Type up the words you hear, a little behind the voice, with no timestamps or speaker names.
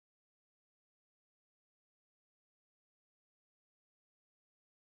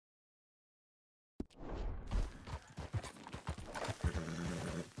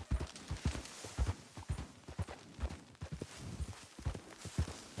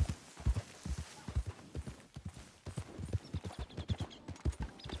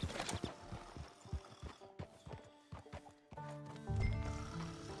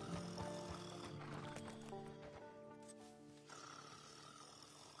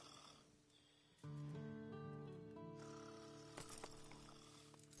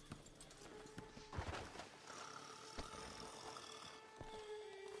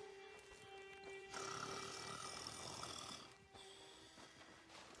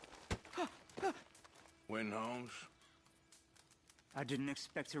doing, Holmes? I didn't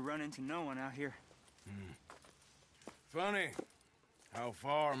expect to run into no one out here. Funny how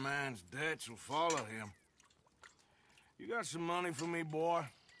far a man's debts will follow him. You got some money for me, boy?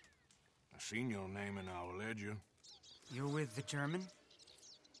 I seen your name in our ledger. You're with the German?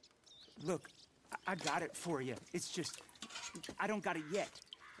 Look, I got it for you. It's just, I don't got it yet.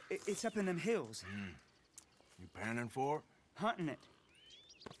 It's up in them hills. You panning for it? Hunting it.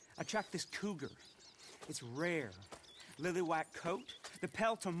 I tracked this cougar. It's rare. Lily white coat, the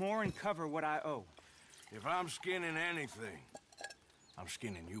pelt to more and cover what I owe. If I'm skinning anything, I'm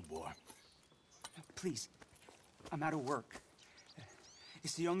skinning you, boy. Please, I'm out of work.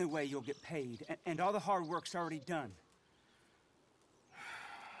 It's the only way you'll get paid, and all the hard work's already done.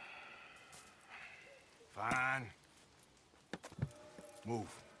 Fine. Move.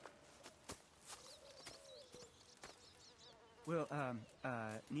 We'll,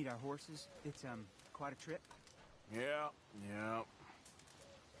 need our horses. It's, quite a trip. Yeah.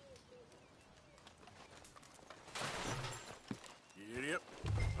 You idiot.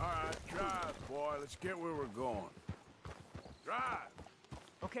 All right, drive, boy. Let's get where we're going. Drive.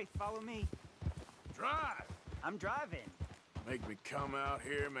 Okay, follow me. Drive. I'm driving. Make me come out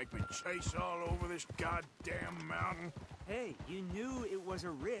here, make me chase all over this goddamn mountain. Hey, you knew it was a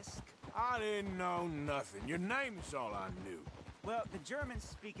risk. I didn't know nothing. Your name is all I knew. Well, the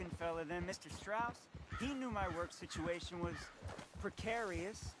German-speaking fella then, Mr. Strauss, he knew my work situation was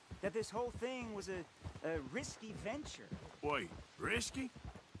precarious, that this whole thing was a risky venture. Wait, risky?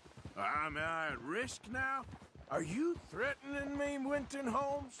 Am I at risk now? Are you threatening me, Winton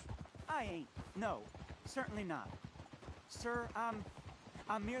Holmes? I ain't. No, certainly not. Sir,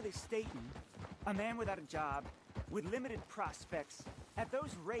 I'm merely stating, a man without a job, with limited prospects, at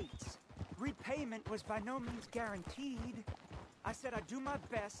those rates, repayment was by no means guaranteed. I said I'd do my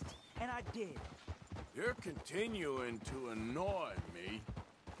best, and I did. You're continuing to annoy me.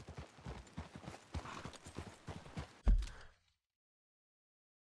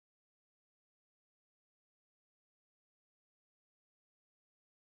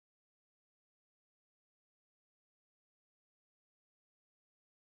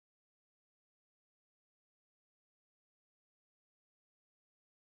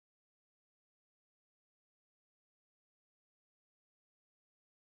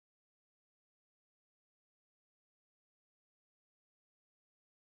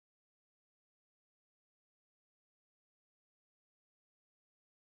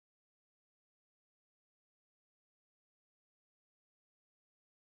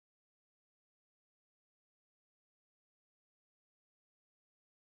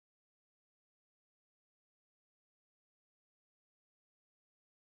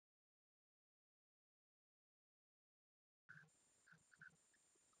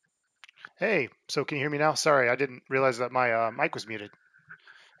 Hey, so can you hear me now? Sorry, I didn't realize that my mic was muted.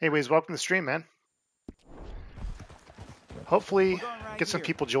 Anyways, welcome to the stream, man. Hopefully Right get some here,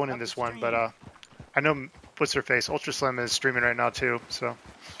 people joining this one, but I know what's her face, Ultra Slim is streaming right now too, so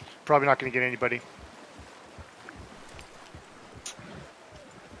probably not going to get anybody.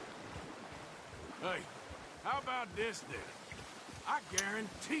 Hey, how about this then? I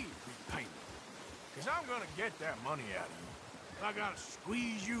guarantee repayment. Because I'm going to get that money out of you. I gotta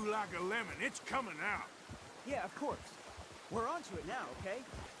squeeze you like a lemon. It's coming out. Yeah, of course. We're onto it now, okay?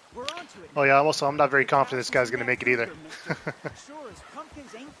 We're onto it. Oh yeah, also I'm not very confident this guy's going to make it either. Sure as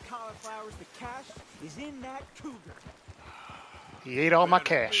pumpkins ain't cauliflowers, the cash is in that cougar. He ate all my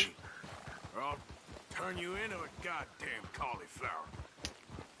cash. Or I'll turn you into a goddamn cauliflower.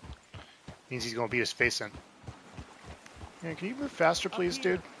 Means he's going to beat his face in. Yeah, can you move faster, please,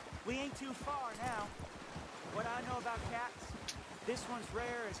 dude? We ain't too far now. What I know about cats, this one's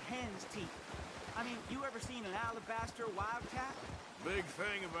rare as hen's teeth. I mean, you ever seen an alabaster wildcat? Big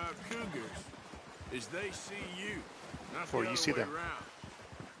thing about cougars is they see you, not Before the you other see way them. around.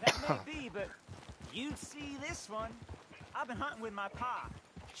 That may be, but you'd see this one. I've been hunting with my pa.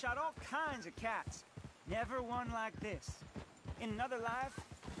 Shot all kinds of cats. Never one like this. In another life,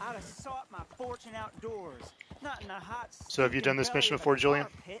 I'd have sought my fortune outdoors. Not in a hot. So have you done this mission before, Julian?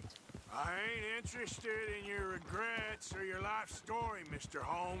 I ain't interested in your regrets or your life story, Mr.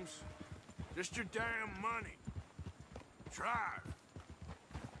 Holmes. Just your damn money. Drive.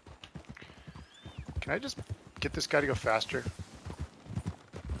 Can I just get this guy to go faster?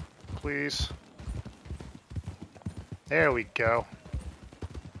 Please. There we go.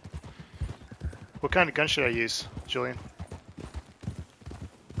 What kind of gun should I use, Julian?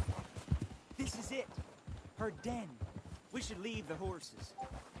 This is it. Her den. We should leave the horses.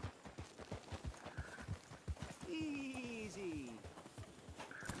 Easy.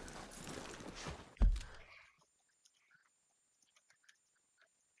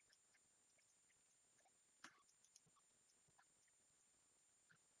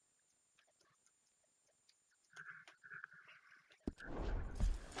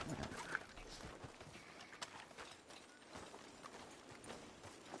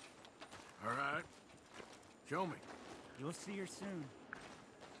 Show me. You'll see her soon.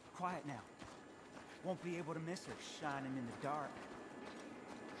 Quiet now. Won't be able to miss her shining in the dark.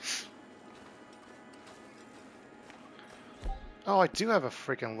 Oh, I do have a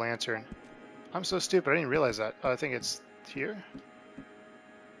freaking lantern. I'm so stupid, I didn't realize that. Oh, I think it's here?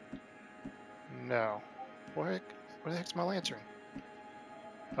 No. Where the heck's my lantern?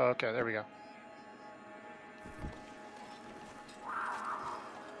 Oh, okay, there we go.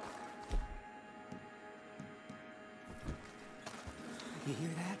 You hear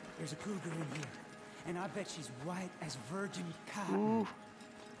that? There's a cougar in here. And I bet she's white as virgin cotton. Ooh.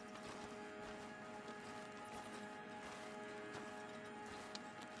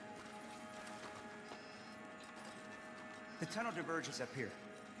 The tunnel diverges up here.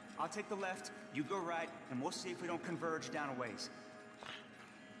 I'll take the left, you go right, and we'll see if we don't converge down a ways.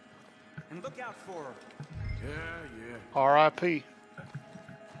 And look out for her. Yeah. R.I.P.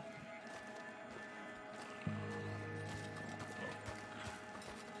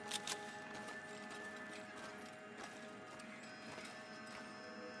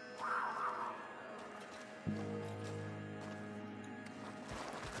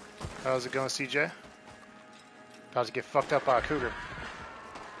 How's it going, CJ? About to get fucked up by a cougar.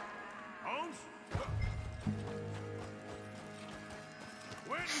 Holmes?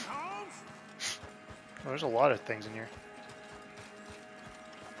 Quentin Holmes? Oh, there's a lot of things in here.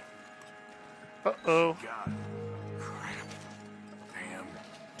 Uh-oh. God. Crap. Damn.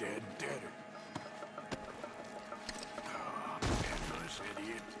 Deader. Oh, peddler's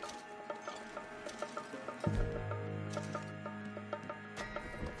idiot.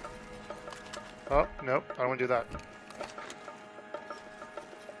 Oh, nope, I don't want to do that.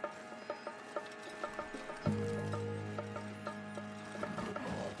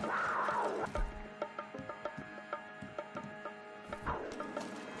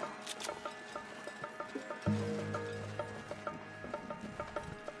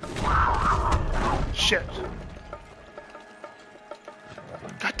 Shit.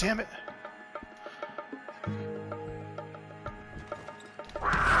 God damn it.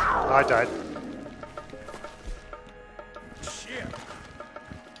 I died. Shit.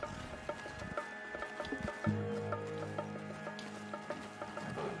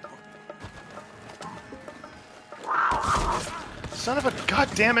 Son of a god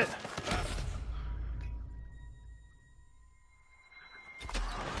damn it.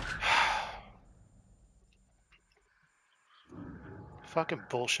 Fucking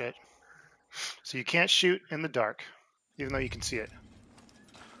bullshit. So you can't shoot in the dark, even though you can see it.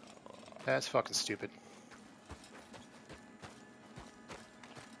 That's fucking stupid.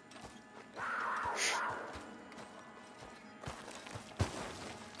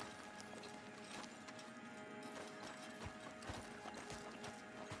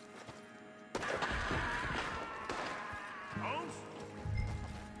 Holmes?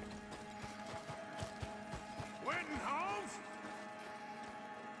 Quentin Holmes?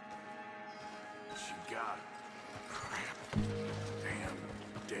 She got it. Crap. Damn.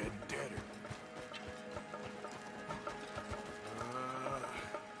 Deader.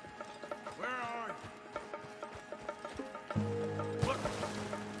 Where are you? Look.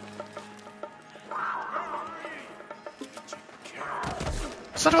 Where are you? Did you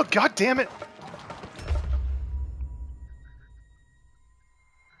cat? Son of a god damn it.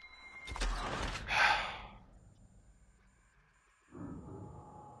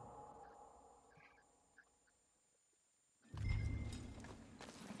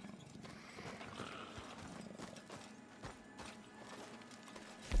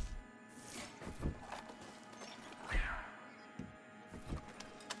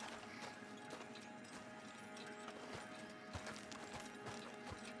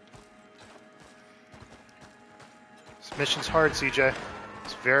 This mission's hard, CJ.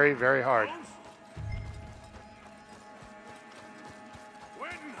 It's very, very hard. Holmes?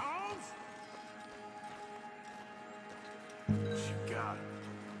 Quentin Holmes? She got it.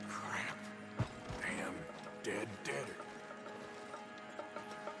 Crap. Damn. Deader.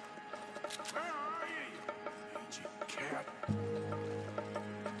 Where are you? Aged cat.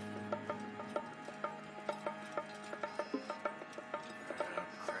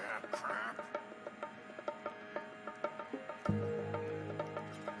 Crap.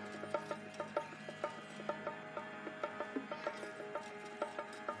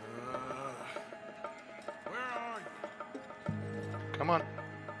 Where are you? Come on.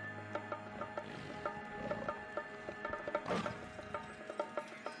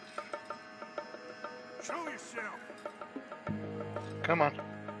 Show yourself. Come on.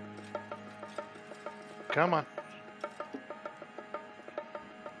 Come on.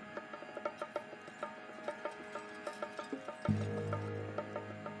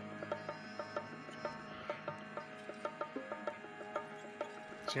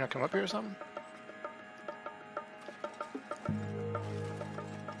 Does he not come up here or something?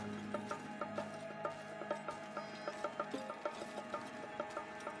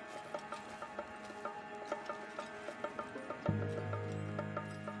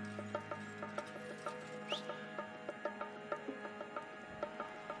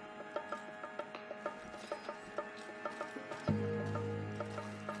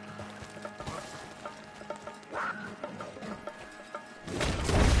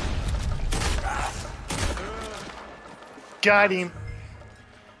 Got him.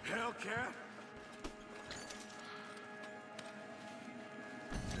 Hellcat.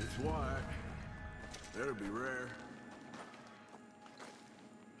 It's white. That'll be rare.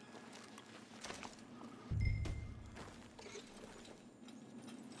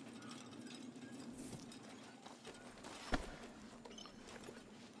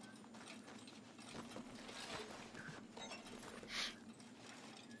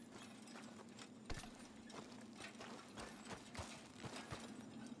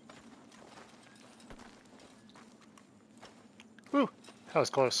 Whew, that was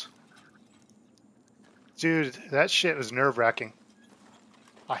close. Dude, that shit was nerve-wracking.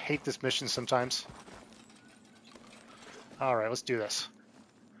 I hate this mission sometimes. Alright, let's do this.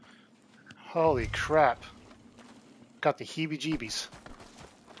 Holy crap. Got the heebie-jeebies.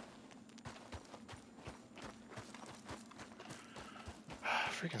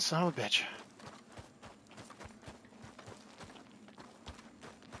 Freaking son of a bitch.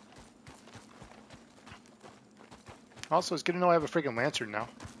 Also, it's good to know I have a freaking lantern now.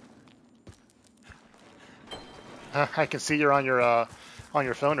 I can see you're on your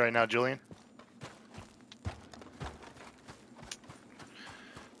phone right now, Julian.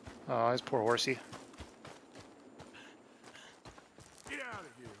 Oh, his poor horsey. Get out of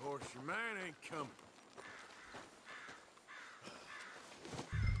here, horse. Your man ain't coming.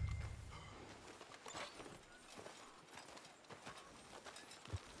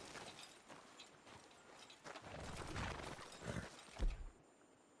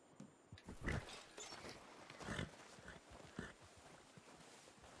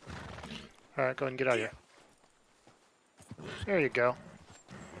 Alright, go ahead and get out of here. There you go.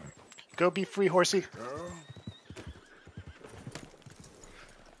 Go be free, horsey. Girl.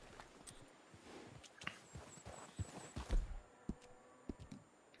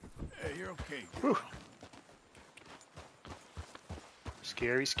 Hey, you're okay. Whew.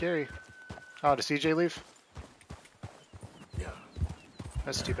 Scary, scary. Oh, did CJ leave? Yeah.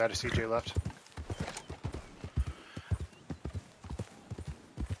 That's too bad if CJ left.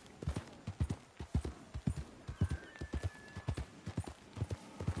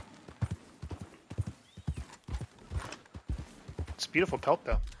 It's a beautiful pelt,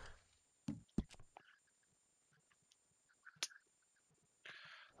 though.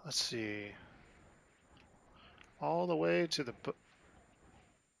 Let's see. All the way to the...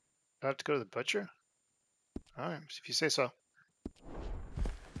 I have to go to the butcher? Alright, if you say so.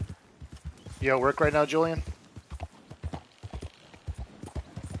 You at work right now, Julian?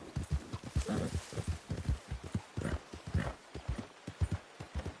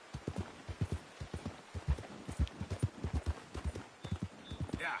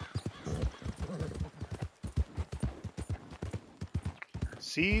 Yeah.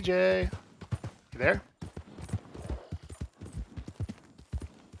 CJ! You there?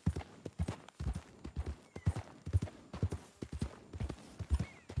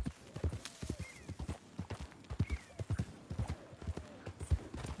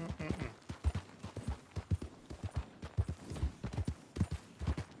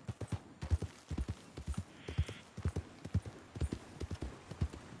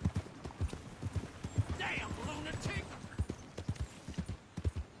 Damn lunatic.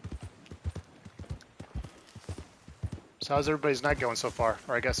 So how's everybody's night going so far?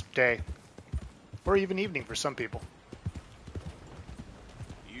 Or I guess day. Or even evening for some people.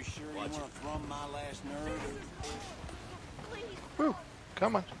 You sure you want to thrum my last nerve? Woo!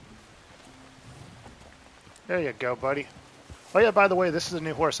 Come on. There you go, buddy. Oh yeah, by the way, this is a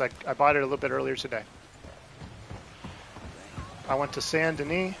new horse. I bought it a little bit earlier today. I went to Saint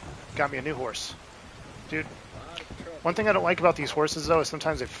Denis, got me a new horse. Dude, one thing I don't like about these horses, though, is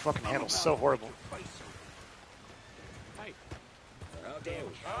sometimes they fucking handle so horrible. Hey.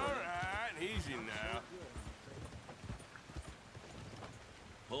 All right, easy now.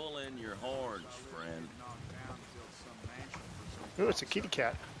 Pull in your horns, friend. Ooh, it's a kitty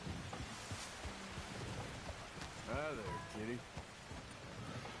cat. Hi there, kitty.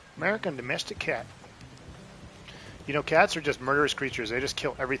 American domestic cat. You know, cats are just murderous creatures. They just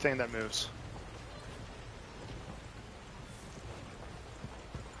kill everything that moves.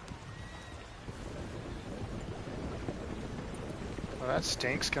 that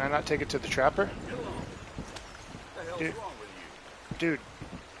stinks. Can I not take it to the trapper? What the hell's Dude. wrong with you? Dude,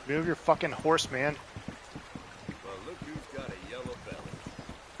 move your fucking horse, man. Well, look who's got a yellow belly.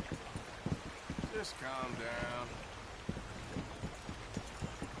 Just calm down.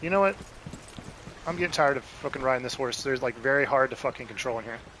 You know what? I'm getting tired of fucking riding this horse. There's like very hard to fucking control in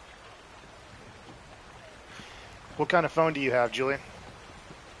here. What kind of phone do you have, Julian?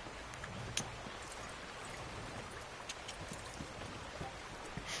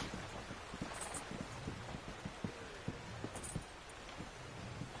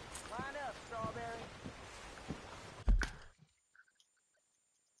 Line up, Strawberry.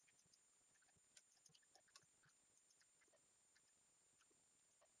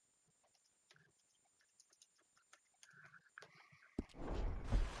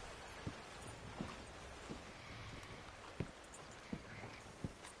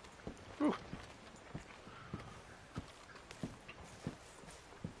 Ooh.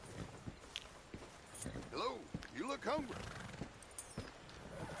 Hello, you look hungry.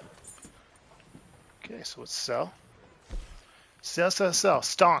 Okay, so let's sell. Sell.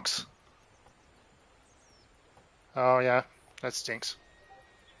 Stonks. Oh yeah, that stinks.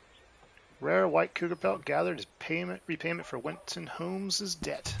 Rare white cougar pelt gathered as repayment for Winton Holmes'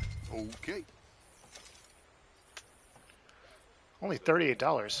 debt. Okay. Only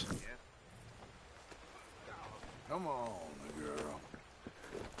 $38. Come on, girl.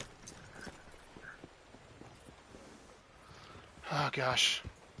 Oh gosh.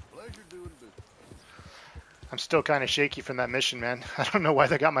 Pleasure doing business. I'm still kind of shaky from that mission, man. I don't know why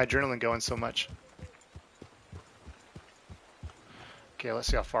they got my adrenaline going so much. Okay, let's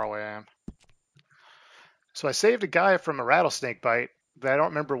see how far away I am. So I saved a guy from a rattlesnake bite, but I don't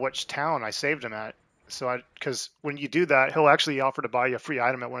remember which town I saved him at. Because when you do that, he'll actually offer to buy you a free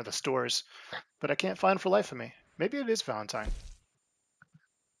item at one of the stores. But I can't find for life of me. Maybe it is Valentine.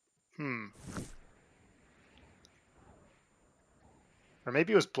 Or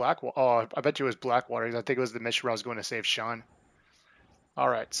maybe it was Blackwater. Oh, I bet you it was Blackwater. I think it was the mission where I was going to save Sean.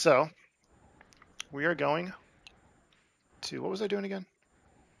 Alright, so we are going to... What was I doing again?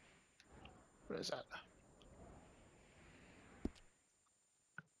 What is that?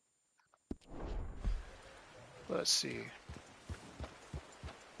 Let's see.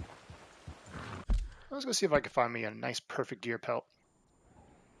 Let's go see if I can find me a nice, perfect deer pelt.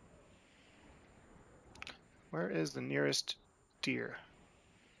 Where is the nearest deer?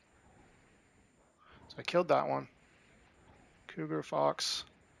 So I killed that one. Cougar, fox.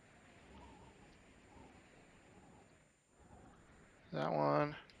 That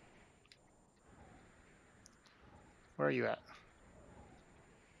one. Where are you at?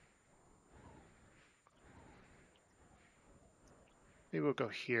 Maybe we'll go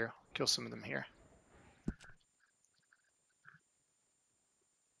here. Kill some of them here.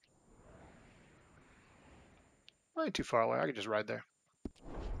 Not too far away. I could just ride there.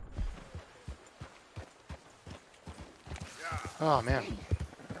 Oh, man.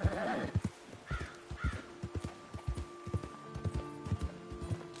 I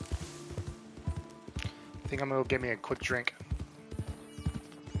think I'm going to go get me a quick drink.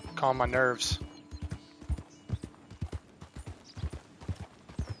 Calm my nerves.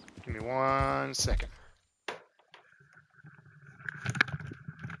 Give me 1 second.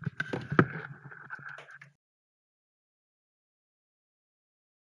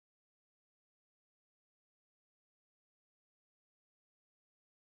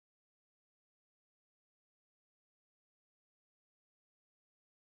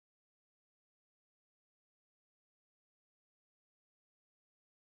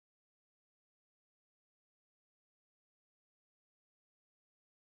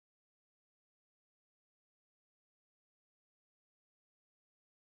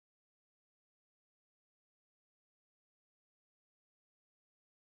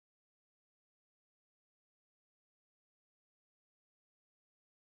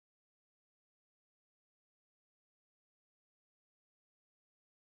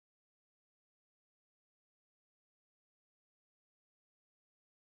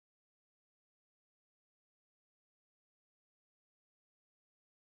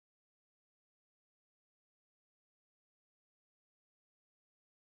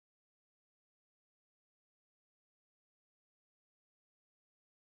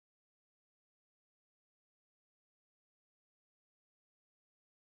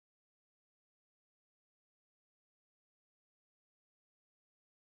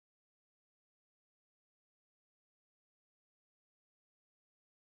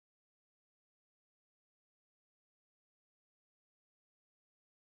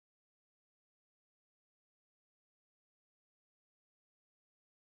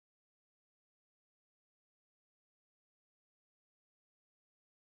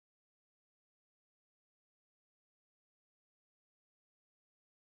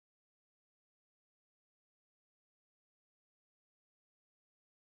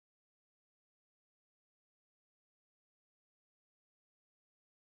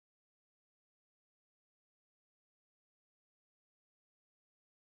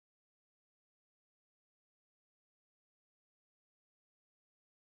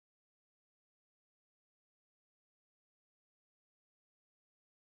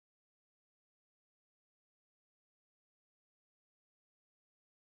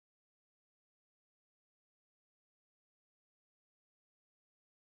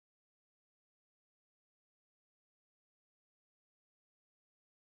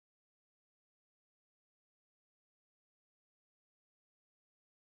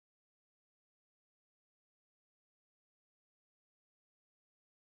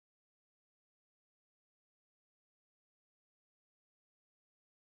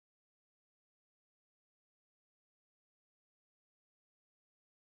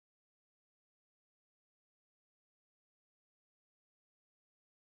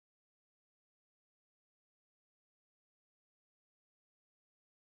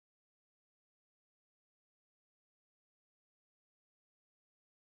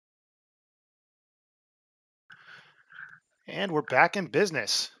 And we're back in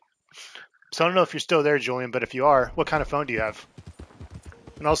business. So I don't know if you're still there, Julian, but if you are, what kind of phone do you have?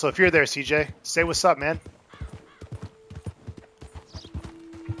 And also, if you're there, CJ, say what's up, man.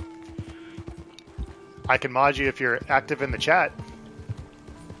 I can mod you if you're active in the chat.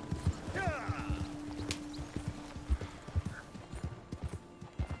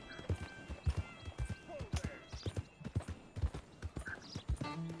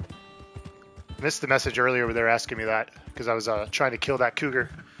 Missed the message earlier where they were asking me that because I was trying to kill that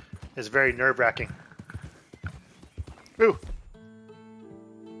cougar. It's very nerve-wracking. Ooh.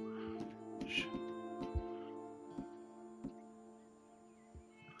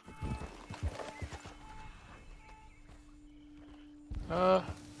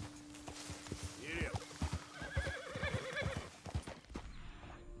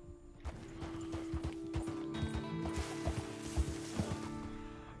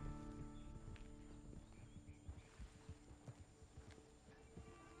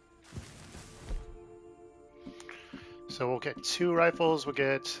 So we'll get 2 rifles, we'll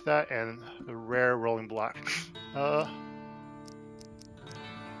get that, and the rare rolling block.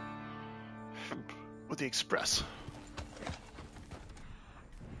 With the express.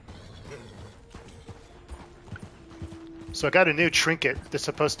 So I got a new trinket that's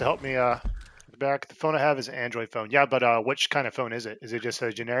supposed to help me back. The phone I have is an Android phone. Yeah, but which kind of phone is it? Is it just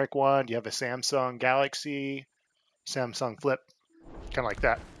a generic one? Do you have a Samsung Galaxy, Samsung Flip? Kind of like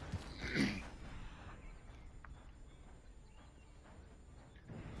that.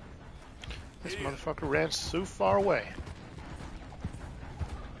 This motherfucker ran so far away.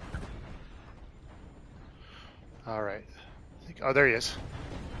 All right. Oh, there he is.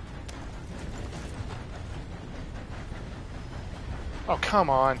 Oh, come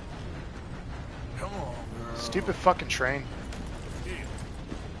on. Come on, girl. Stupid fucking train.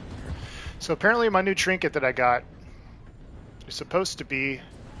 So apparently my new trinket that I got is supposed to give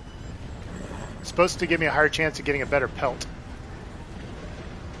me a higher chance of getting a better pelt.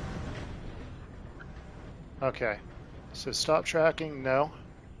 Okay. So stop tracking, no.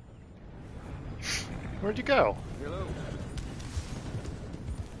 Where'd you go? Hello.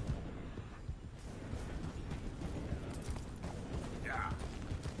 Yeah.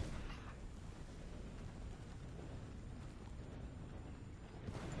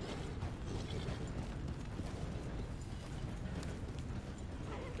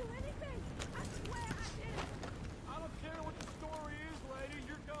 I don't care what the story is, lady.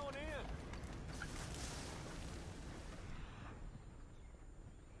 You're going in.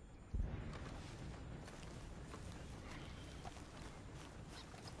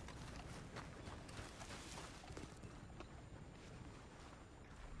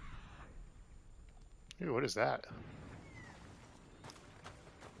 Ooh, what is that?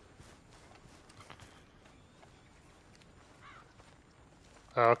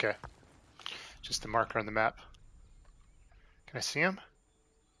 Oh, okay. Just a marker on the map. Can I see him?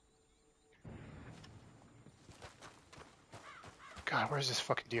 God, where's this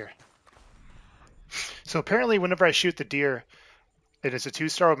fucking deer? So apparently whenever I shoot the deer, and it's a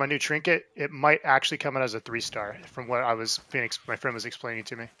 2-star with my new trinket, it might actually come out as a 3-star from what my friend was explaining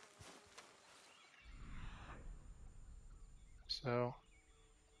to me. So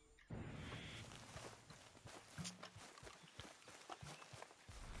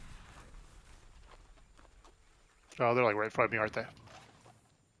oh, they're like right in front of me, aren't they?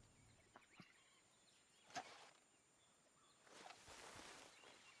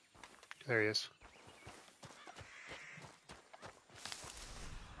 There he is.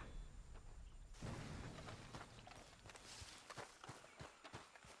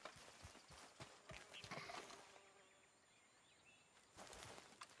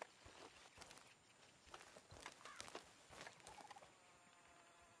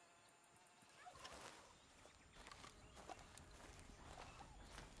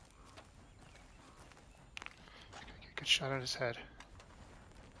 Good shot at his head.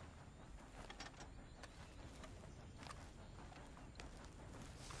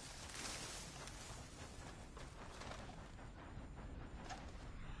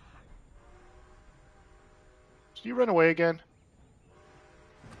 Did you run away again?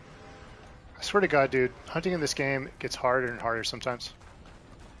 I swear to God, dude, hunting in this game gets harder and harder sometimes.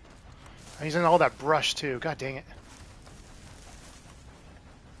 And he's in all that brush too. God dang it.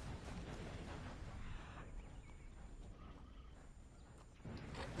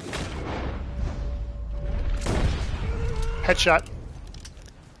 Headshot.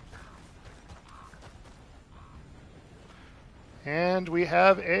 And we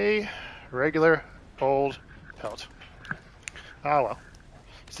have a regular old pelt. Ah, well.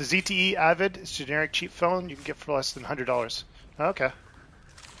 It's a ZTE Avid. It's a generic cheap phone you can get for less than $100. Okay.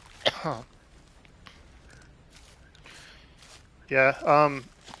 Yeah.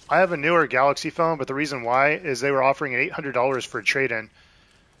 I have a newer Galaxy phone, but the reason why is they were offering $800 for a trade-in.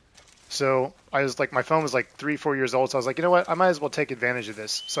 So I was like, my phone was like 3-4 years old. So I was like, you know what? I might as well take advantage of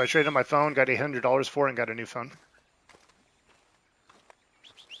this. So I traded in my phone, got $800 for it, and got a new phone.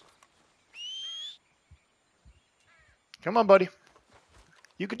 Come on, buddy.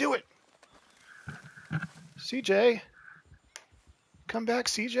 You could do it. CJ. Come back,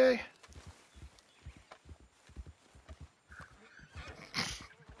 CJ.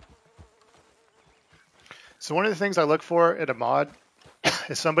 So one of the things I look for at a mod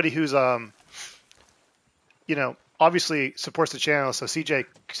is somebody who's, you know, obviously supports the channel. So CJ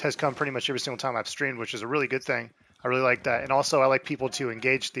has come pretty much every single time I've streamed, which is a really good thing. I really like that. And also I like people to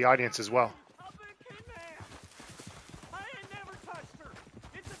engage the audience as well.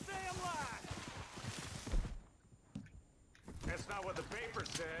 That's not what the paper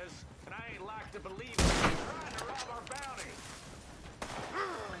says, and I ain't like to believe it. You're trying to rob our bounty.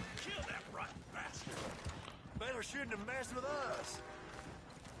 Kill that rotten bastard. Baylor shouldn't have messed with us.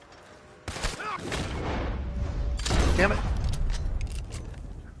 Damn it.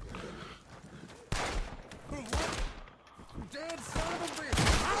 Dead son of a bitch.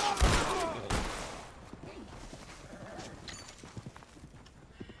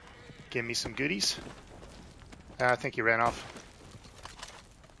 Give me some goodies. I think he ran off.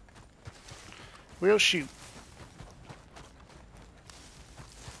 We'll shoot.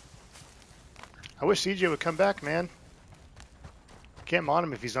 I wish CJ would come back, man. Can't mod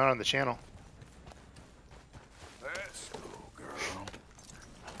him if he's not on the channel. Let's go, girl.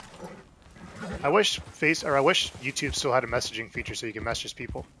 I wish YouTube still had a messaging feature so you can message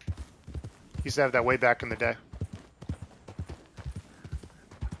people. Used to have that way back in the day.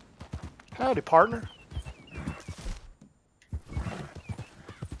 Howdy, partner.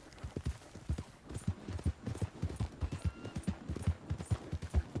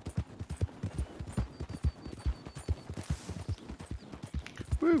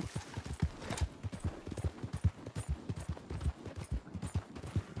 Woo.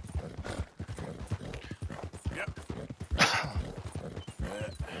 Yep.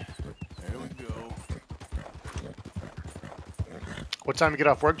 There we go. What time you get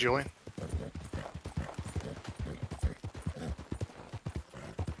off work, Julian?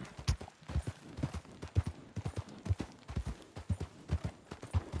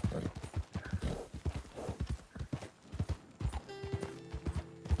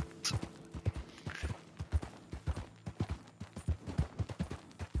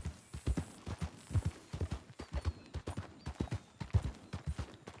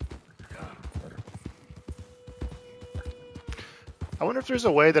 I wonder if there's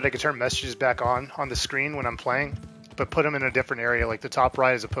a way that I could turn messages back on the screen when I'm playing, but put them in a different area, like the top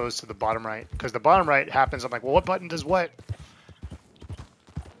right as opposed to the bottom right. Because the bottom right happens, I'm like, well, what button does what?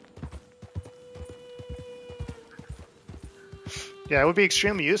 Yeah, it would be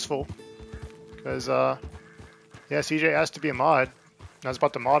extremely useful. Because, yeah, CJ asked to be a mod. I was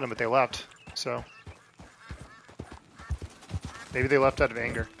about to mod him, but they left. So, maybe they left out of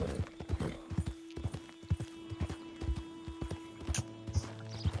anger.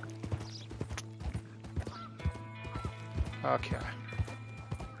 Okay.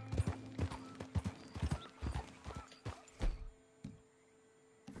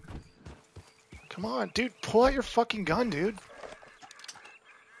 Come on, dude. Pull out your fucking gun, dude. You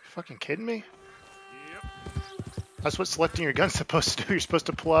fucking kidding me? Yep. That's what selecting your gun's supposed to do. You're supposed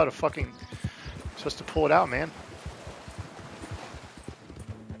to pull out a fucking... You're supposed to pull it out, man.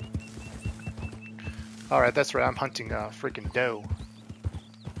 Alright, that's right. I'm hunting freaking doe.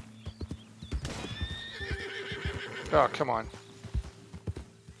 Oh, come on.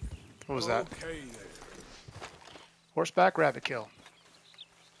 What was that? Okay there. Horseback rabbit kill.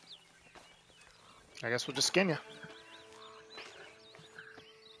 I guess we'll just skin you.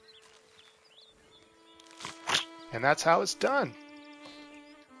 And that's how it's done.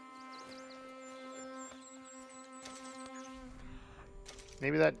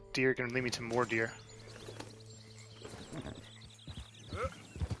 Maybe that deer can lead me to more deer.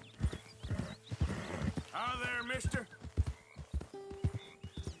 Hi there, mister.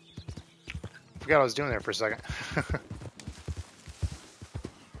 Forgot what I was doing there for a second.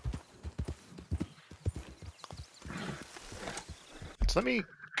 So let me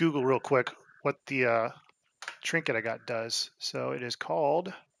Google real quick what the trinket I got does. So it is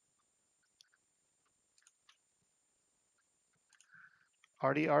called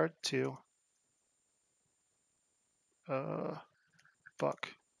RDR2. Fuck.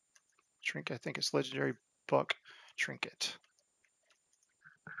 trinket. I think it's legendary buck trinket.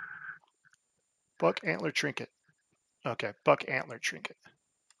 Buck antler trinket. Okay, buck antler trinket.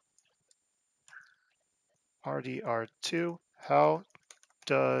 RDR2. How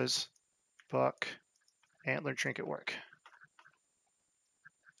does buck antler trinket work?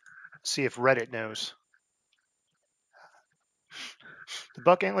 See if Reddit knows. The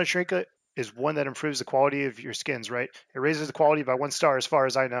buck antler trinket is one that improves the quality of your skins, right? It raises the quality by 1 star as far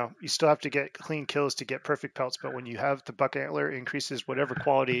as I know. You still have to get clean kills to get perfect pelts, but when you have the buck antler, it increases whatever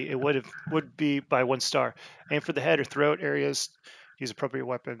quality it would be by 1 star. Aim for the head or throat areas, use appropriate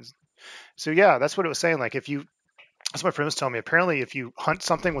weapons. So yeah, that's what it was saying. Like if you, that's what my friend was telling me. Apparently if you hunt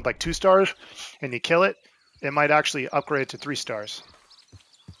something with like 2 stars and you kill it, it might actually upgrade to 3 stars.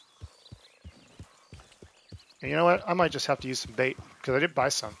 And you know what? I might just have to use some bait because I did buy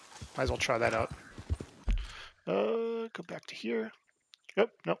some. Might as well try that out. Go back to here. Oh,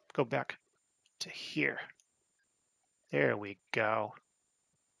 nope, go back to here. There we go.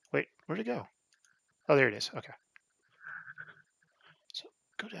 Wait, where'd it go? Oh, there it is. Okay. So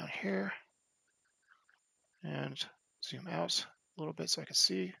go down here and zoom out a little bit so I can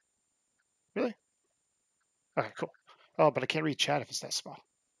see. Really? Okay, cool. Oh, but I can't read chat if it's that small.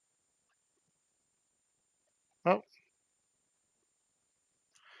 Oh,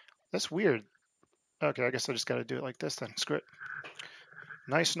 that's weird. Okay, I guess I just got to do it like this then. Screw it.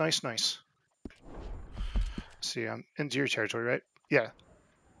 Nice, nice, nice. See, I'm into your territory, right? Yeah.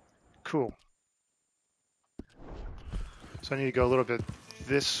 Cool. So I need to go a little bit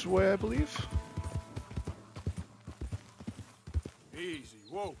this way, I believe. Easy,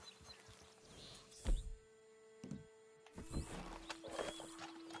 whoa.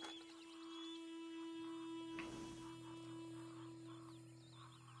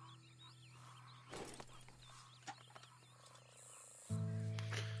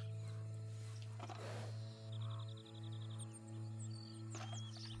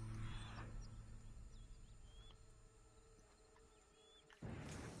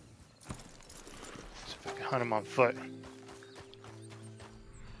 See if I can hunt him on foot.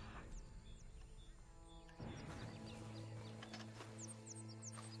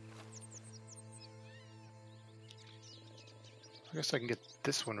 I guess I can get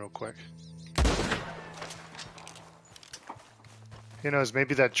this one real quick. Who knows,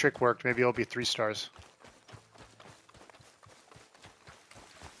 maybe that trick worked. Maybe it'll be 3 stars.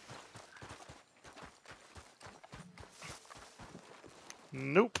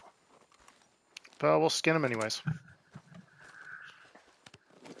 Nope. But we'll skin him anyways.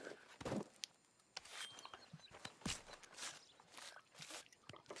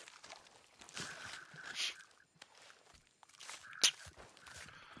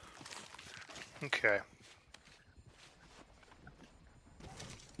 Okay.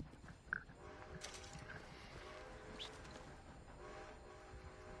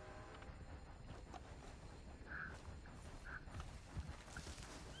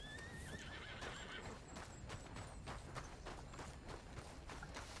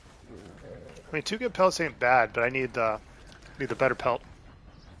 I mean, 2 good pellets ain't bad, but I need the better pelt.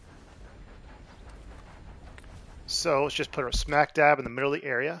 So let's just put a smack dab in the middle of the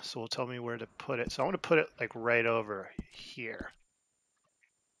area. So it'll tell me where to put it. So I want to put it like right over here.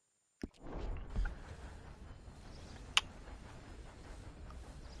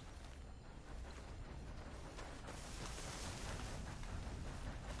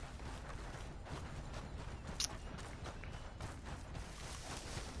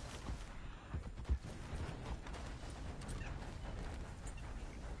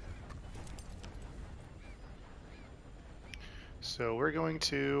 So we're going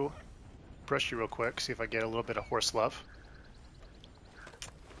to brush you real quick, see if I get a little bit of horse love.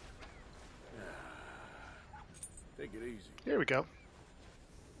 Take it easy. Here we go.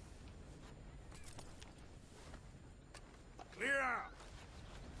 Clear out.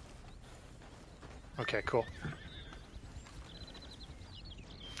 Okay, cool.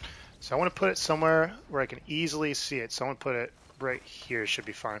 So I want to put it somewhere where I can easily see it. So I want to put it right here. Should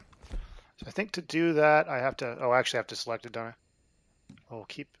be fine. So I think to do that, I have to, oh, actually I have to select it, don't I? I'll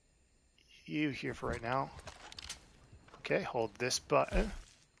keep you here for right now. Okay, hold this button.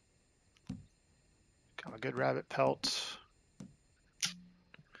 Got a good rabbit pelt.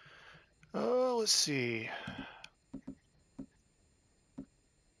 Oh, let's see.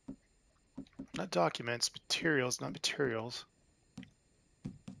 Not documents, materials, not materials.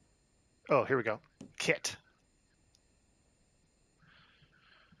 Oh, here we go. Kit.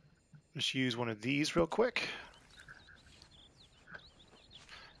 Just use one of these real quick.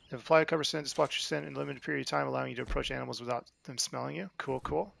 If apply a cover scent, this blocks your scent in a limited period of time, allowing you to approach animals without them smelling you. Cool,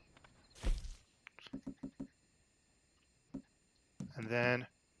 cool. And then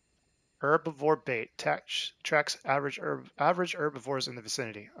herbivore bait. Tracks average herbivores in the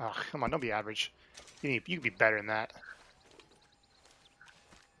vicinity. Oh, come on, don't be average. You can be better than that.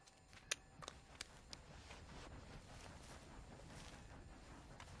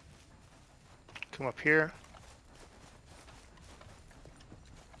 Come up here.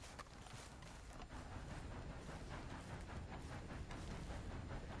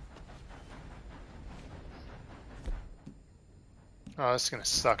 Oh, this is gonna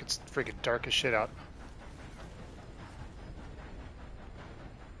suck. It's freaking dark as shit out.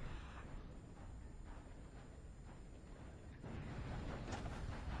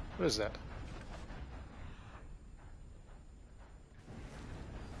 What is that?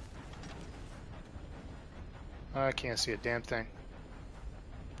 I can't see a damn thing.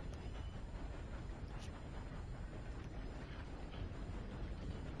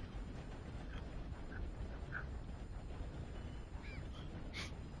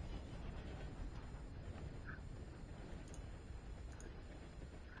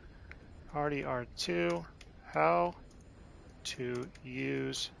 RDR2, how to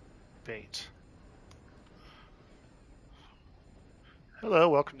use bait. Hello,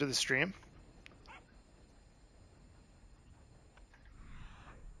 welcome to the stream.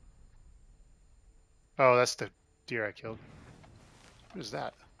 Oh, that's the deer I killed. What is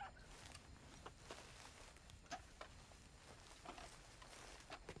that?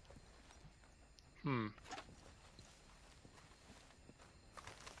 Hmm.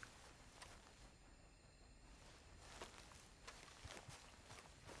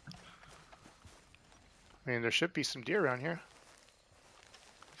 I mean, there should be some deer around here.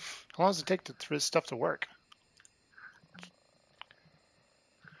 How long does it take for this stuff to work?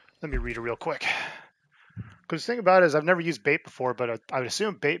 Let me read it real quick. Because the thing about it is I've never used bait before, but I would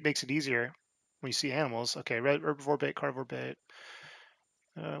assume bait makes it easier when you see animals. Okay, red herbivore bait, carnivore bait.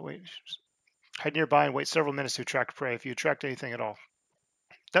 Wait. Hide nearby and wait several minutes to attract prey if you attract anything at all.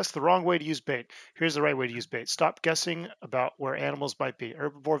 That's the wrong way to use bait. Here's the right way to use bait. Stop guessing about where animals might be.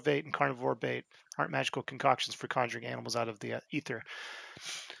 Herbivore bait and carnivore bait aren't magical concoctions for conjuring animals out of the ether.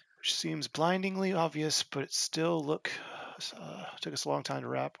 Which seems blindingly obvious, but it still took us a long time to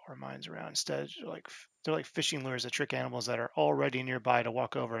wrap our minds around. Instead, they're like fishing lures that trick animals that are already nearby to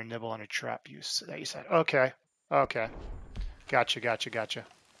walk over and nibble on a trap you said. Okay. Gotcha.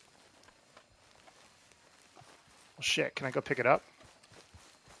 Well, shit, can I go pick it up?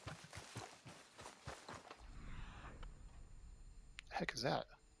 The heck is that?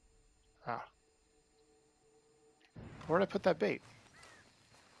 Ah. Where'd I put that bait?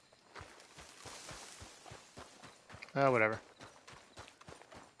 Whatever.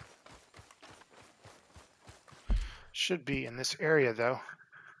 Should be in this area, though.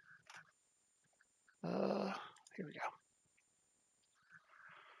 Here we go.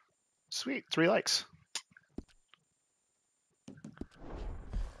 Sweet, 3 likes.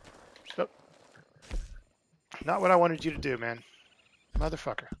 Oh. Not what I wanted you to do, man.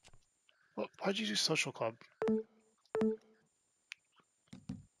 Motherfucker. Well, why'd you do social club?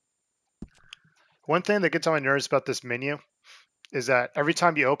 One thing that gets on my nerves about this menu is that every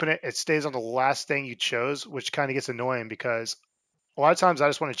time you open it, it stays on the last thing you chose, which kind of gets annoying because a lot of times I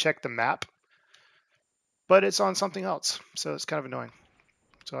just want to check the map, but it's on something else. So it's kind of annoying.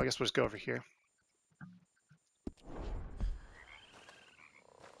 So I guess we'll just go over here.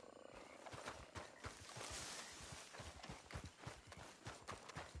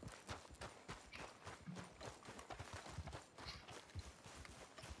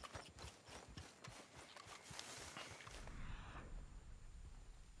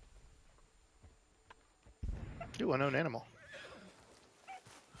 Ooh, unknown animal.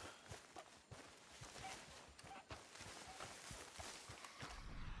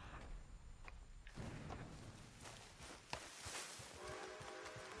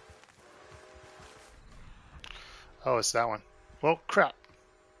 Oh, it's that one. Well, crap.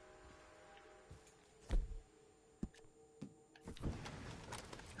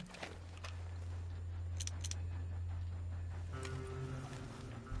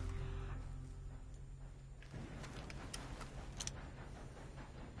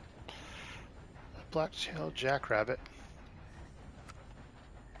 Black-tailed jackrabbit.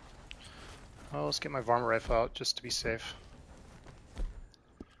 Oh, let's get my varmint rifle out just to be safe.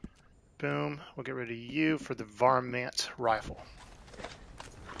 Boom. We'll get rid of you for the varmint rifle.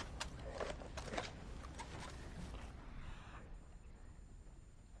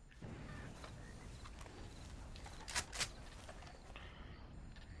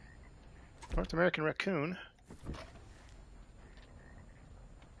 North American raccoon.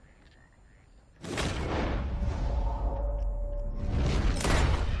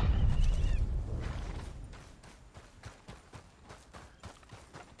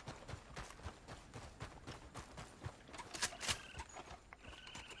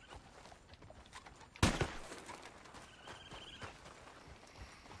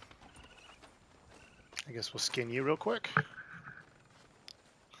 I guess we'll skin you real quick.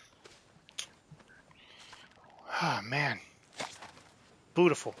 Ah, man.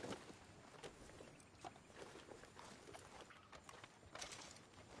 Beautiful.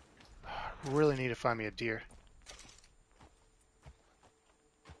 Really need to find me a deer.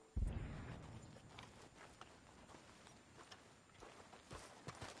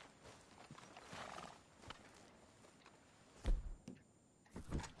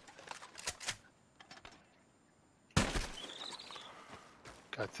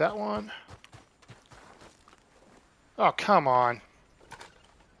 Got that one. Oh, come on.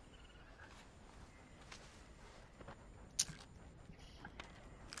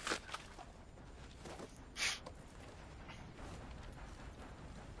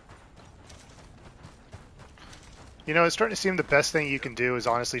 You know, it's starting to seem the best thing you can do is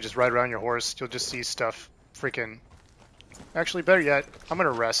honestly just ride around your horse. You'll just see stuff freaking... Actually, better yet, I'm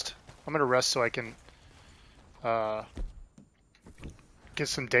going to rest. I'm going to rest so I can get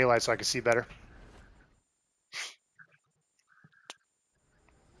some daylight so I can see better.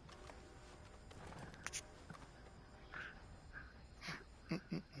 Let's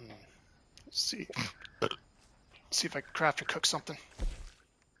see. See if I can craft or cook something.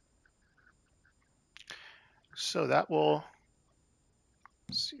 So that will...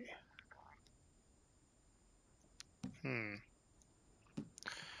 Let's see.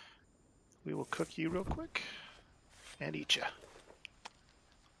 We will cook you real quick and eat you.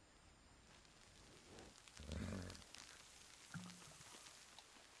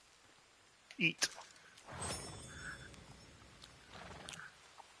 Eat.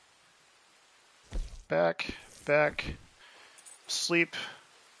 Back, sleep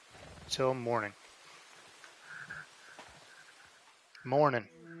till morning. Morning.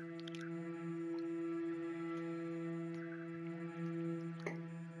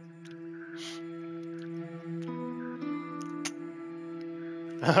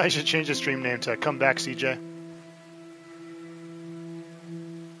 I should change the stream name to Come Back CJ.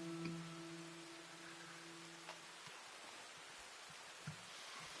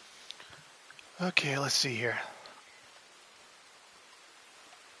 Okay, let's see here.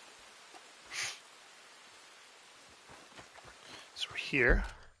 So we're here.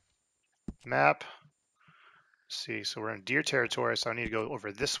 Map. Let's see, so we're in deer territory, so I need to go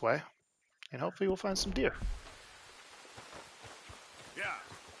over this way. And hopefully we'll find some deer. Yeah.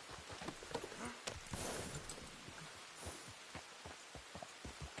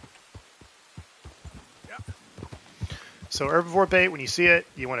 So herbivore bait, when you see it,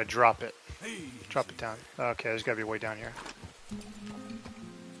 you want to drop it. Hey. Drop it down. Okay, there's got to be a way down here.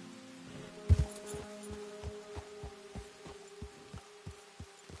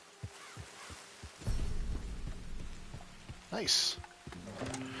 Nice.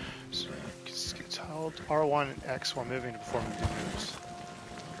 So just get held R1 and X while moving to perform the moves.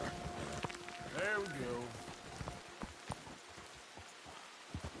 There we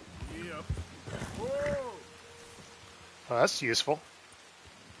go. Yep. Whoa! Oh, that's useful.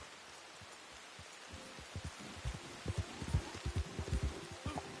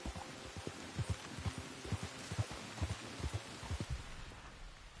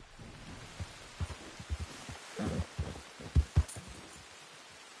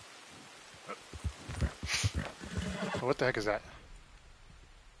 What the heck is that?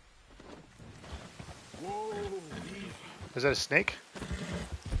 Whoa! Is that a snake?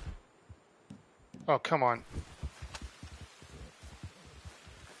 Oh, come on.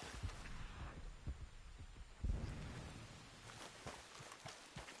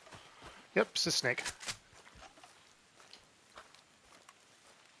 Yep, it's a snake.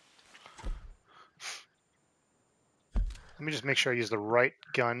 Let me just make sure I use the right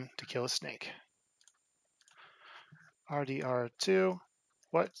gun to kill a snake. RDR2,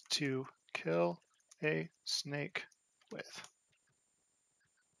 what to kill a snake with.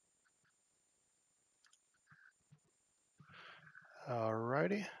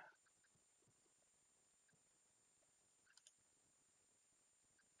 Alrighty.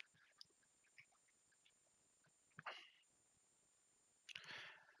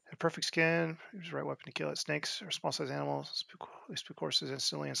 A perfect skin, use the right weapon to kill it. Snakes are small sized animals. They spook horses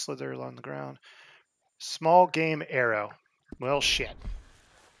instantly and slither along the ground. Small game arrow. Well, shit.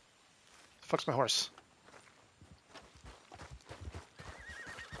 The fuck's my horse?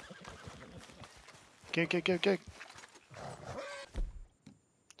 Get.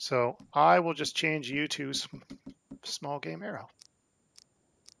 So I will just change you to small game arrow.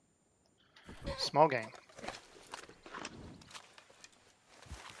 Small game.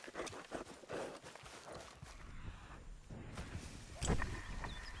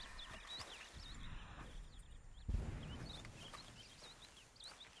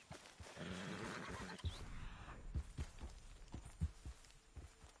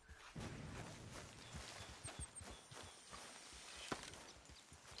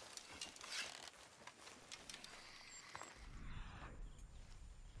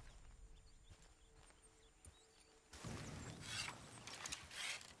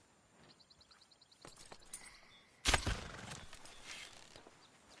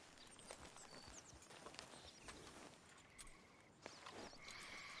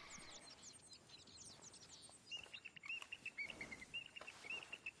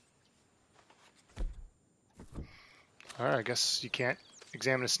 Alright, I guess you can't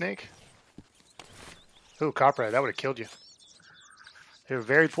examine a snake. Ooh, copperhead, that would have killed you. They're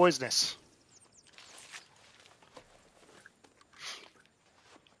very poisonous.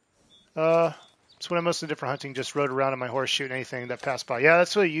 That's when I mostly did for hunting, just rode around on my horse shooting anything that passed by. Yeah,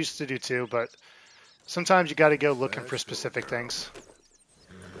 that's what I used to do too, but sometimes you gotta go looking for specific things.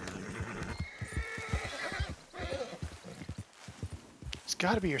 It's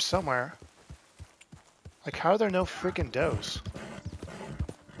gotta be here somewhere. Like, how are there no freaking does?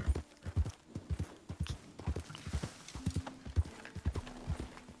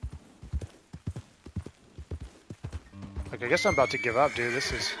 Like, I guess I'm about to give up, dude.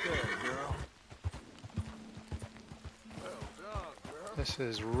 This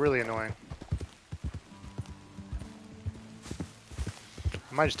is really annoying.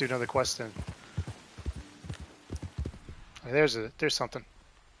 I might just do another quest then. Okay, there's something.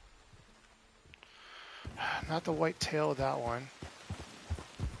 Not the white tail of that one.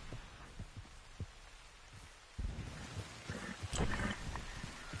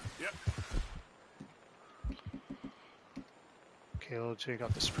 Yep. Okay, we'll check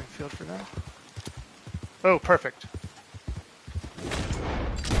out the Springfield for now. Oh, perfect.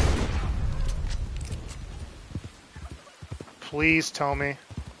 Please tell me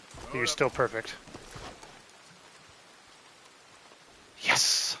that you're still perfect.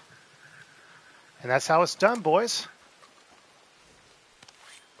 Yes! And that's how it's done, boys.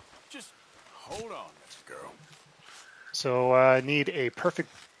 Just hold on, girl. So I need a perfect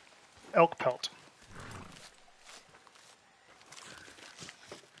elk pelt.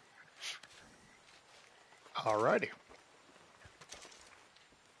 Alrighty.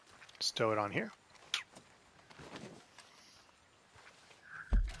 Stow it on here.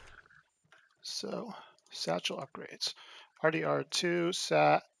 So, satchel upgrades.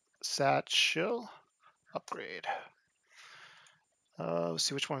 RDR2 satchel upgrade. Let's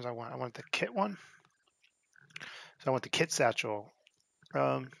see which ones I want. I want the kit one. So I want the kit satchel.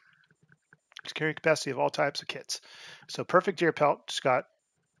 Carrying capacity of all types of kits. So perfect deer pelt. Just got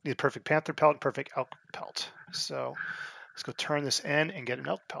the perfect panther pelt and perfect elk pelt. So let's go turn this in and get an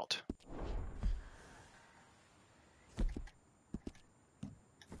elk pelt.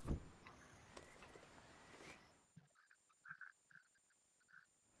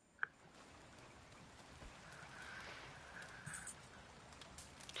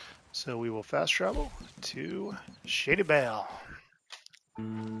 So we will fast travel to Shady Belle.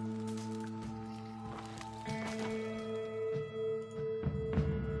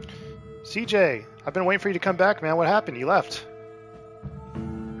 CJ, I've been waiting for you to come back, man. What happened? You left.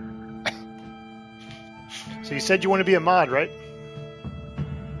 So you said you want to be a mod, right?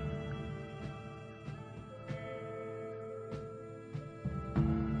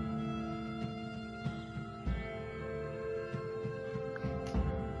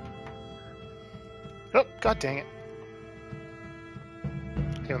 Oh, god dang it.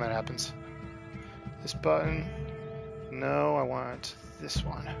 Okay, when that happens. This button. No, I want this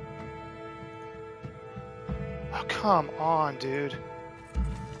one. Oh, come on, dude.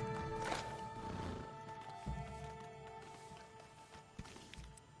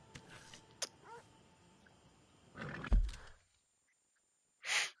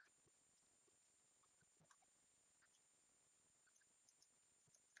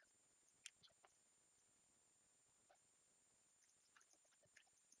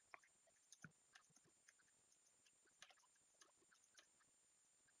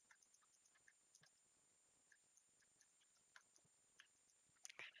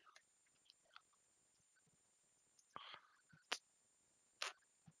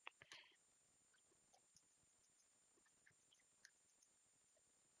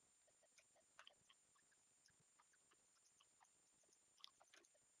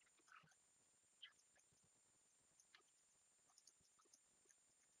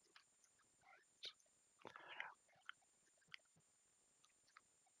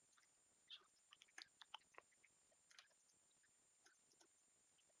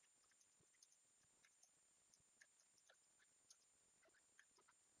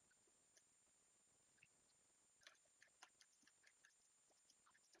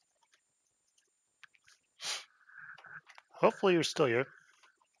 Hopefully you're still here.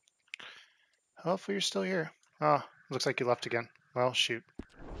 Hopefully you're still here. Oh, looks like you left again. Well, shoot.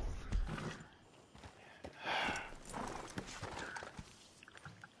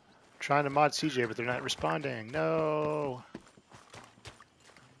 Trying to mod CJ, but they're not responding. No.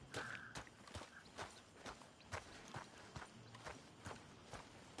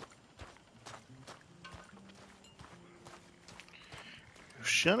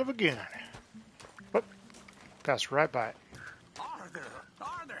 Son of a gun. What? Passed right by it. Arthur,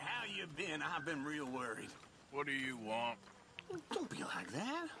 how you been? I've been real worried. What do you want? Don't be like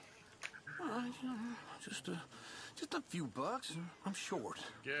that. Just a few bucks. I'm short.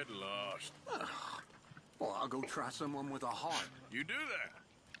 Get lost. Well, I'll go try someone with a heart. You do that.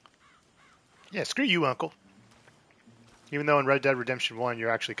 Yeah, screw you, Uncle. Even though in Red Dead Redemption 1, you're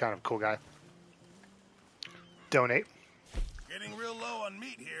actually kind of a cool guy. Donate. Getting real low on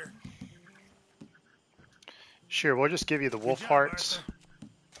meat here. Sure, we'll just give you the wolf job, hearts.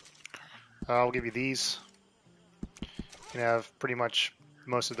 We'll give you these. You can have pretty much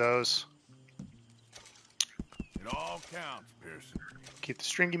most of those. It all counts, Pearson. Keep the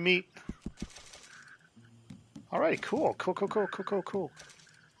stringy meat. Alright, cool. Cool.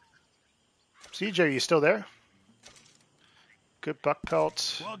 CJ, are you still there? Good buck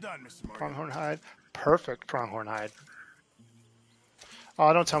pelt. Well done, Mr. Morgan. Pronghorn hide. Perfect pronghorn hide.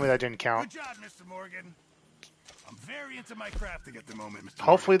 Oh, don't tell me that didn't count. Good job, Mr. Morgan. I'm very into my crafting at the moment, Mr.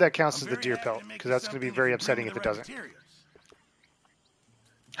 Hopefully Morgan. that counts I'm as the very deer happy pelt, to make because you that's going to be something very if you upsetting bring if it the right doesn't. materials.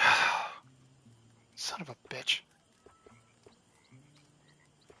 Son of a bitch.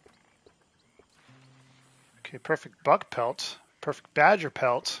 Okay, perfect buck pelt. Perfect badger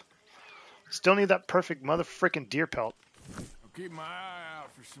pelt. Still need that perfect motherfucking deer pelt. I'll keep my eye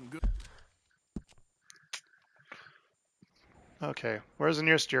out for some good... Okay, where's the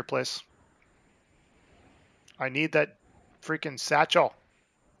nearest deer place? I need that freaking satchel.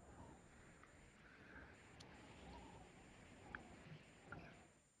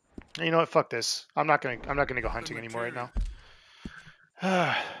 You know what? Fuck this. I'm not gonna go hunting anymore right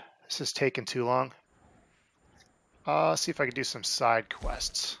now. This is taking too long. See if I can do some side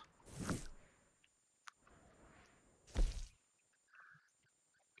quests.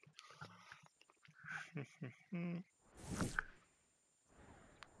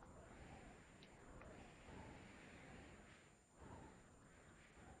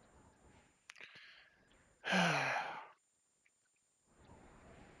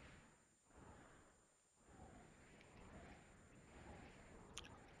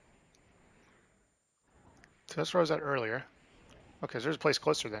 So that's where I was at earlier. Okay, so there's a place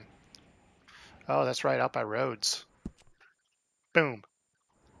closer then. Oh, that's right, out by roads. Boom.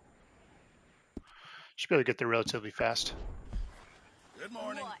 Should be able to get there relatively fast. Good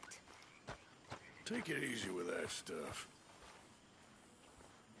morning. What? Take it easy with that stuff.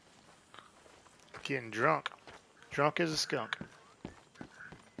 Getting drunk. Drunk as a skunk.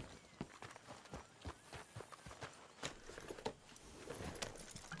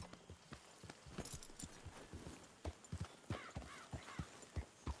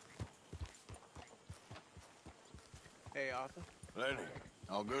 Hey, Arthur. Lenny,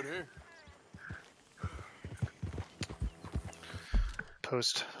 all good here?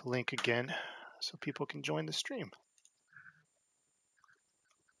 Post link again so people can join the stream.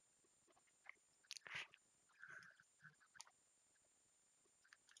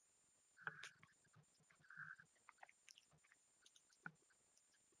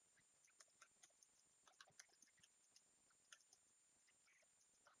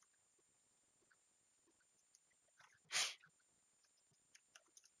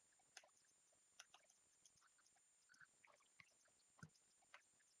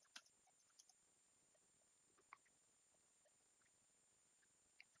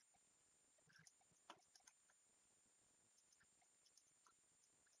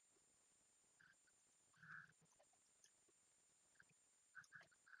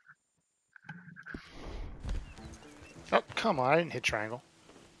 Oh, come on, I didn't hit triangle.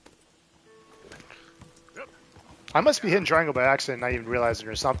 I must be hitting triangle by accident, not even realizing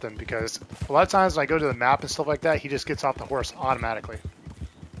or something, because a lot of times when I go to the map and stuff like that, he just gets off the horse automatically.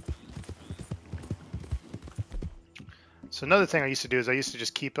 So another thing I used to do is I used to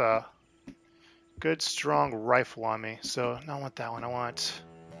just keep a good strong rifle on me. So no, I want that one.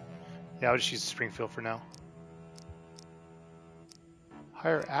 Yeah, I'll just use the Springfield for now.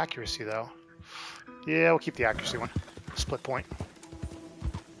 Higher accuracy though. Yeah, we'll keep the accuracy one. Split point.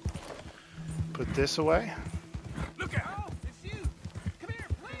 Put this away. Look out! Oh, it's you. Come here,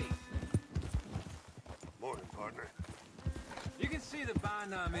 please. Morning, partner. You can see the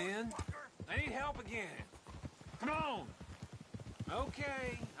bind I'm in. I need help again. Come on.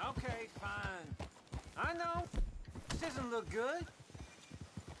 Okay, fine. I know. This doesn't look good.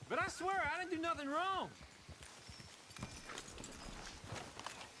 But I swear I didn't do nothing wrong.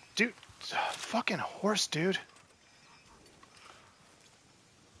 Dude, fucking horse, dude.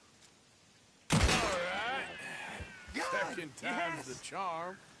 All right. Second time's yes. the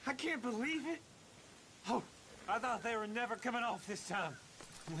charm. I can't believe it. Oh, I thought they were never coming off this time.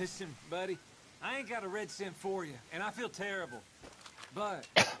 Listen, buddy, I ain't got a red cent for you, and I feel terrible. But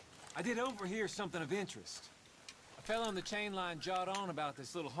I did overhear something of interest. A fellow on the chain line jawed on about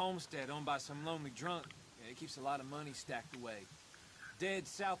this little homestead owned by some lonely drunk. It keeps a lot of money stacked away. Dead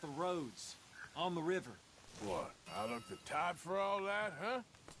south of Rhodes, on the river. What, I look the type for all that, huh?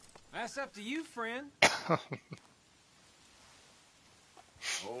 That's up to you, friend.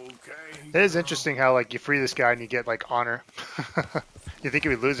 Okay. It is interesting how, like, you free this guy and you get, like, honor. You think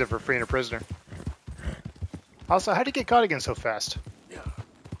you would lose it for freeing a prisoner. Also, how'd he get caught again so fast?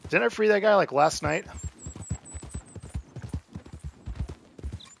 Didn't I free that guy, like, last night?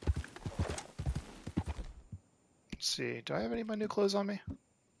 Let's see. Do I have any of my new clothes on me?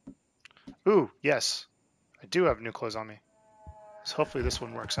 Ooh, yes. I do have new clothes on me. So hopefully this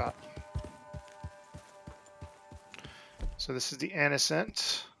one works out. So this is the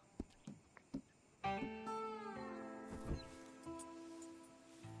innocent.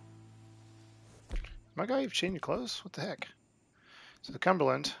 My guy, you've changed your clothes? What the heck? So the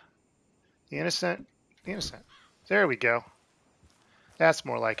Cumberland, the innocent, the innocent. There we go. That's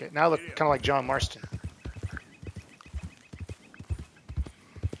more like it. Now I look kind of like John Marston.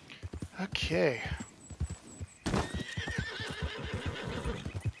 Okay. Good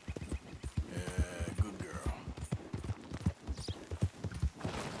girl.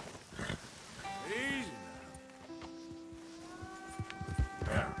 Easy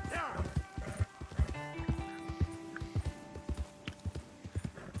now.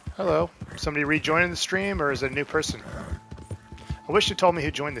 Hello. Somebody rejoining the stream, or is it a new person? I wish you told me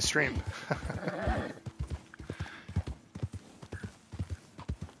who joined the stream.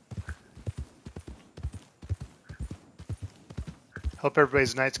 Hope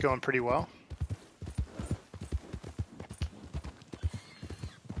everybody's night's going pretty well.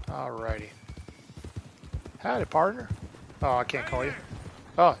 Alrighty. Howdy, partner. Oh, I can't call you.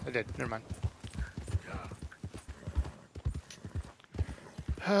 Oh, I did. Never mind.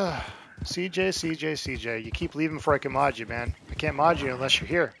 CJ, CJ, CJ. You keep leaving before I can mod you, man. I can't mod you unless you're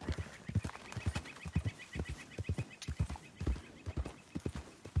here.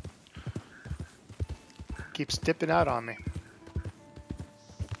 Keeps dipping out on me.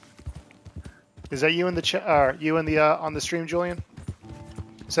 Is that you in the chat? You in the on the stream, Julian?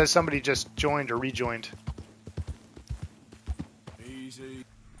 It says somebody just joined or rejoined. Easy.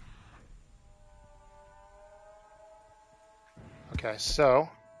 Okay, so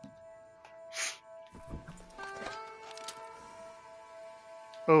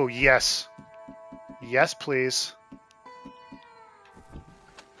oh yes, yes, please.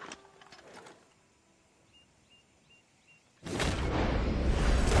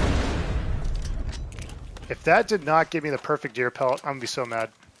 If that did not give me the perfect deer pelt, I'm gonna be so mad.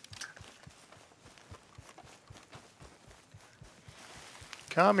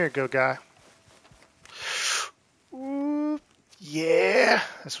 Come here, go guy. Ooh, yeah,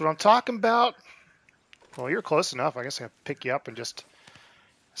 that's what I'm talking about. Well, you're close enough. I guess I can pick you up and just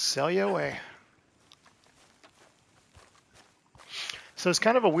sell you away. So it's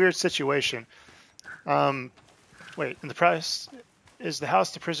kind of a weird situation. Wait, in the price is the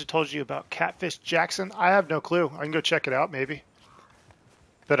house the prisoner told you about Catfish Jackson? I have no clue. I can go check it out maybe.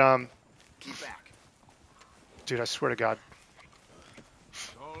 But Keep back. dude, I swear to God.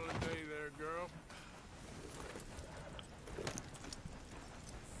 All in day there, girl.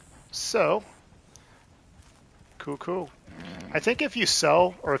 So cool. I think if you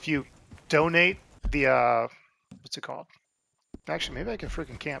sell or if you donate the what's it called? Actually, maybe I can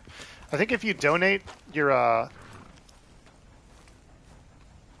freaking camp. I think if you donate your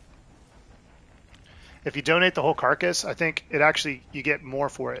if you donate the whole carcass, I think it actually, you get more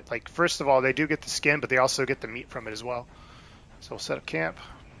for it. Like, first of all, they do get the skin, but they also get the meat from it as well. So we'll set up camp.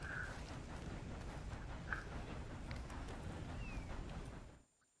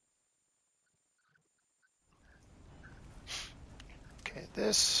 Okay,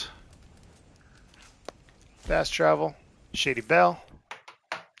 this. Fast travel. Shady Bell.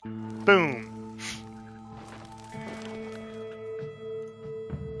 Boom.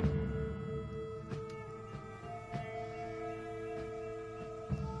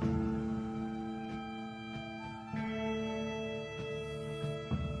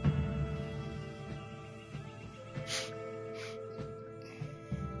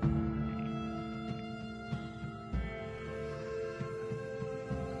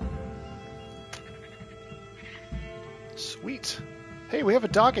 Sweet. Hey, we have a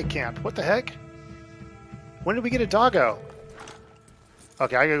dog at camp. What the heck? When did we get a doggo?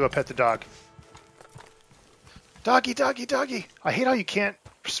 Okay, I gotta go pet the dog. Doggy, doggy, doggy. I hate how you can't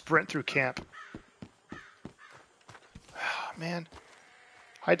sprint through camp. Man.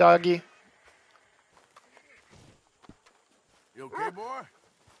 Hi, doggy. boy.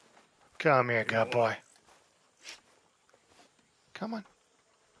 Come here, good boy. Come on.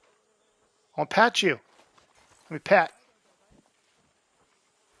 I'll pat you. Let me pat.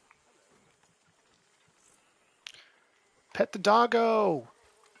 Pet the doggo.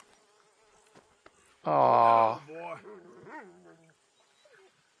 Aww. Boy.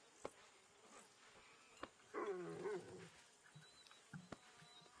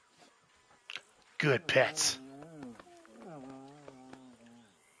 Good pets.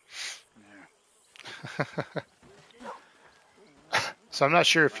 So I'm not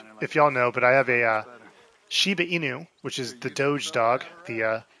sure if y'all know, but I have a Shiba Inu, which is the Doge dog,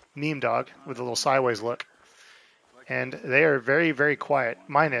 the meme dog with a little sideways look. And they are very, very quiet.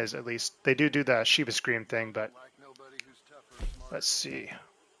 Mine is, at least. They do the Shiba scream thing, but let's see.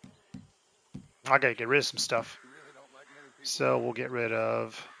 I gotta get rid of some stuff. So we'll get rid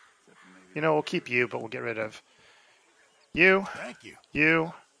of, we'll keep you, but we'll get rid of you, Thank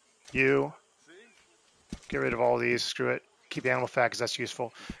you. you. Get rid of all these. Screw it. Keep animal fat because that's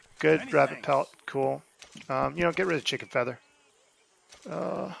useful. Good. Many Rabbit thanks. pelt. Cool. Get rid of chicken feather.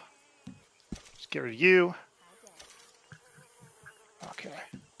 Just get rid of you. Okay.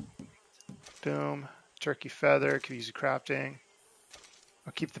 Boom. Turkey feather. Could use a crafting.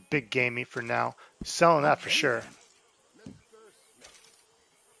 I'll keep the big game meat for now. Selling that for sure.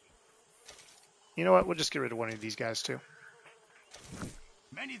 You know what? We'll just get rid of one of these guys too.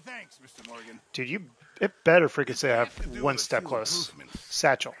 Many thanks, Mr. Morgan. Dude, it better freaking say I have one step close.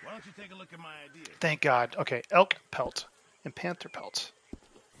 Satchel. Why don't you take a look at my idea? Thank God. Okay, elk pelt and panther pelt.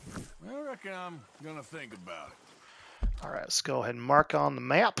 I reckon I'm gonna think about it. All right, let's go ahead and mark on the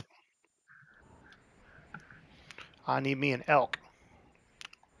map. I need me an elk.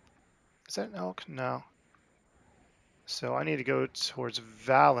 Is that an elk? No. So I need to go towards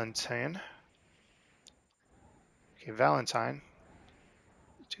Valentine. Okay, Valentine.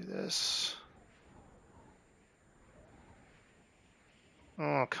 Do this.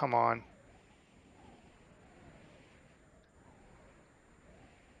 Oh, come on.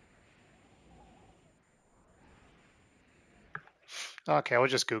 Okay, we'll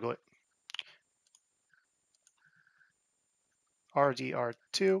just Google it.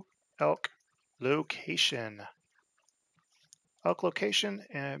 RDR2 elk location. Elk location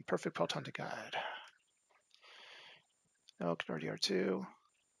and perfect pelt hunting guide. Elk RDR2.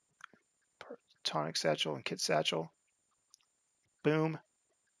 Tonic satchel and kit satchel. Boom.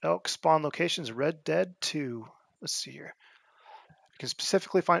 Elk spawn locations Red Dead 2. Let's see here. You can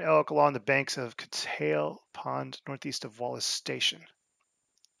specifically find elk along the banks of Cattail Pond, northeast of Wallace Station.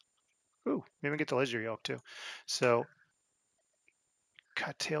 Ooh, maybe we get the legendary elk too. So,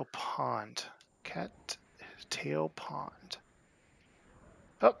 Cattail Pond. Cattail Pond.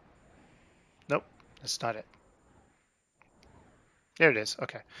 Oh, nope, that's not it. There it is.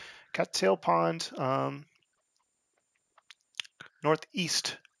 Okay. Cattail Pond,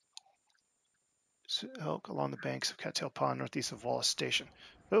 northeast. So elk along the banks of Cattail Pond, northeast of Wallace Station.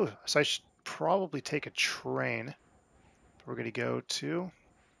 Oh, so I should probably take a train. We're going to go to,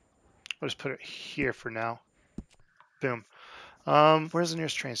 I'll just put it here for now. Boom. Where's the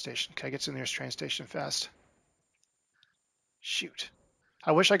nearest train station? Can I get to the nearest train station fast? Shoot.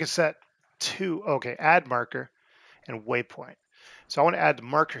 I wish I could set two, okay, add marker and waypoint. So I want to add the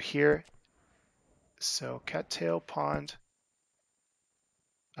marker here. So Cattail Pond.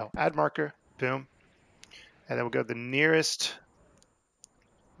 Oh, add marker, boom. And then we'll go to the nearest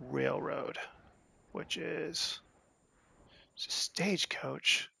railroad, which is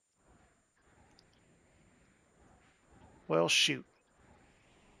Stagecoach. Well, shoot.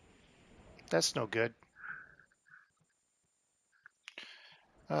 That's no good.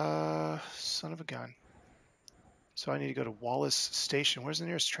 Son of a gun. So I need to go to Wallace Station. Where's the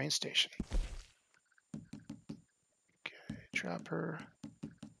nearest train station? Okay, Trapper.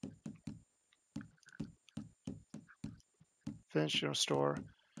 Finish General Store.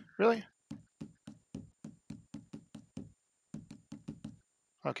 Really?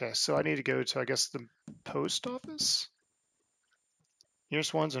 Okay, so I need to go to, I guess, the post office?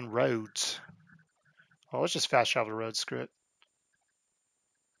 Nearest one's in Rhodes. Well, let's just fast travel to Rhodes, screw it.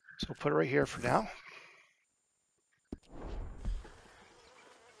 So we'll put it right here for now.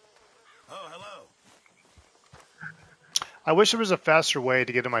 Oh, hello. I wish there was a faster way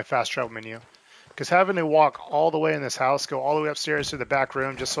to get to my fast travel menu. Because having to walk all the way in this house, go all the way upstairs to the back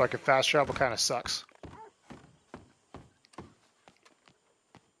room just so I can fast travel kind of sucks.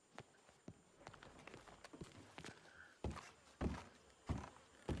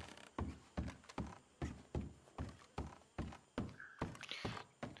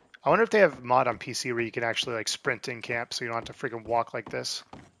 I wonder if they have a mod on PC where you can actually like sprint in camp so you don't have to freaking walk like this.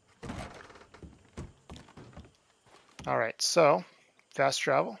 All right, so fast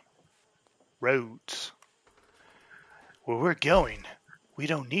travel, roads. Where we're going, we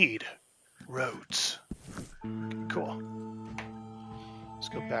don't need roads. Cool. Let's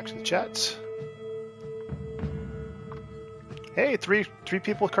go back to the chats. Hey, three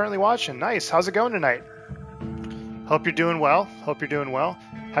people currently watching. Nice. How's it going tonight? Hope you're doing well. Hope you're doing well.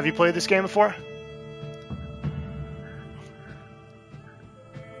 Have you played this game before?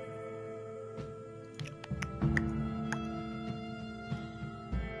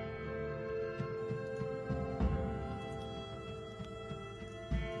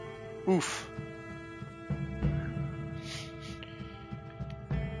 Oof.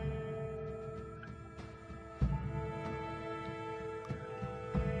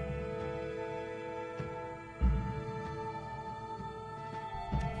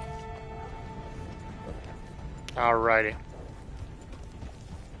 Alrighty.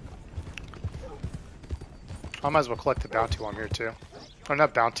 I might as well collect the bounty while I'm here too. Or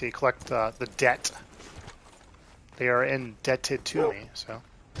not bounty, collect the debt. They are indebted to me, so.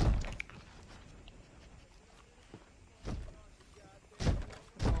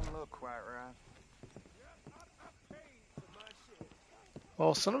 Don't look quite right.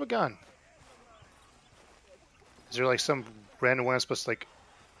 Well, son of a gun. Is there like some random way I'm supposed to like...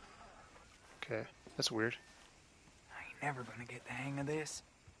 Okay, that's weird. I ain't never gonna get the hang of this.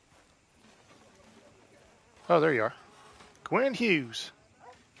 Oh, there you are. Gwen Hughes.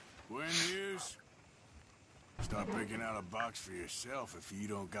 Gwen Hughes? Start picking out a box for yourself if you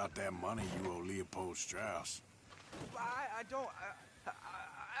don't got that money you owe Leopold Strauss. I don't...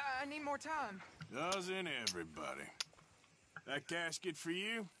 I need more time. Doesn't everybody? That casket for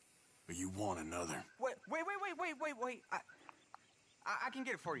you? Or you want another? Wait. I can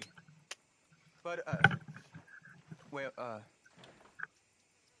get it for you. But,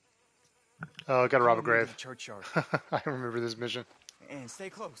 Oh, I gotta rob a grave. The churchyard. I remember this mission. And stay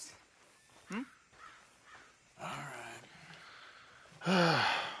close. All right.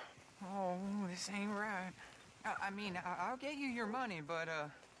 Oh, this ain't right. I mean, I'll get you your money, but,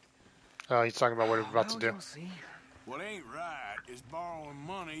 Oh, he's talking about what we're about to do. You'll see. What ain't right is borrowing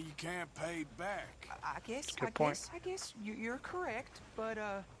money you can't pay back. I guess you're correct, but,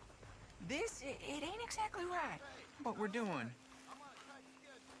 this, it ain't exactly right, what we're doing.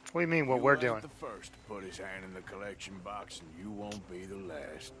 What do you mean what we're doing? The first to put his hand in the collection box, and you won't be the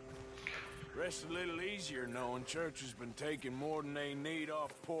last. Rest a little easier knowing church has been taking more than they need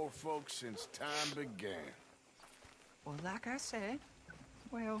off poor folks since time began. Well, like I said,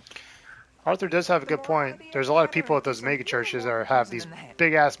 well... Arthur does have a good point. There's a lot of people at those mega churches that have these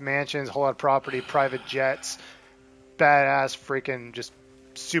big ass mansions, a whole lot of property, private jets, badass freaking just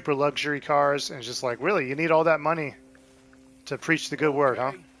super luxury cars, and it's just like, really, you need all that money to preach the good word,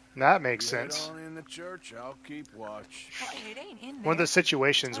 huh? And that makes sense. On in the church, I'll keep watch. Well, it ain't in there. One of the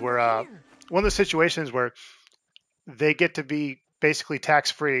situations where they get to be basically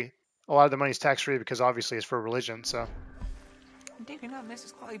tax free. A lot of the money's tax free because obviously it's for religion. So I'm digging up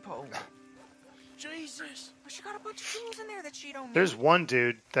Mrs. Claypole. Jesus! Well, she got a bunch of tools in there that she don't need. there's one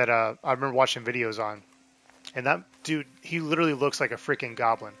dude that I remember watching videos on, and that dude, he literally looks like a freaking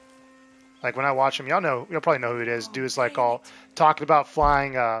goblin. Like when I watch him, you'll probably know who it is. Dude's like all talking about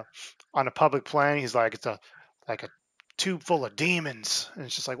flying on a public plane. He's like, it's like a tube full of demons, and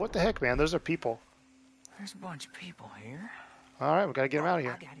it's just like, what the heck, man? Those are people. There's a bunch of people here. All right, we gotta get them out of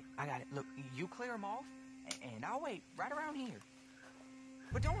here. I got it. Look, you clear them off, and I'll wait right around here.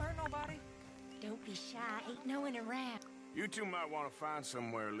 But don't hurt nobody. Don't be shy. Ain't no one around. You two might want to find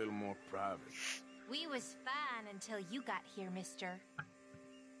somewhere a little more private. We was fine until you got here, mister.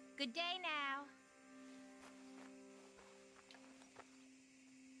 Good day now.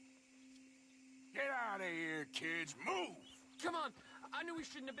 Get out of here, kids. Move! Come on. I knew we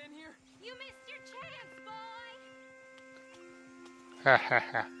shouldn't have been here. You missed your chance, boy. Ha ha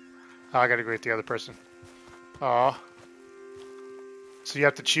ha. Oh, I gotta go with the other person. Aw. So you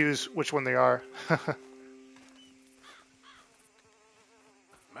have to choose which one they are.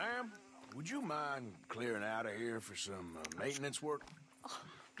 Ma'am, would you mind clearing out of here for some maintenance work? Oh,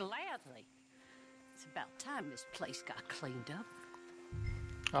 gladly. It's about time this place got cleaned up.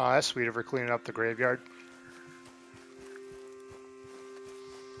 Oh, that's sweet of her cleaning up the graveyard.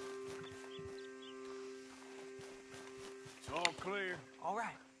 It's all clear. All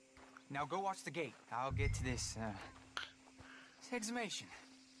right. Now go watch the gate. I'll get to this exhumation.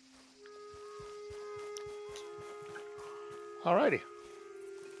 Alrighty.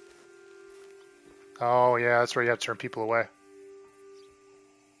 Oh yeah, that's where you have to turn people away.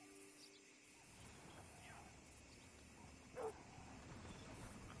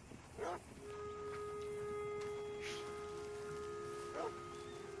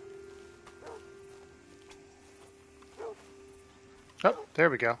 Oh, there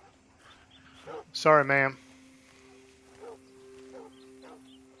we go. Sorry, ma'am.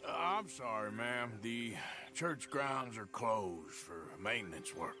 I'm sorry, ma'am. The church grounds are closed for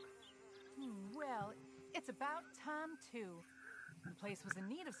maintenance work. Well, it's about time, too. The place was in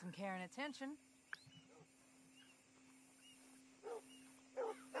need of some care and attention.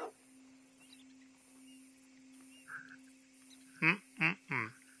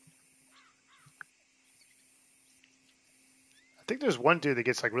 I think there's one dude that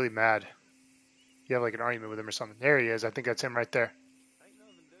gets like really mad. You have like an argument with him or something. There he is. I think that's him right there.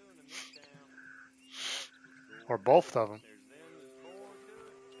 Or both of them.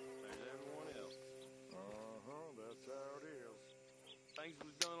 That's how it is. Things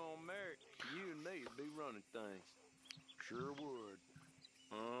was done on merit, you and me would be running things. Sure would.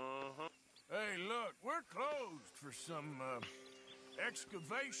 Hey, look, we're closed for some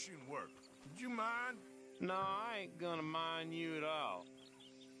excavation work. Would you mind? No, I ain't gonna mind you at all.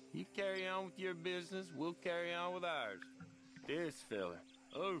 You carry on with your business, we'll carry on with ours. This fella.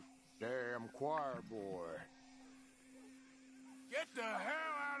 Oh, Damn choir boy. Get the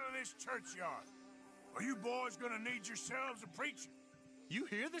hell out of this churchyard. Are you boys gonna need yourselves a preacher? you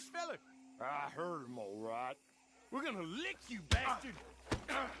hear this fella? I heard him all right. We're gonna lick you, bastard!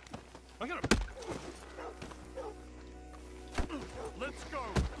 I'm gonna... Let's go.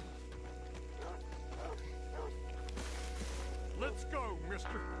 Let's go,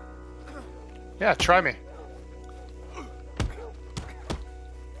 mister. Yeah, try me.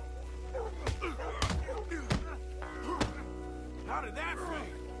 How did that feel?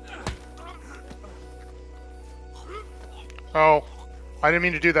 Oh, I didn't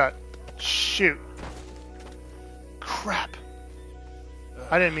mean to do that. Shoot. Crap.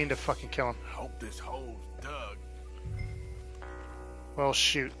 I didn't mean to fucking kill him. Hope this hole's dug. Well,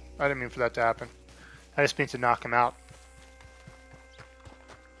 shoot. I didn't mean for that to happen. I just mean to knock him out.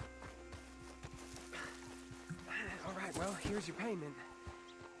 All right, well, here's your payment.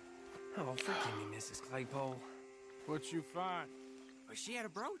 Oh, forgive me, Mrs. Claypole. What you find? But she had a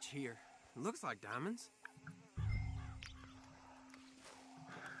brooch here. It looks like diamonds.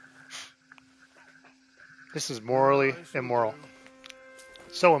 This is morally immoral.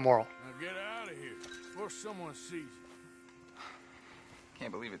 So immoral. Now get out of here before someone sees you.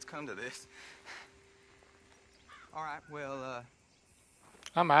 Can't believe it's come to this. All right, well,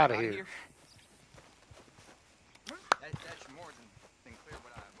 I'm out of out here. here. That's more than clear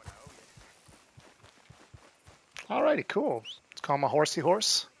what I owe you. Alrighty, cool. Let's call him a horsey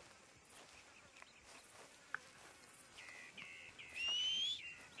horse.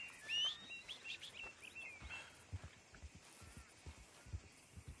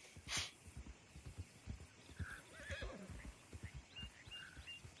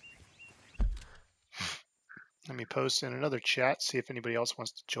 Let me post in another chat, see if anybody else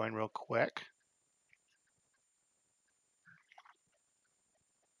wants to join real quick.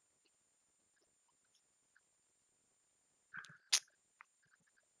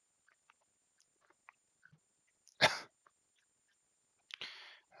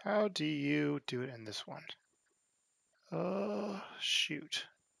 How do you do it in this one? Shoot.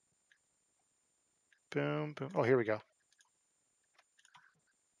 Boom, boom. Oh, here we go.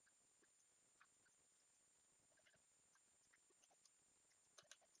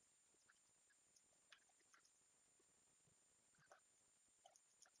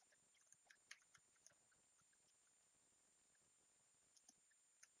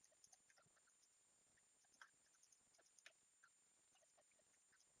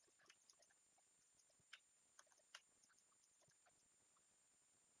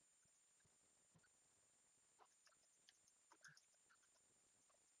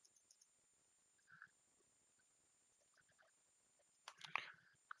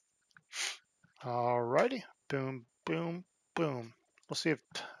 Alrighty. Boom, boom, boom. We'll see if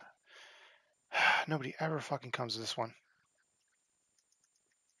nobody ever fucking comes to this one.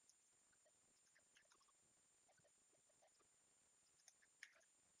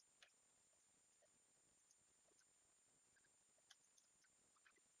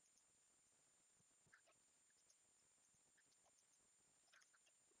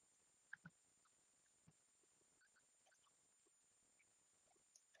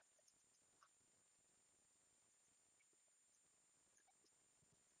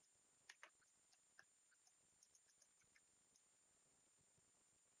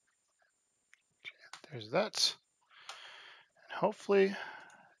 There's that. And hopefully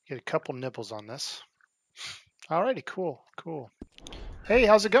get a couple nibbles on this. Alrighty, cool, cool. Hey,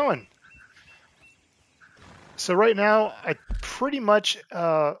 how's it going? So right now, I pretty much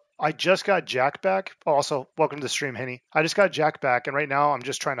I just got Jack back. Oh, also, welcome to the stream, Henny. I just got Jack back, and right now I'm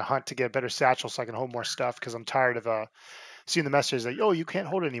just trying to hunt to get a better satchel so I can hold more stuff because I'm tired of seeing the messages that, oh, you can't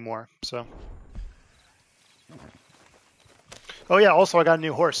hold it anymore. So. Oh, yeah, also I got a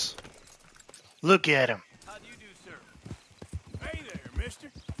new horse. Look at him. How do you do, sir? Hey there,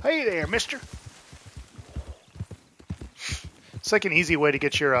 mister. Hey there, mister. It's like an easy way to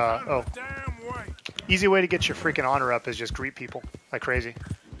get your, easy way to get your freaking honor up is just greet people like crazy.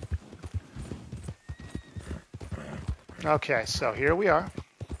 Okay, so here we are.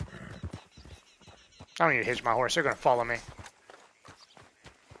 I don't need to hitch my horse. They're going to follow me.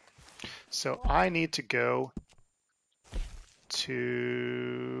 So I need to go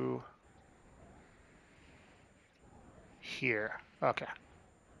to here. Okay.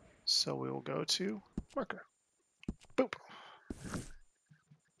 So we will go to marker. Boop.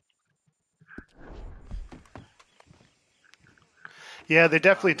 Yeah, they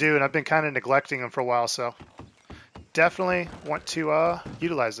definitely do, and I've been kind of neglecting them for a while, so definitely want to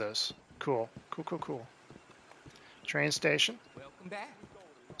utilize those. Cool. Cool, cool, cool. Train station. Welcome back.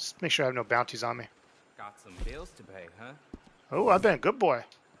 Just make sure I have no bounties on me. Got some bills to pay, huh? Oh, I've been a good boy.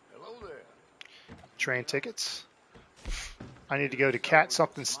 Hello there. Train tickets. I need to go to Cat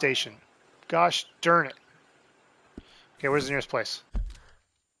something station. Gosh darn it. Okay, where's the nearest place?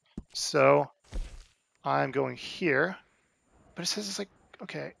 So I'm going here, but it says it's like,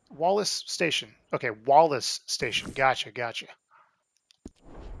 okay, Wallace Station. Okay, Wallace Station. Gotcha, gotcha.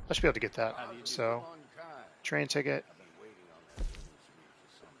 I should be able to get that. So, train ticket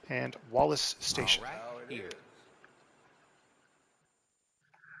and Wallace Station. All right, here.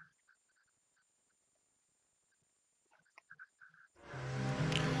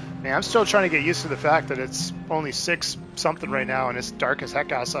 Man, I'm still trying to get used to the fact that it's only 6 something right now and it's dark as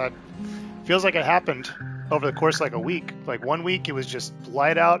heck outside. Feels like it happened over the course of like a week. Like 1 week it was just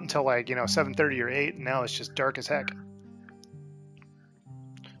light out until like, 7:30 or 8, and now it's just dark as heck.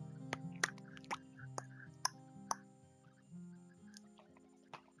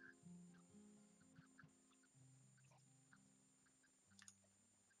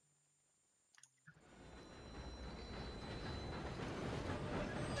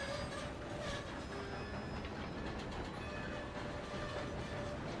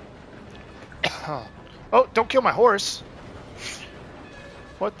 Oh, don't kill my horse.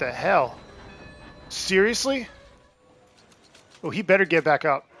 What the hell? Seriously? Oh, he better get back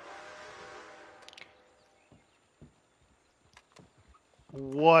up.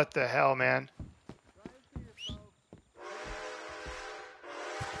 What the hell, man?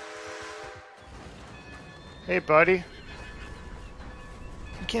 Hey, buddy.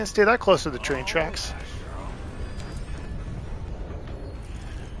 You can't stay that close to the train tracks.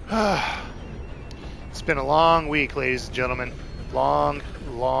 It's been a long week, ladies and gentlemen. Long,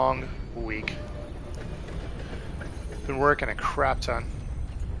 long week. Been working a crap ton.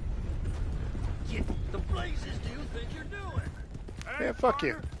 What the blazes do you think you're doing? Yeah, fuck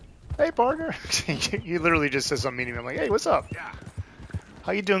you. Hey, partner. You literally just said something mean to me. I'm like, hey, what's up? Yeah.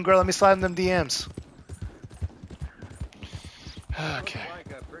 How you doing, girl? Let me slide in them DMs. Okay. Looks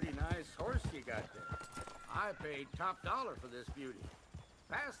like a pretty nice horse you got there. I paid top dollar for this beauty.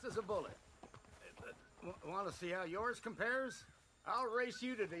 Fast as a bullet. Want to see how yours compares? I'll race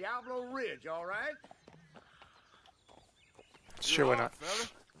you to Diablo Ridge, all right? Sure, why not?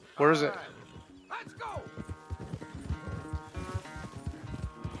 Where is it? Let's go!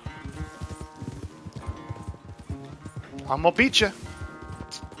 I'm gonna beat you.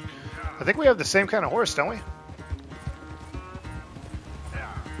 I think we have the same kind of horse, don't we?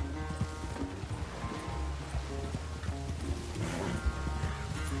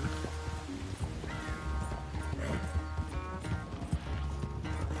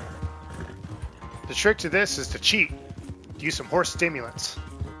 The trick to this is to cheat. Use some horse stimulants.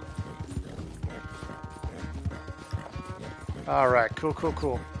 Alright, cool, cool,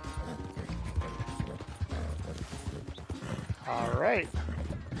 cool. Alright.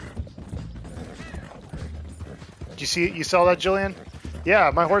 Did you saw that, Jillian?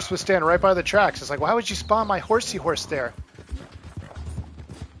 Yeah, my horse was standing right by the tracks. It's like, why would you spawn my horsey horse there?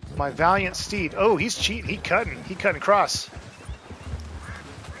 My valiant steed. Oh, he's cheating. He cutting across.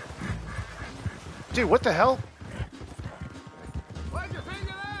 Dude, what the hell? What'd you think of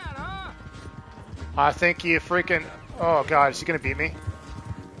that, huh? I think you freaking... Oh, God, is he going to beat me?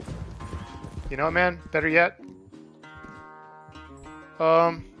 You know what, man? Better yet.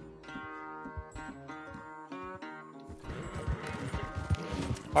 Alright,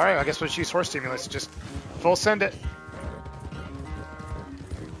 I guess we'll just use horse stimulants. Just full send it.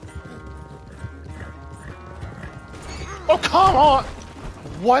 Oh, come on!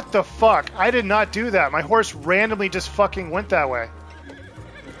 What the fuck? I did not do that. My horse randomly just fucking went that way.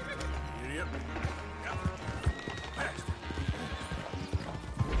 Yep. Fast.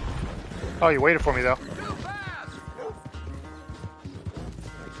 Oh, you waited for me though.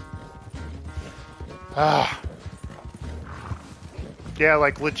 Ah. Yeah,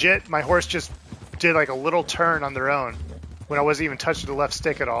 like legit, my horse just did like a little turn on their own when I wasn't even touching the left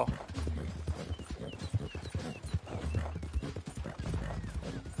stick at all.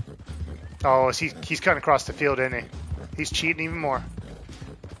 Oh, he's cutting across the field, isn't he? He's cheating even more.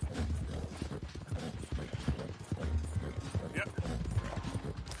 Yep.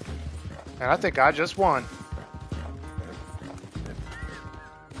 And I think I just won.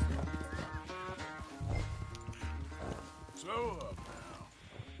 Slow up now.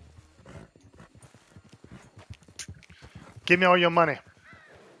 Give me all your money.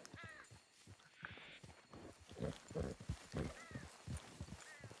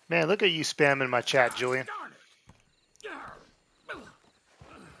 Man, look at you spamming my chat, Julian.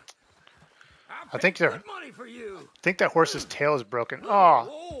 I think that horse's tail is broken.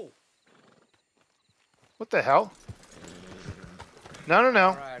 Oh. What the hell? No. All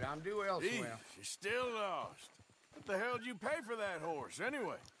right, I'm due elsewhere. Jeez, you're still lost. What the hell did you pay for that horse,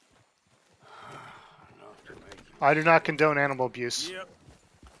 anyway? Enough to make you. I do not condone animal abuse. Yep.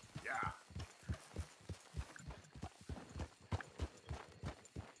 Yeah.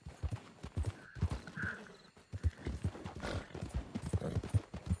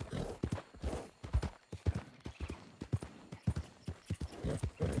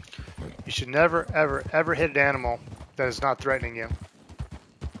 You should never, ever, ever hit an animal that is not threatening you.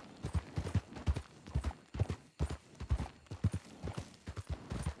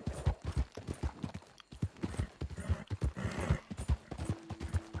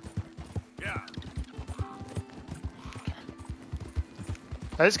 Yeah.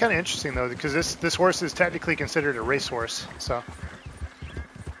 That is kind of interesting though, because this horse is technically considered a racehorse. So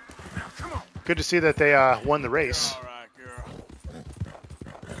Come on. good to see that they won the race. All right, girl.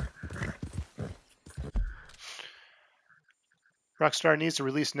 Rockstar needs to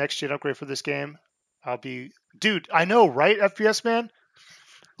release next gen upgrade for this game. Dude, I know, right? FPS man.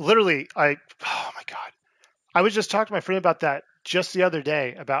 Literally, oh my god, I was just talking to my friend about that just the other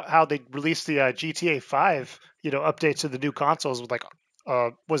day about how they released the GTA 5, updates to the new consoles with like,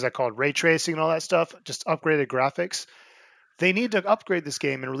 what's that called? Ray tracing and all that stuff. Just upgraded graphics. They need to upgrade this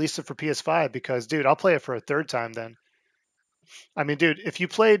game and release it for PS5 because, dude, I'll play it for a third time then. I mean, dude, if you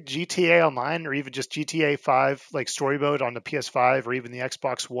played GTA Online or even just GTA 5 like story mode on the PS5 or even the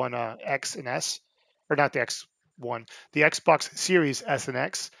Xbox One X and S, or not the X1, the Xbox Series S and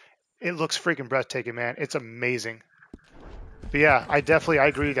X, it looks freaking breathtaking, man. It's amazing. But yeah, I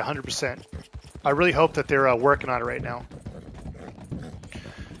agree with you 100%. I really hope that they're working on it right now.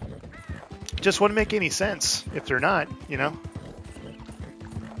 Just wouldn't make any sense if they're not,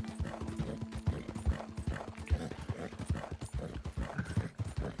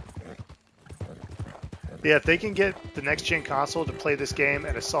 Yeah, if they can get the next gen console to play this game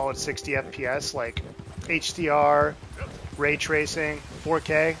at a solid 60 FPS, like HDR, ray tracing,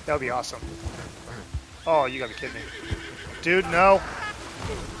 4K, that would be awesome. Oh, you gotta be kidding me. Dude, no.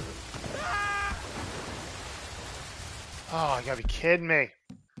 Oh, you gotta be kidding me.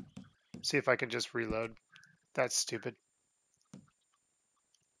 See if I can just reload. That's stupid.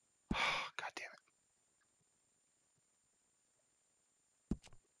 God damn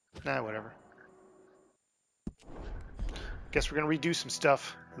it. Nah, whatever. Guess we're gonna redo some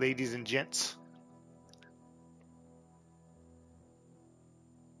stuff, ladies and gents.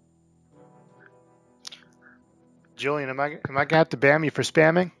 Julian, am I gonna have to ban you for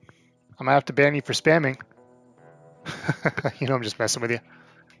spamming? I'm gonna have to ban you for spamming. I'm just messing with you.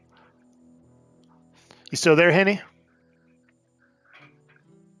 You still there, Henny?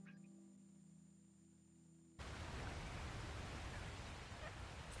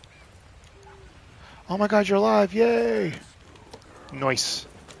 Oh my god, you're alive. Yay. Nice.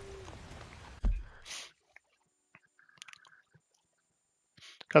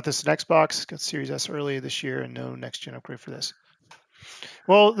 Got this in Xbox, got Series S early this year, and no next-gen upgrade for this.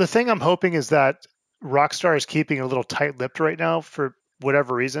 Well, the thing I'm hoping is that Rockstar is keeping a little tight-lipped right now for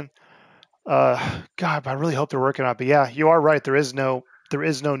whatever reason. God, I really hope they're working on it. But yeah, you are right. There is no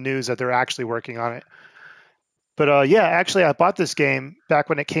news that they're actually working on it. But yeah, actually, I bought this game back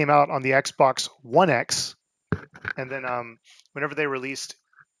when it came out on the Xbox One X, and then whenever they released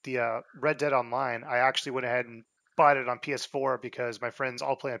the Red Dead Online, I actually went ahead and bought it on PS4 because my friends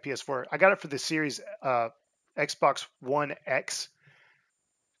all play on PS4. I got it for the Series Xbox One X,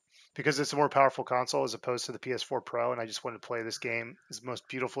 because it's a more powerful console as opposed to the PS4 Pro, and I just wanted to play this game as most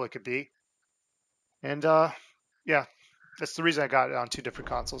beautiful it could be. And yeah, that's the reason I got it on 2 different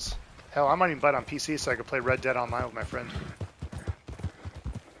consoles. Hell, I might even buy it on PC so I could play Red Dead Online with my friend.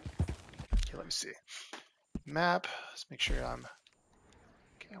 Okay, let me see. Map. Let's make sure I'm...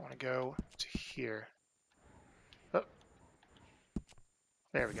 Okay, I want to go to here. Oh,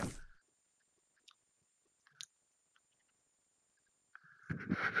 there we go.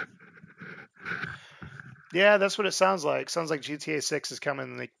 Yeah, that's what it sounds like. Sounds like GTA 6 is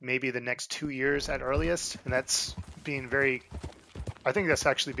coming like maybe the next 2 years at earliest, and that's being very... I think that's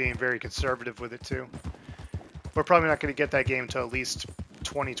actually being very conservative with it too. We're probably not going to get that game until at least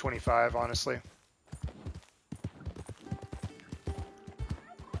 2025, honestly.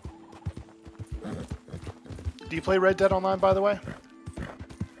 Do you play Red Dead Online, by the way?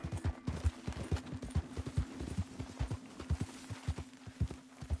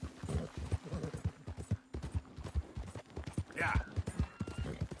 Yeah.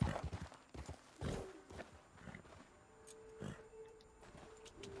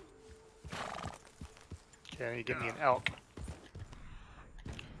 Okay, you give me an elk.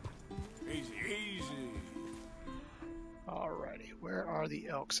 Easy, easy. Alrighty, where are the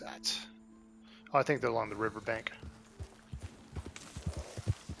elks at? Oh, I think they're along the riverbank.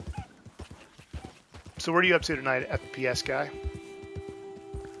 So what are you up to tonight, FPS guy?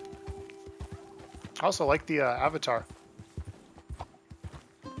 I also like the avatar.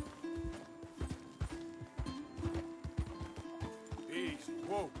 Easy.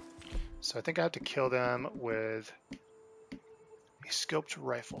 Whoa. So I think I have to kill them with a scoped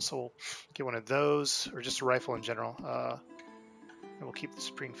rifle. So we'll get one of those, or just a rifle in general. And we'll keep the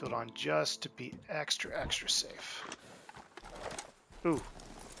Springfield on just to be extra, extra safe. Ooh,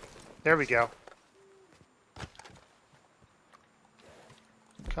 there we go.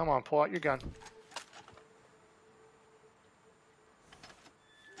 Come on, pull out your gun.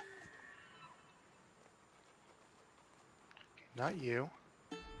 Not you.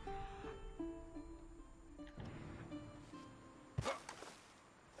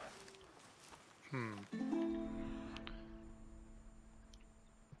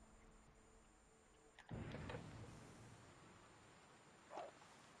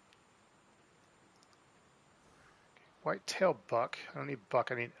 White-tailed buck. I don't need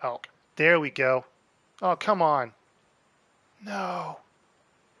buck, I need elk. There we go. Oh, come on. No.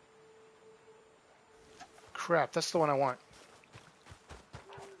 Crap, that's the one I want.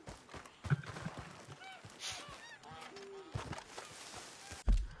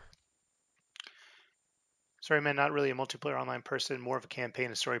 Sorry, man, not really a multiplayer online person, more of a campaign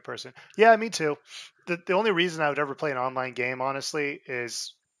and story person. Yeah, me too. The only reason I would ever play an online game, honestly,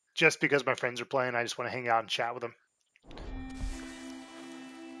 is just because my friends are playing. I just want to hang out and chat with them.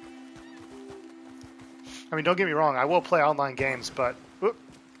 I mean, don't get me wrong, I will play online games, but...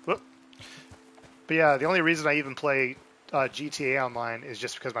 But yeah, the only reason I even play GTA Online is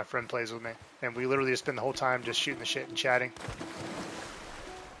just because my friend plays with me. And we literally just spend the whole time just shooting the shit and chatting.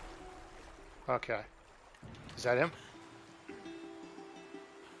 Okay. Is that him?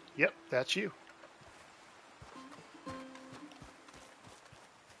 Yep, that's you.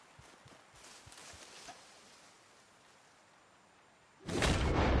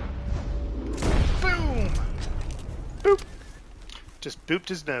 Boom! Boop! Just booped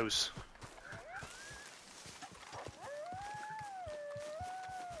his nose.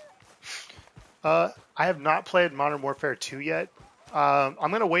 I have not played Modern Warfare 2 yet. I'm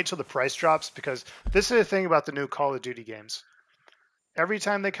going to wait till the price drops because this is the thing about the new Call of Duty games. Every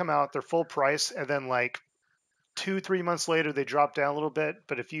time they come out, they're full price, and then like 2-3 months later they drop down a little bit.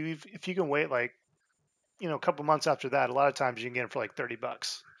 But if you can wait like a couple months after that, a lot of times you can get them for like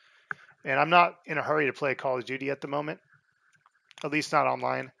 $30. And I'm not in a hurry to play Call of Duty at the moment, at least not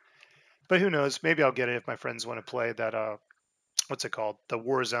online. But who knows? Maybe I'll get it if my friends want to play that. What's it called? The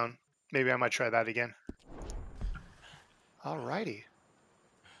Warzone. Maybe I might try that again. Alrighty.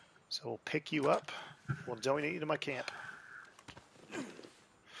 So we'll pick you up. We'll donate you to my camp.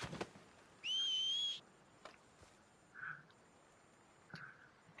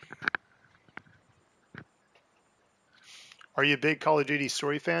 Are you a big Call of Duty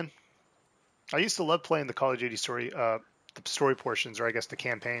story fan? I used to love playing the Call of Duty story, the story portions, or I guess the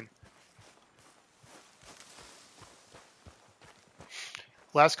campaign.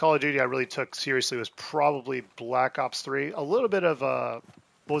 Last Call of Duty I really took seriously was probably Black Ops 3. A little bit of, what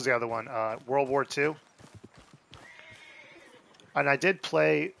was the other one? World War II. And I did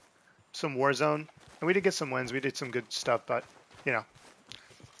play some Warzone, and we did get some wins. We did some good stuff, but, it's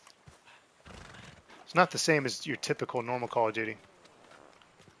not the same as your typical normal Call of Duty.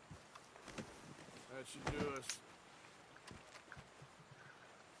 should do us.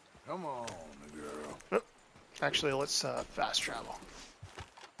 Come on, girl. Oh, actually, let's fast travel.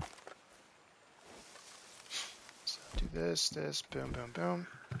 So do this, boom, boom, boom.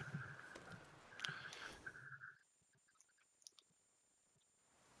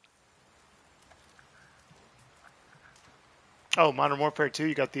 Oh, Modern Warfare 2,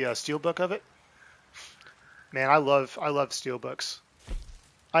 you got the steelbook of it? Man, I love steelbooks.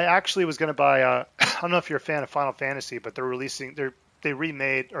 I actually was going to buy, I don't know if you're a fan of Final Fantasy, but they're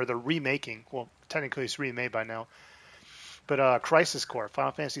remaking, well, technically it's remade by now, but Crisis Core,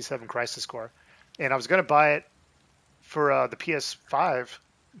 Final Fantasy 7 Crisis Core. And I was going to buy it for the PS5,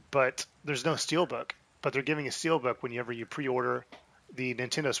 but there's no steelbook. But they're giving a steelbook whenever you pre-order the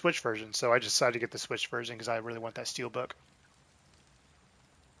Nintendo Switch version. So I just decided to get the Switch version because I really want that steelbook.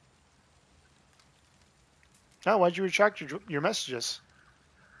 Oh, why'd you retract your messages?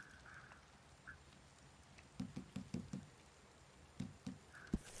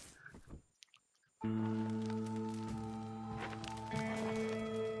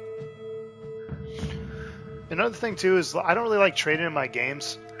 Another thing too is I don't really like trading in my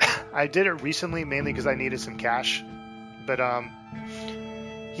games. I did it recently mainly because I needed some cash, but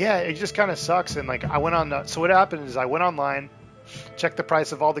yeah, it just kind of sucks. And like I went on, so what happened is I went online, checked the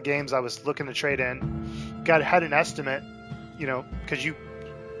price of all the games I was looking to trade in, had an estimate, you know, because you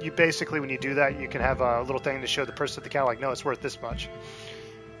basically when you do that you can have a little thing to show the person at the counter like, no, it's worth this much.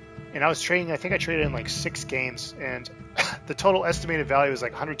 And I was trading, I think I traded in like 6 games, and the total estimated value was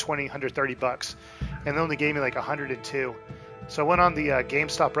like 120, 130 bucks, and they only gave me like 102. So I went on the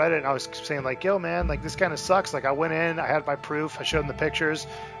GameStop Reddit and I was saying like, yo man, like this kind of sucks. Like I went in, I had my proof, I showed them the pictures,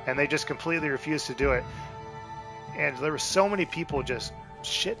 and they just completely refused to do it. And there were so many people just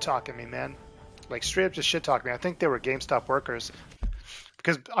shit talking me, man. Like straight up just shit talking me. I think they were GameStop workers.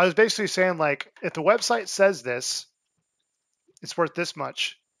 Because I was basically saying like, if the website says this, it's worth this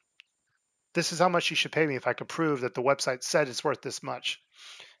much. This is how much you should pay me if I could prove that the website said it's worth this much.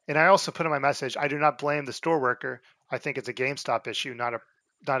 And I also put in my message, I do not blame the store worker. I think it's a GameStop issue, not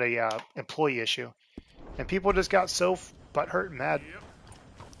a employee issue. And people just got so butthurt and mad.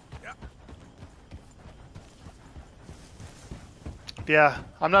 Yep. Yeah,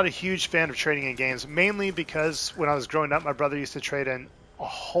 I'm not a huge fan of trading in games, mainly because when I was growing up, my brother used to trade in a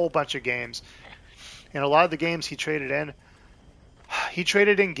whole bunch of games. And a lot of the games he traded in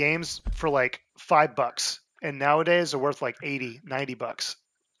games for like $5. And nowadays they're worth like 80, 90 bucks.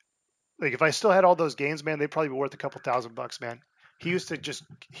 Like if I still had all those games, man, they'd probably be worth a couple $1,000, man.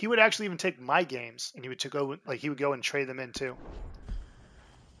 He would actually even take my games and he would go and trade them in too.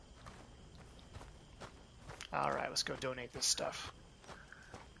 All right, let's go donate this stuff.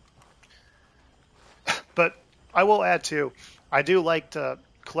 But I will add too, I do like to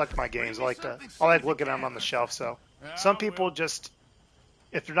collect my games. I like looking at them on the shelf. So some people just,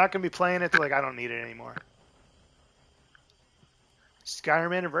 if they're not going to be playing it, they're like, I don't need it anymore.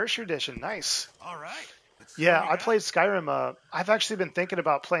 Skyrim Anniversary Edition, nice. All right. Yeah, I played Skyrim. I've actually been thinking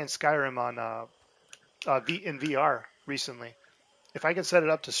about playing Skyrim on in VR recently. If I could set it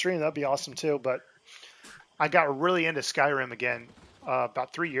up to stream, that'd be awesome too. But I got really into Skyrim again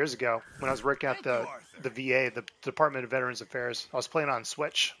about 3 years ago when I was working at the VA, the Department of Veterans Affairs. I was playing on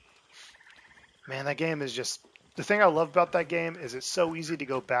Switch. Man, that game is just, the thing I love about that game is it's so easy to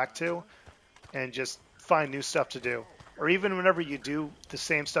go back to and just find new stuff to do. Or even whenever you do the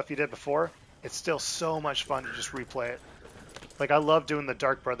same stuff you did before, it's still so much fun to just replay it. Like I love doing the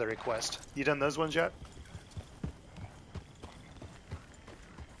Dark Brotherhood quest. You done those ones yet?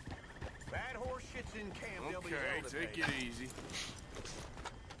 Bad horse shits in camp. Okay, take it easy.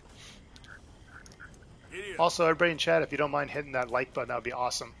 Also, everybody in chat, if you don't mind hitting that like button, that would be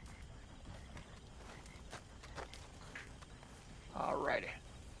awesome. Alrighty.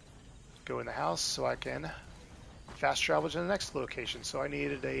 Go in the house so I can fast travel to the next location. So I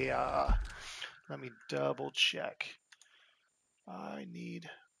needed a, let me double check. I need,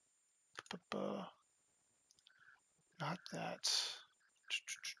 not that.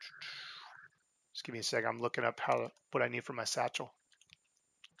 Just give me a second. I'm looking up what I need for my satchel.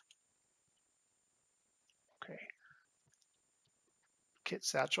 Okay. Kit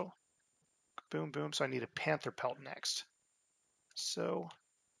satchel. Boom, boom. So I need a panther pelt next. So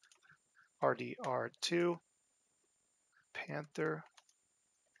RDR2 panther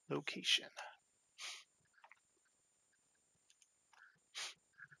location.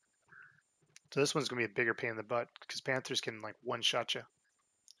 So this one's gonna be a bigger pain in the butt because panthers can like one-shot you.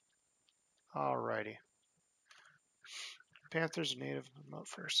 Alrighty. Panthers are native remote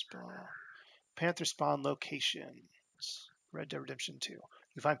first spawn. Panther spawn locations. Red Dead Redemption 2.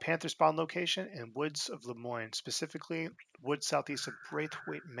 You find Panther spawn location in woods of Lemoyne, specifically woods southeast of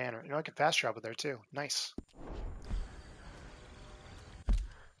Braithwaite Manor. You know, I can fast travel there too. Nice.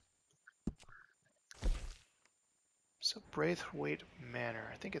 So Braithwaite Manor.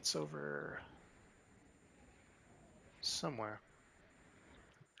 I think it's over somewhere.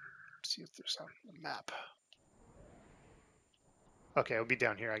 Let's see if there's on the map. Okay, it'll be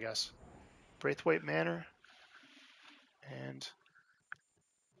down here, I guess. Braithwaite Manor. And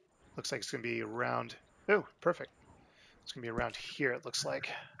looks like it's going to be around. Oh, perfect. It's going to be around here, it looks like.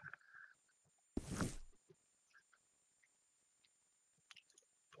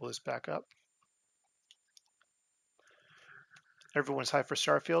 Pull this back up. Everyone's hyped for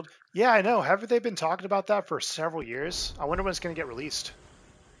Starfield. Yeah, I know. Haven't they been talking about that for several years? I wonder when it's going to get released.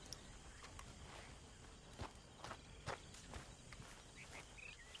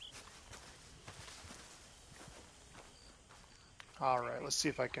 All right, let's see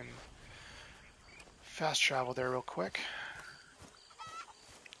if I can fast travel there real quick.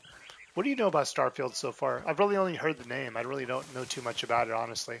 What do you know about Starfield so far? I've really only heard the name. I really don't know too much about it,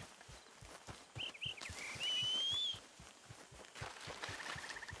 honestly.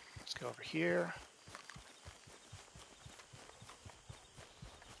 Let's go over here.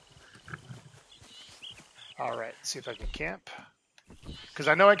 All right, see if I can camp. Because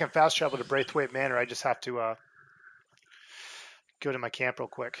I know I can fast travel to Braithwaite Manor. I just have to go to my camp real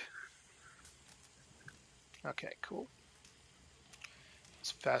quick. Okay, cool. Let's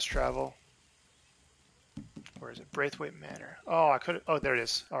fast travel. Where is it? Braithwaite Manor. Oh, I could. Oh, there it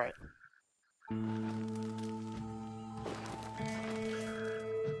is. All right.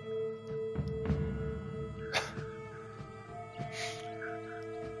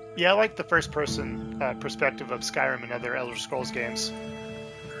 Yeah, I like the first-person perspective of Skyrim and other Elder Scrolls games.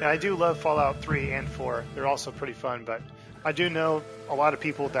 And I do love Fallout 3 and 4. They're also pretty fun, but I do know a lot of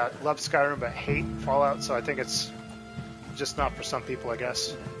people that love Skyrim but hate Fallout, so I think it's just not for some people, I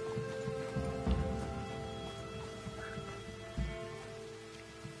guess.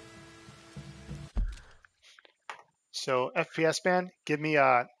 So FPS man, give me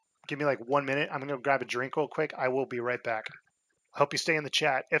like 1 minute. I'm gonna go grab a drink real quick. I will be right back. I hope you stay in the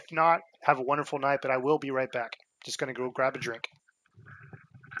chat. If not, have a wonderful night, but I will be right back. Just gonna go grab a drink.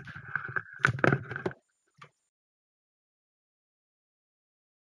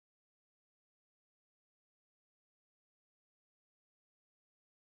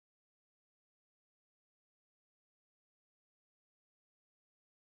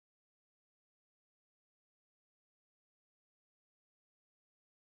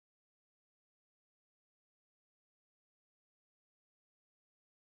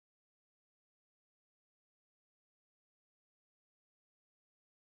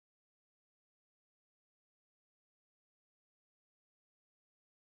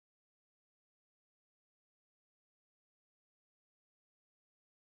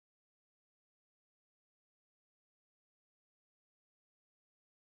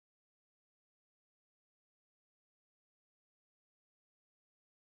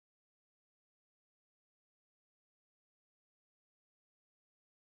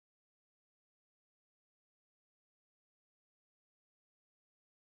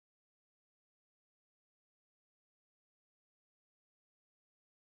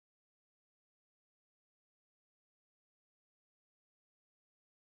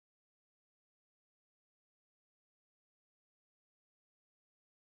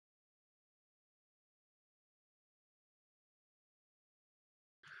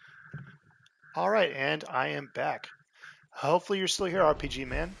 All right, and I am back. Hopefully you're still here, RPG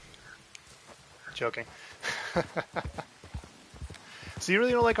man. Joking. So you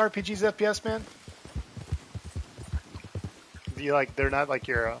really don't like RPGs, FPS man? Do you like they're not like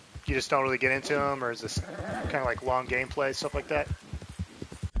your you just don't really get into them, or is this kind of like long gameplay stuff like that?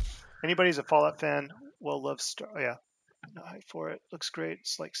 Anybody's a Fallout fan will love Star. Oh, yeah, no hype for it. Looks great.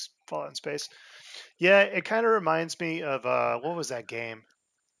 It's like Fallout in space. Yeah, it kind of reminds me of what was that game?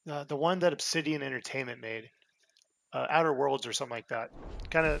 The one that Obsidian Entertainment made, Outer Worlds or something like that.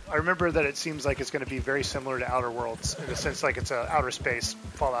 Kind of, I remember that it seems like it's going to be very similar to Outer Worlds in the sense like it's a outer space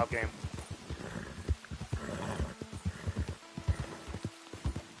Fallout game.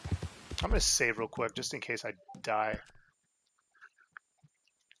 I'm going to save real quick just in case I die.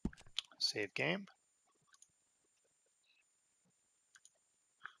 Save game.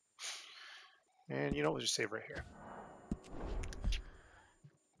 And you know, we'll just save right here.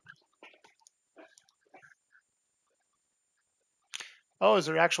 Oh, is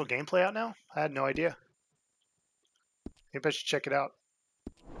there actual gameplay out now? I had no idea. Maybe I should check it out.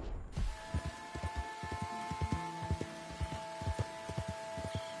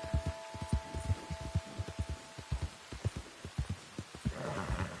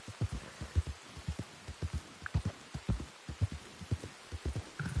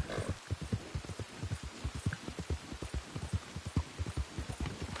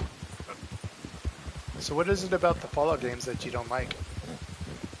 So what is it about the Fallout games that you don't like?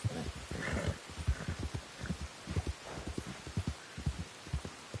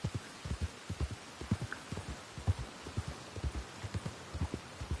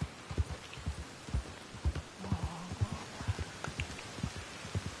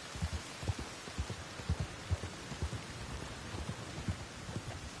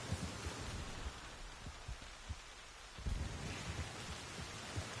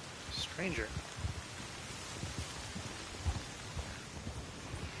 Stranger.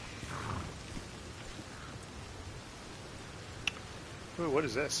 Ooh, what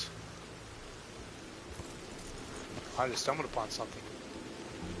is this? I just stumbled upon something.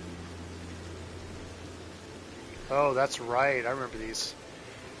 Oh, that's right. I remember these.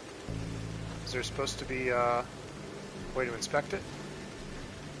 Is there supposed to be a way to inspect it?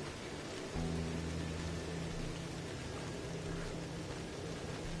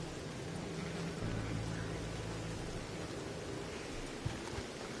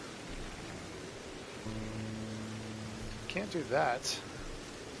 Can't do that.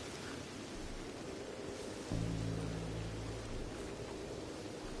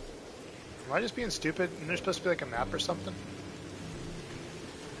 Am I just being stupid? Isn't there supposed to be like a map or something?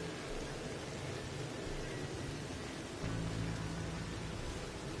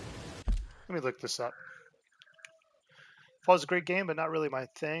 Let me look this up. Fallout's a great game, but not really my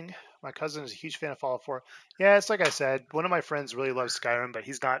thing. My cousin is a huge fan of Fallout 4. Yeah, it's like I said. One of my friends really loves Skyrim, but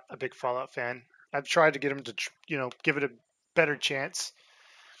he's not a big Fallout fan. I've tried to get him to, give it a better chance.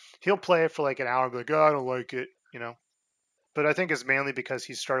 He'll play it for like an hour and be like, oh, I don't like it, But I think it's mainly because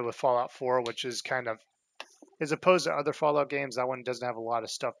he started with Fallout 4, which is kind of, as opposed to other Fallout games, that one doesn't have a lot of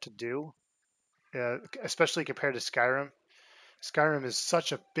stuff to do, especially compared to Skyrim. Skyrim is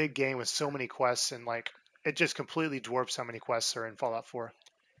such a big game with so many quests, and like it just completely dwarfs how many quests are in Fallout 4.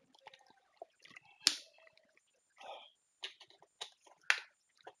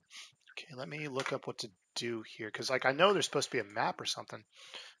 Okay, let me look up what to do here, because like I know there's supposed to be a map or something.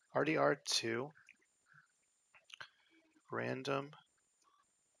 RDR2, random,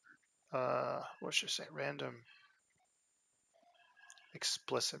 what should I say? Random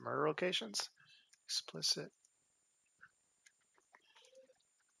explicit murder locations. Explicit.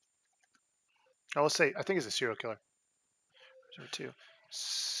 I will say, I think it's a serial killer. Number 2,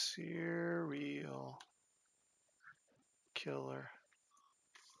 serial killer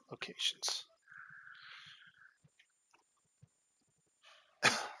locations.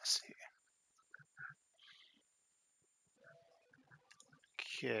 Let's see.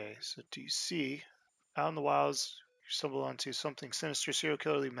 Okay, so do you see out in the wilds you stumble onto something sinister, serial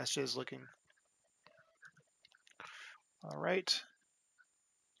killer leave messages looking. All right.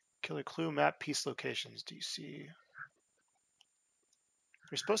 Killer clue map piece locations. Do you see?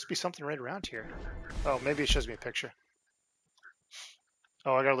 There's supposed to be something right around here. Oh, maybe it shows me a picture.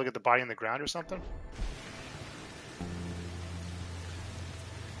 Oh, I gotta look at the body on the ground or something?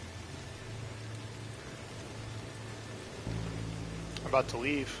 I'm about to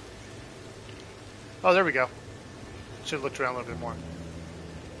leave. Oh, there we go. Should have looked around a little bit more.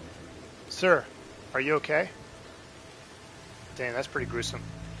 Sir, are you okay? Dang, that's pretty gruesome.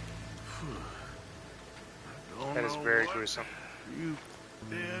 That is very gruesome. You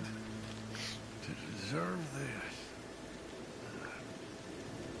did to deserve this.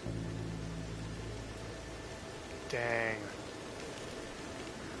 Dang.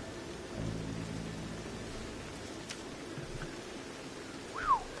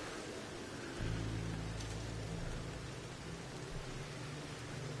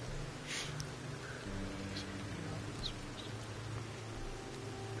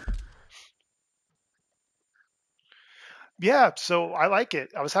 Yeah, so I like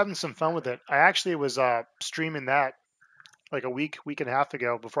it. I was having some fun with it. I actually was streaming that like a week and a half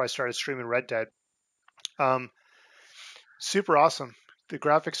ago before I started streaming Red Dead. Super awesome. The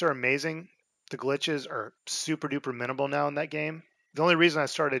graphics are amazing. The glitches are super duper minimal now in that game. The only reason I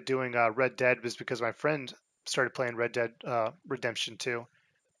started doing Red Dead was because my friend started playing Red Dead Redemption 2,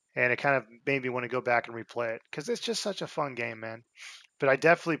 and it kind of made me want to go back and replay it because it's just such a fun game, man. But I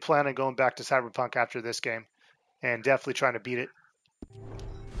definitely plan on going back to Cyberpunk after this game and definitely trying to beat it.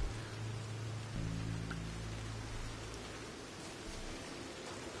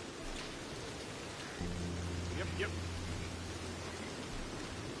 Yep.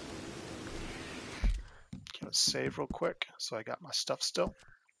 Let's save real quick so I got my stuff still.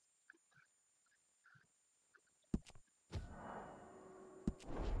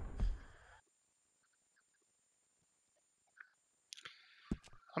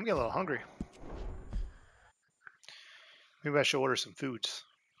 I'm getting a little hungry. Maybe I should order some foods.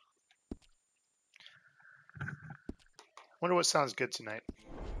 Wonder what sounds good tonight.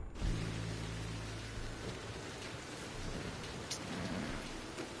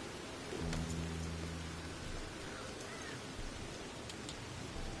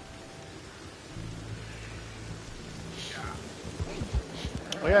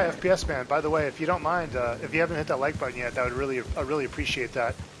 Oh yeah, FPS man. By the way, if you don't mind, if you haven't hit that like button yet, I really appreciate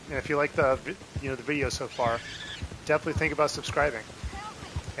that. And if you like the the video so far, definitely think about subscribing.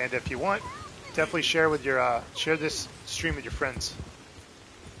 And if you want, definitely share with your share this stream with your friends.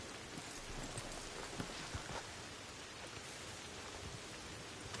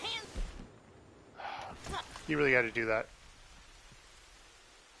 You really got to do that.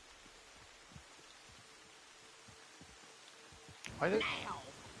 Why did?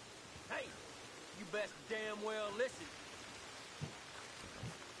 Hey, you best damn well listen.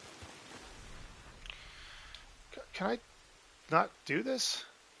 Can I not do this?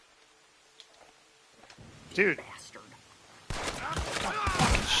 Dude.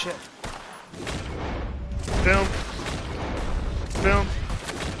 Fucking shit. Boom. Boom.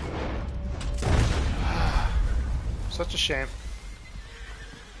 Such a shame.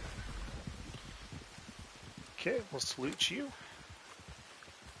 Okay, we'll salute you.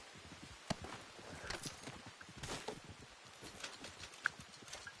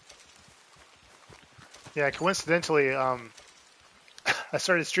 Yeah, coincidentally, I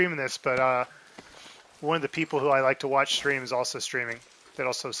started streaming this, but one of the people who I like to watch stream is also streaming. That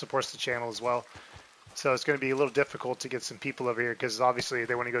also supports the channel as well. So it's going to be a little difficult to get some people over here because obviously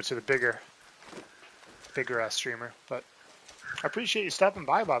they want to go to the bigger ass streamer. But I appreciate you stopping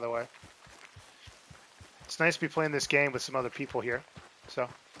by the way. It's nice to be playing this game with some other people here. So.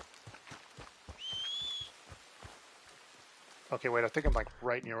 Okay, wait, I think I'm like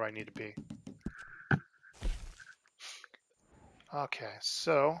right near where I need to be. Okay,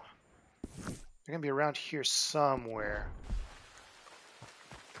 so they're gonna be around here somewhere.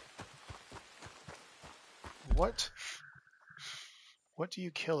 What do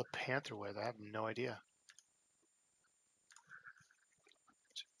you kill a panther with? I have no idea.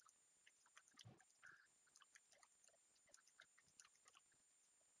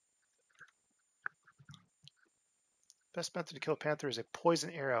 Best method to kill a panther is a poison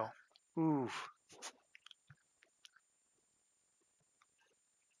arrow. Ooh.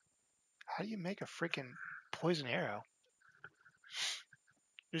 How do you make a freaking poison arrow?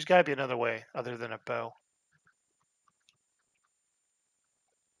 There's got to be another way other than a bow.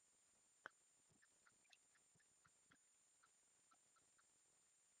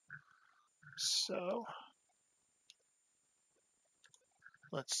 So,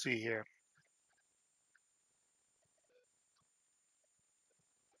 let's see here.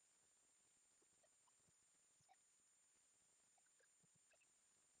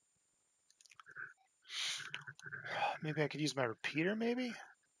 Maybe I could use my repeater, maybe?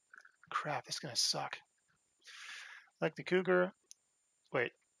 Crap, it's going to suck. Like the cougar.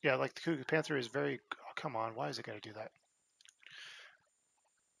 Wait, yeah, like the cougar panther is very... Oh, come on, why is it got to do that?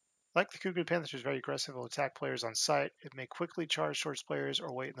 Like the cougar panther is very aggressive, will attack players on sight. It may quickly charge towards players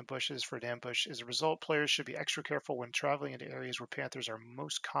or wait in the bushes for an ambush. As a result, players should be extra careful when traveling into areas where panthers are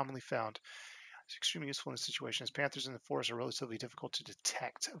most commonly found. It's extremely useful in this situation, as panthers in the forest are relatively difficult to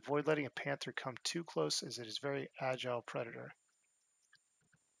detect. Avoid letting a panther come too close, as it is a very agile predator.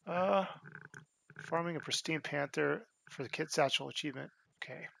 Farming a pristine panther for the Kit Satchel achievement.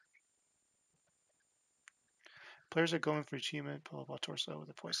 Okay. Players are going for achievement, blah, blah, blah, torso with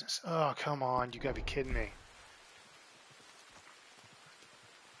the poisonous. Oh, come on. You gotta be kidding me.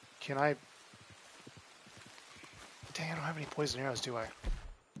 Can I... Dang, I don't have any poison arrows, do I?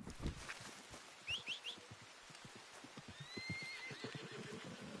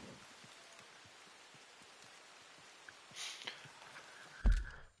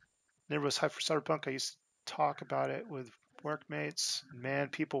 Never was hyped for Cyberpunk. I used to talk about it with workmates. Man,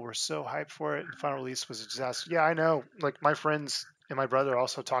 people were so hyped for it. And final release was a disaster. Yeah, I know. Like, my friends and my brother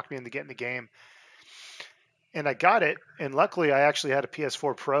also talked me into getting the game. And I got it. And luckily, I actually had a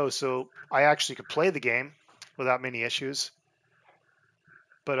PS4 Pro, so I actually could play the game without many issues.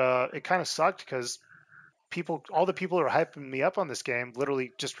 But it kind of sucked because all the people who were hyping me up on this game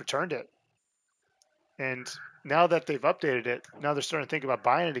literally just returned it. And now that they've updated it, now they're starting to think about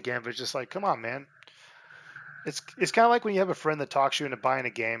buying it again. But it's just like, come on, man. It's kind of like when you have a friend that talks you into buying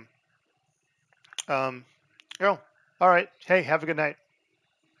a game. Oh, all right. Hey, have a good night.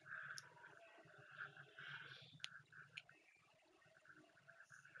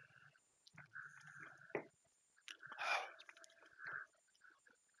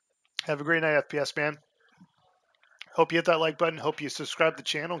 Have a great night, FPS man. Hope you hit that like button. Hope you subscribe to the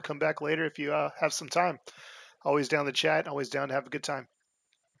channel and come back later if you have some time. Always down to chat, always down to have a good time.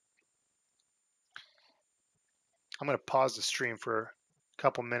 I'm going to pause the stream for a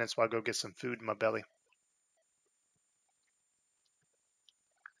couple minutes while I go get some food in my belly.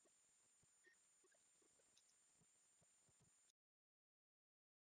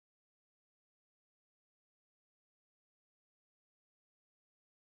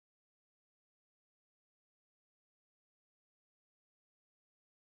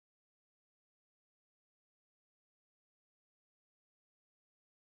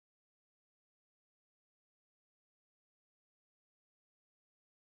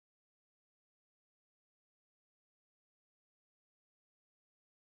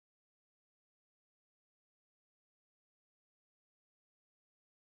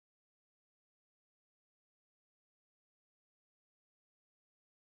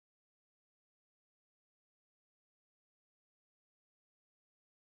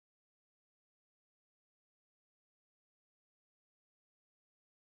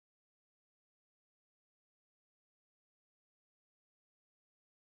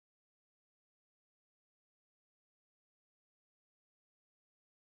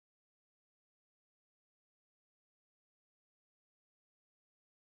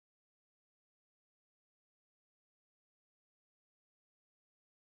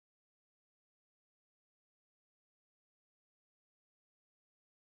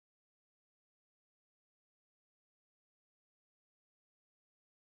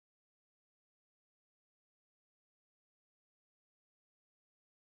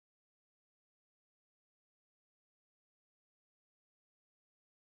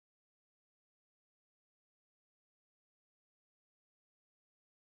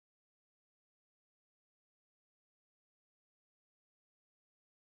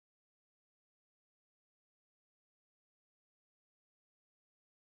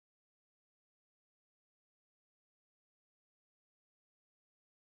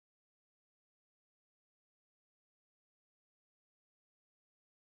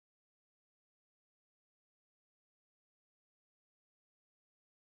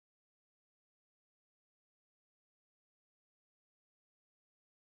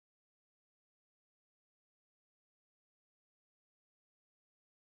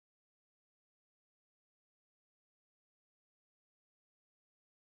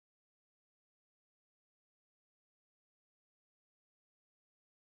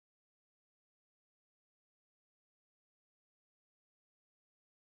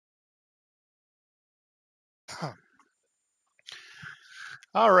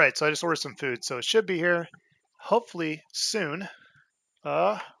 All right, so I just ordered some food, so it should be here hopefully soon.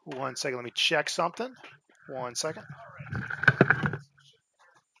 1 second, let me check something. 1 second.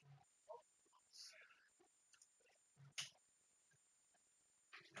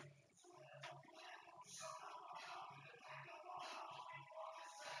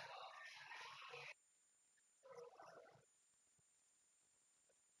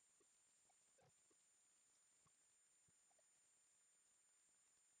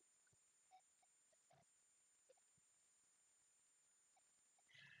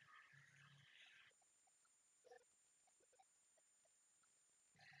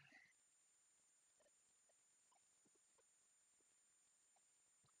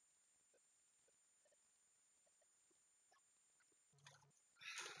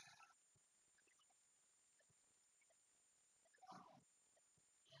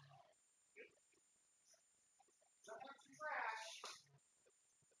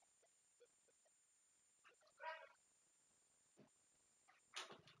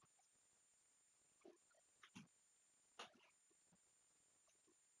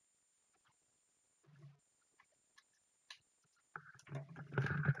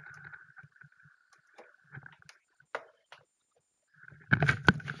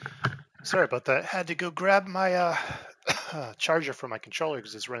 Sorry about that. Had to go grab my charger for my controller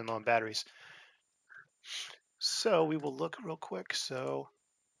because it's running low on batteries. So we will look real quick. So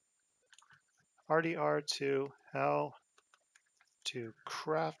RDR2, how to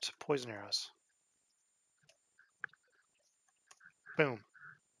craft poison arrows. Boom.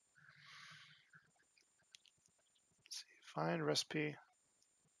 Let's see, find recipe.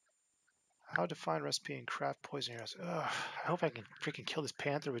 How to find recipe and craft poison arrows. Ugh, I hope I can freaking kill this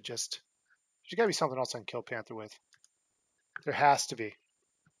panther with just... There's gotta be something else I can kill panther with. There has to be.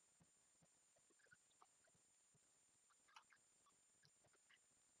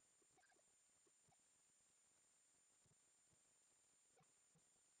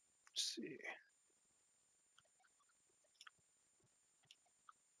 Let's see.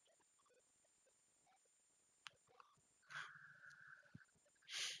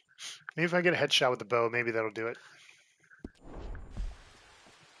 Maybe if I get a headshot with the bow, maybe that'll do it.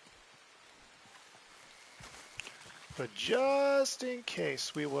 But just in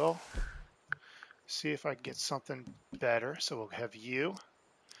case, we will see if I can get something better. So we'll have you.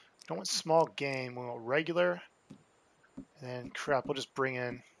 Don't want small game, we want regular. And then crap, we'll just bring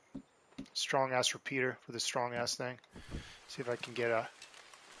in strong ass repeater for the strong ass thing. See if I can get a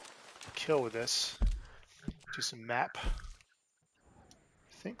kill with this. Do some map.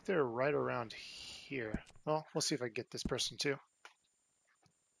 I think they're right around here. Well, we'll see if I can get this person too.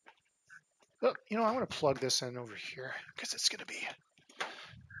 Oh, you know, I'm going to plug this in over here because it's going to be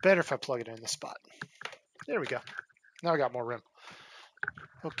better if I plug it in this spot. There we go. Now I got more room.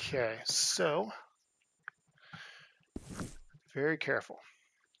 Okay, so very careful.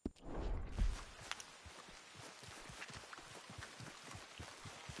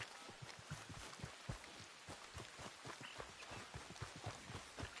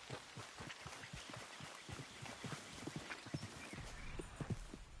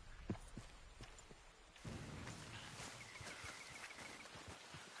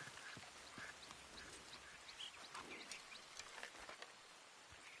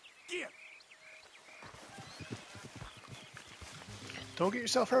 Get. Don't get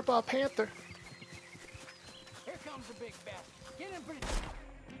yourself hurt by a panther. Here comes the big bastard. Get him pretty.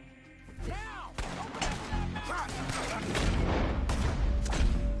 Down!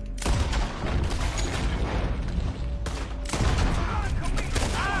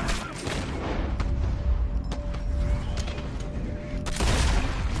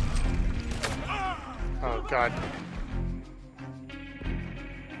 Oh, God.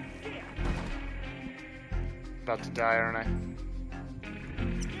 About to die, aren't I?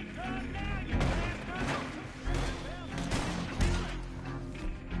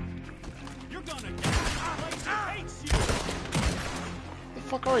 You're gonna die. I hate you. The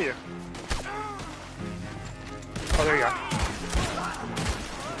fuck are you? Oh, there you go.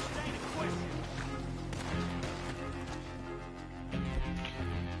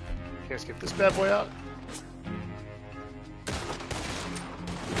 Okay, let's get this bad boy out.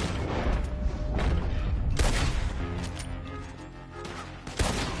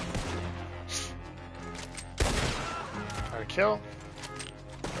 Got a kill.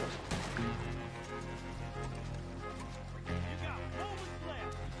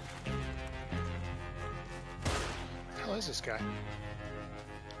 What the hell is this guy?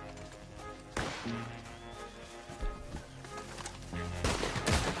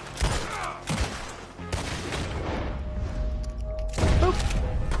 Boop.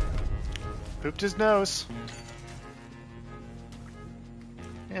 Pooped his nose.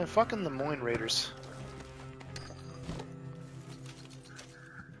 Yeah, fucking Lemoyne Raiders.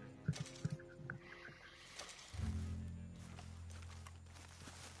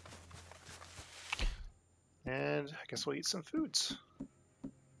 And I guess we'll eat some foods.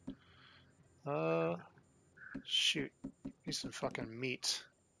 Shoot. Need some fucking meat.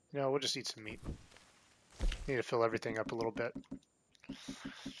 No, we'll just eat some meat. Need to fill everything up a little bit.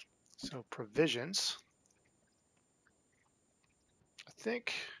 So provisions. I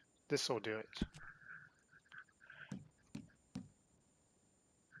think this will do it.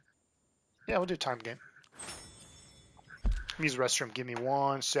 Yeah, we'll do time game. Use the restroom. Give me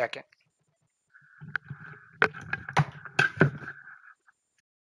 1 second.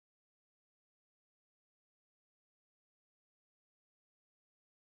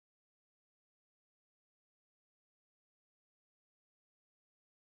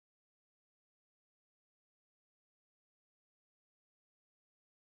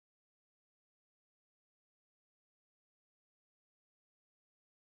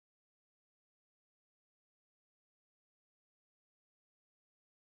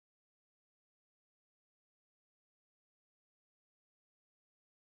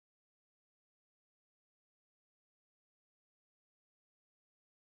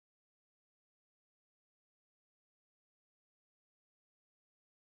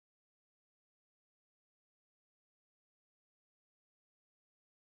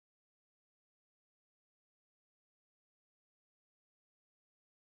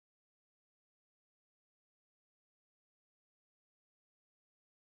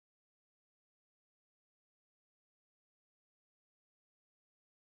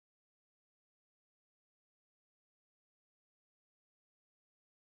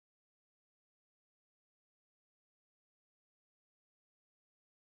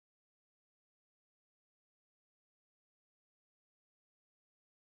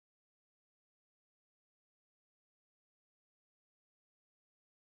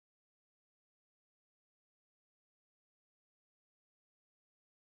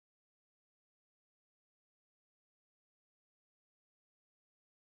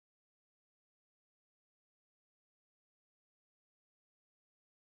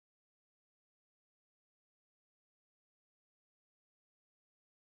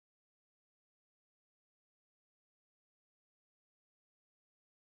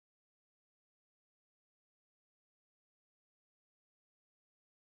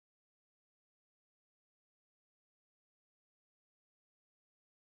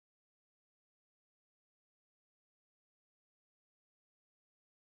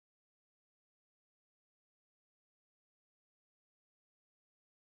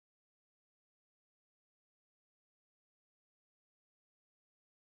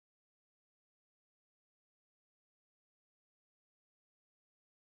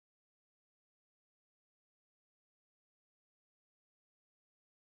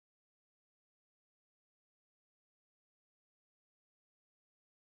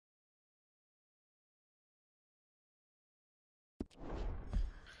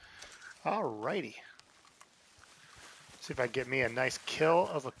 Alrighty. See if I get me a nice kill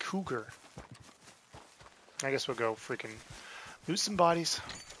of a cougar. I guess we'll go freaking loot some bodies.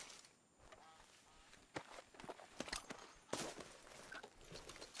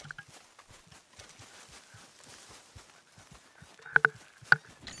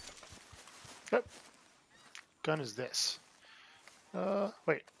 What gun is this?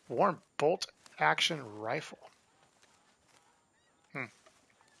 Wait, Warm Bolt Action Rifle.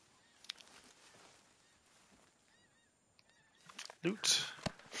 Loot.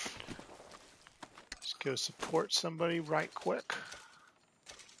 Let's go support somebody right quick.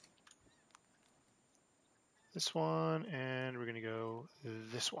 This one, and we're gonna go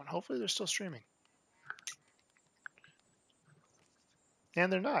this one. Hopefully they're still streaming.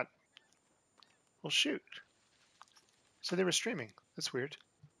 And they're not. Well, shoot. So they were streaming. That's weird.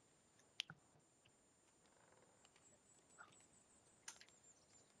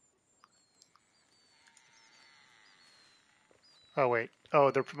 Oh, wait.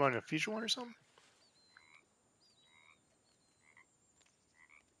 Oh, they're promoting a future one or something?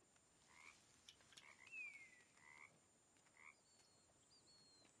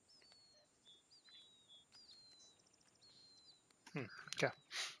 Okay.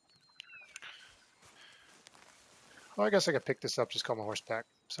 Well, I guess I could pick this up, just call my horseback.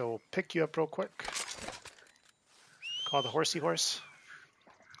 So we'll pick you up real quick. Call the horsey horse.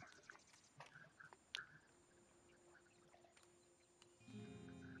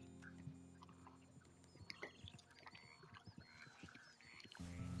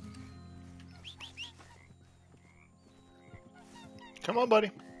 Come on, buddy.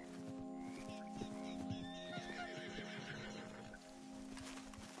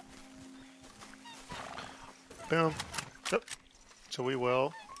 Boom. Yep. So we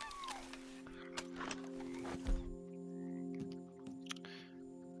will.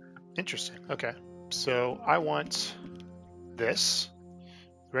 Interesting. Okay. So I want this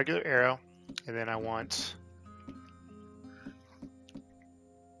regular arrow, and then I want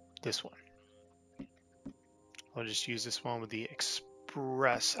this one. I'll just use this one with the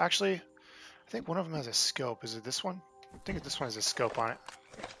express. Actually, I think one of them has a scope. Is it this one? I think this one has a scope on it.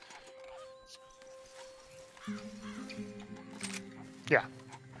 Yeah.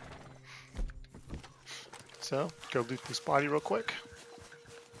 So, go loot this body real quick.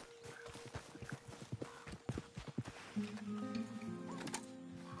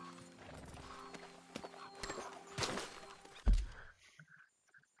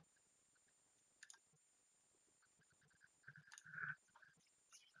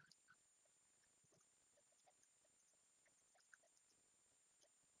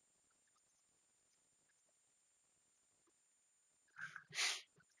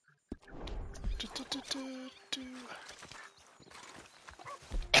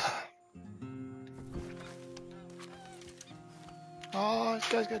 Oh, this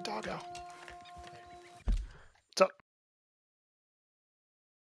guy's got a doggo. What's up?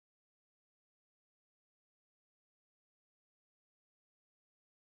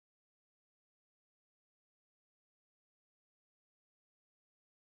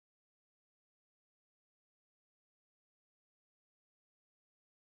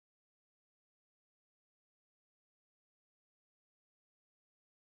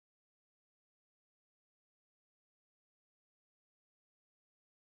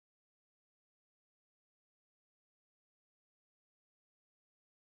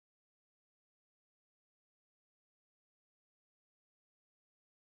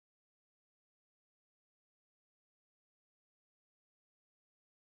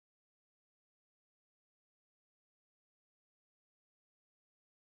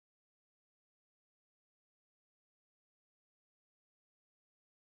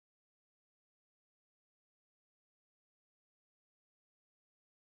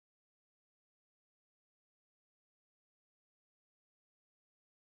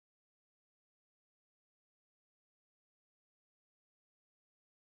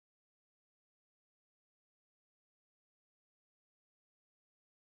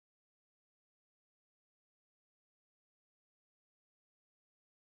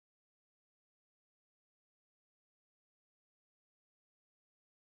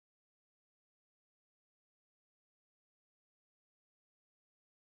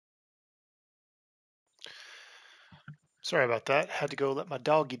 Sorry about that. Had to go let my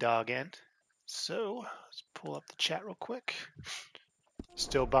doggy dog in. So, let's pull up the chat real quick.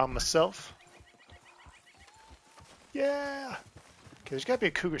 Still by myself. Yeah. Okay, there's got to be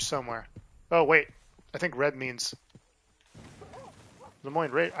a cougar somewhere. Oh, wait. I think red means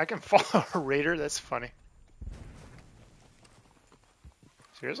Lemoyne Raider. I can follow a raider? That's funny.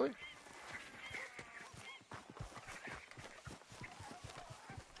 Seriously?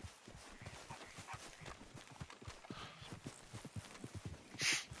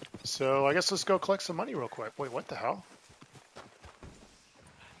 So I guess let's go collect some money real quick. Wait, what the hell?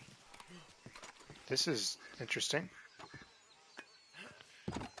 This is interesting.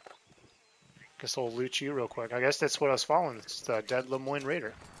 Guess I'll loot you real quick. I guess that's what I was following. It's the dead Lemoyne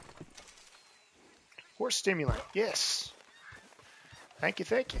Raider. Horse stimulant. Yes. Thank you,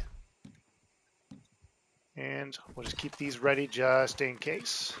 thank you. And we'll just keep these ready just in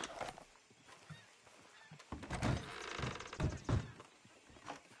case.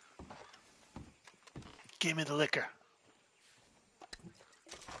 Give me the liquor.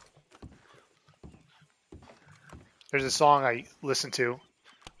 There's a song I listen to.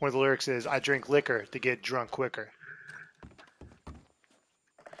 One of the lyrics is, I drink liquor to get drunk quicker.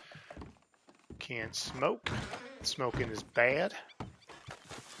 Can't smoke. Smoking is bad.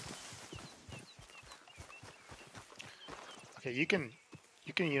 Okay, you can,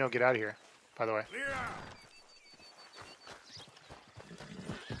 get out of here, by the way. Yeah.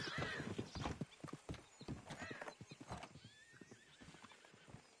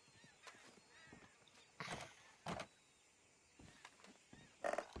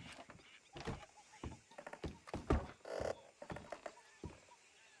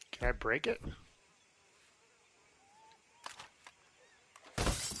 Can I break it?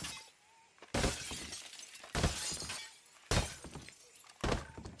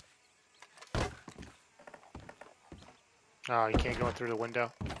 Oh, you can't go in through the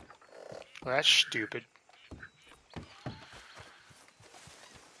window. Well, that's stupid.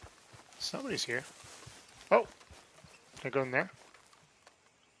 Somebody's here. Oh! Can I go in there?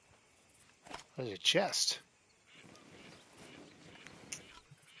 There's a chest.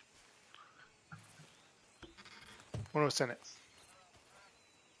 What was in it?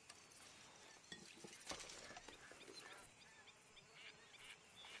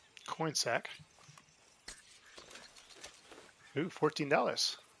 Coin sack. Ooh,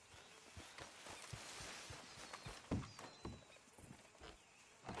 $14.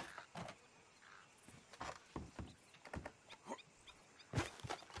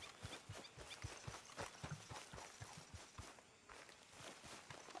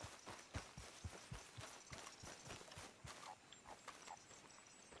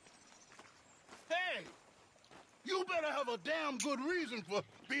 Hey! You better have a damn good reason for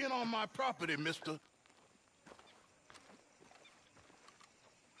being on my property, mister.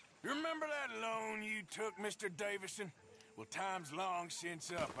 You remember that loan you took, Mr. Davison? Well, time's long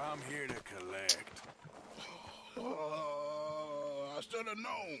since up. I'm here to collect. I should have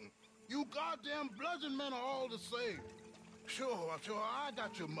known. You goddamn bludgeon men are all the same. Sure, I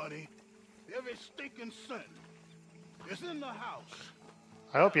got your money. Every stinking cent. It's in the house.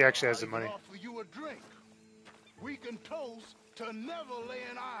 I hope he actually has the I money. can offer you a drink. We can toast to never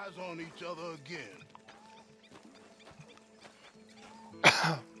laying eyes on each other again.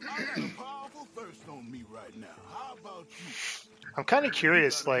 I got a powerful thirst on me right now. How about you? I'm kind of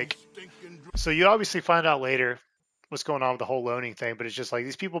curious, like, so you obviously find out later what's going on with the whole loaning thing, but it's just like,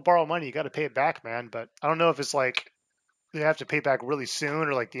 these people borrow money, you got to pay it back, man. But I don't know if it's like, they have to pay back really soon,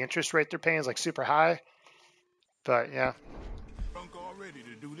 or like the interest rate they're paying is like super high. But yeah. Drunk already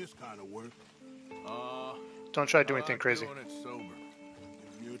to do this kind of work. Don't try to do anything crazy. Doing it sober.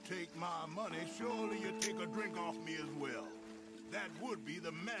 If you take my money, surely you take a drink off me as well. That would be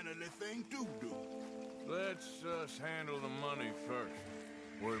the mannerly thing to do. Let's handle the money first.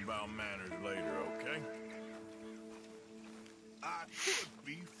 Worry about manners later, okay? I could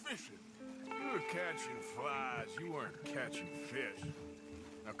be fishing. You were catching flies. You weren't catching fish.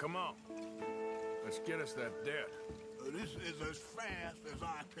 Now come on. Let's get us that debt. This is as fast as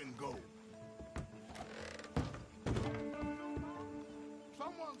I can go.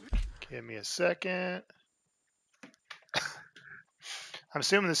 Someone's... Give me a second. I'm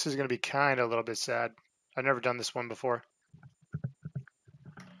assuming this is going to be kind of a little bit sad. I've never done this one before.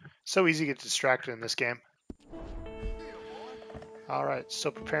 So easy to get distracted in this game. All right, so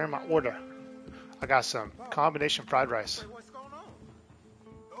preparing my order. I got some combination fried rice. What's going on?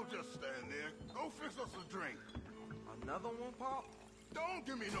 Don't just stand there. Go fix us a drink. Another one, Pop? Don't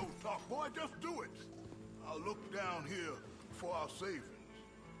give me no talk, boy. Just do it. I'll look down here for our savings.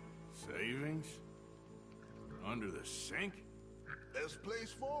 Savings? Under the sink? Best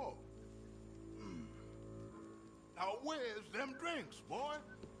place for 'em. Now where's them drinks, boy?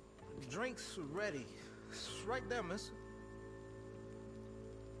 Drinks ready. It's right there, miss.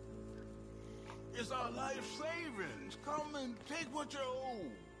 It's our life savings. Come and take what you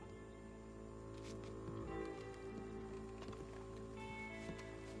owe.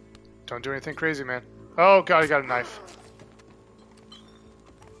 Don't do anything crazy, man. Oh, God, I got a knife.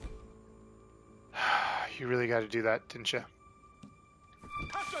 You really got to do that, didn't you?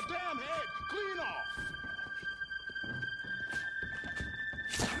 That's a damn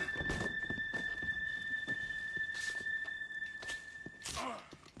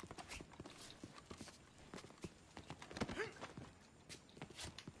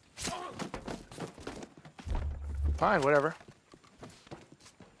Fine, whatever.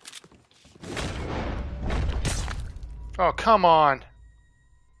 Oh, come on.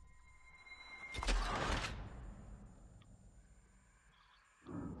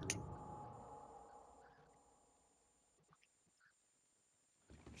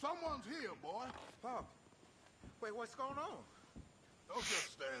 Someone's here, boy. Pop. Wait, what's going on? Don't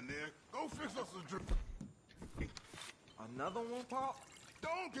just stand there. Go fix us a drink. Another one, Pop?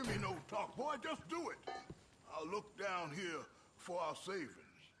 Don't give me no talk, boy. Just do it. I'll look down here for our savings.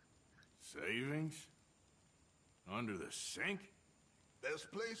 Savings? Under the sink? Best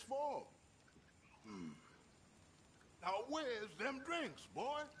place for 'em. Now, where's them drinks,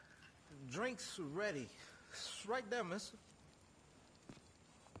 boy? Drinks ready. It's right there, mister.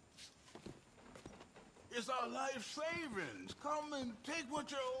 It's our life savings. Come and take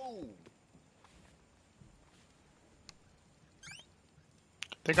what you owe.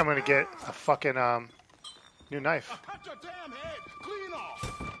 I think I'm gonna get a fucking new knife. Cut your damn head clean off.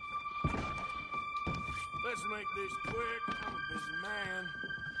 Let's make this quick. I'm a busy man.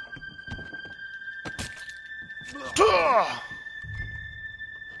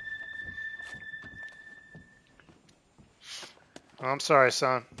 I'm sorry,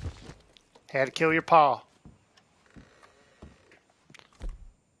 son. Had to kill your paw.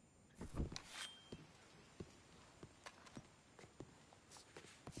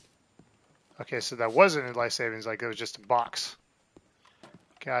 Okay, so that wasn't in life savings, like it was just a box.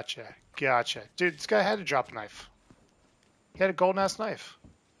 Gotcha, gotcha. Dude, this guy had to drop a knife. He had a golden ass knife.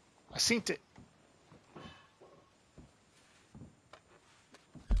 I seen it.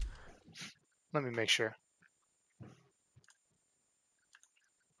 Let me make sure.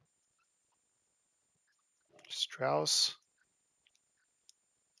 Strauss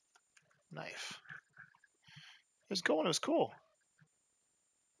knife. It was going, it was cool.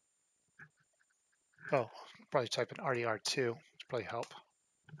 Oh, probably type in RDR2. It's probably help.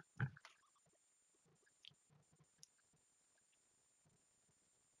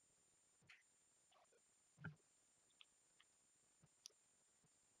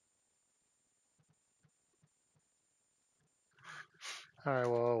 Alright,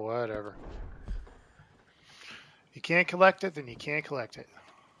 well, whatever. If you can't collect it, then you can't collect it.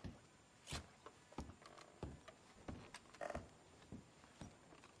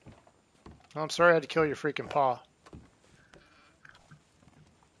 Oh, I'm sorry I had to kill your freaking paw.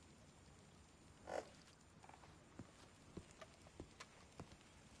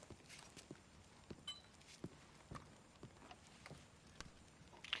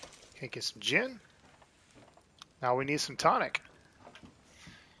 Okay, get some gin. Now we need some tonic.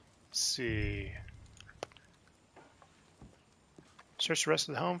 Let's see. Search the rest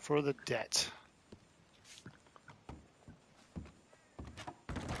of the home for the debt.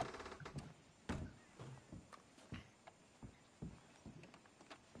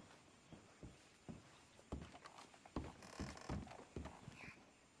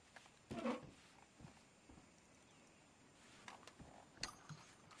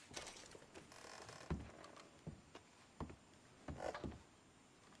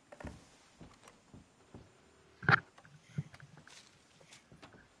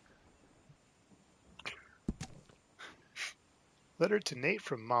 Letter to Nate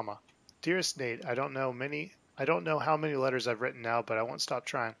from Mama. Dearest Nate, I don't know how many letters I've written now, but I won't stop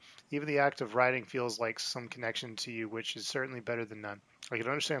trying. Even the act of writing feels like some connection to you, which is certainly better than none. I can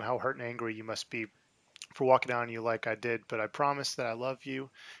understand how hurt and angry you must be for walking out on you like I did, but I promise that I love you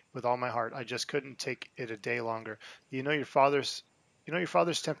with all my heart. I just couldn't take it a day longer. You know your father's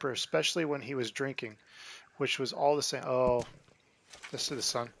temper, especially when he was drinking, which was all the same. Oh, this is the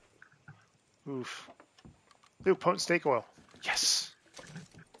son. Oof. Ooh, potent steak oil. Yes.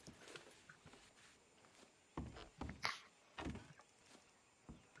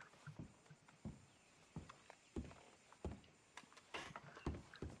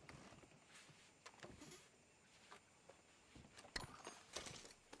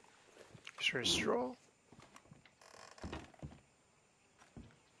 Sure, stroll.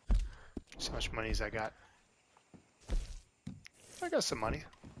 See how much money I got. I got some money.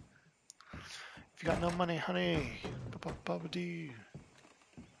 If you got no money, honey. Ba-ba-ba-ba-dee.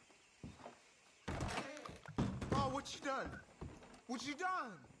 Oh, what you done? What you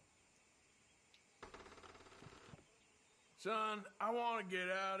done? Son, I want to get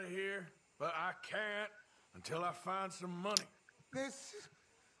out of here, but I can't until I find some money. There's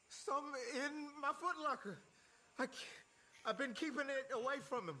some in my footlocker. I've been keeping it away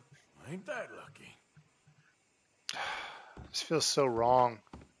from him. Ain't that lucky? This feels so wrong.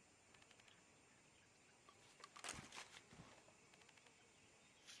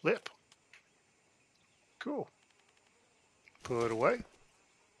 Flip. Cool. Put away.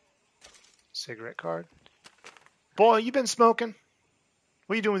 Cigarette card. Boy, you been smoking?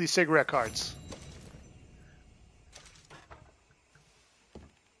 What are you doing with these cigarette cards?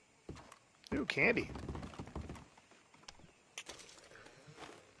 Ooh, candy.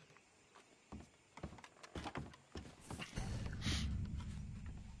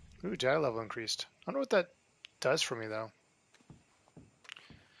 Ooh, data level increased. I don't know what that does for me, though.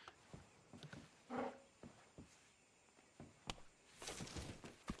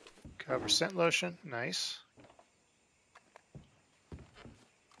 Cover scent lotion. Nice.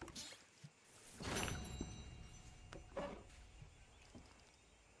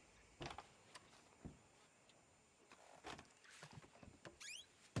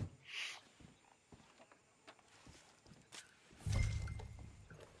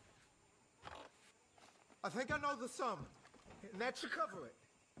 I think I know the sum, and that should cover it.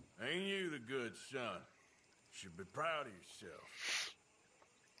 Ain't you the good son? Should be proud of yourself.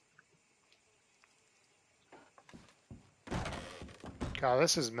 God,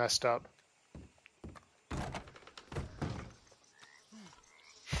 this is messed up.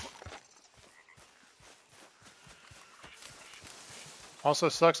 Also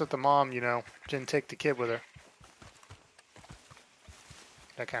sucks that the mom, you know, didn't take the kid with her.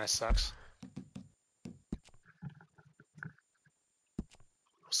 That kind of sucks.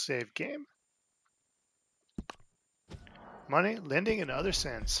 Save game. Money, lending, and other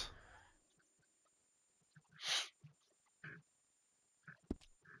sins.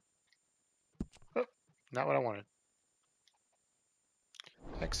 Oh, not what I wanted.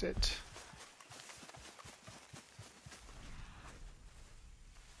 Exit.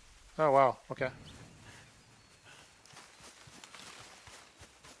 Oh, wow. Okay.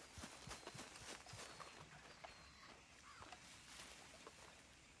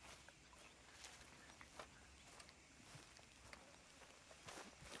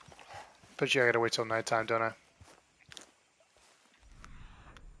 But yeah, I gotta wait till nighttime, don't I?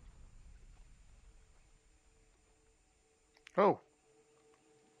 Oh.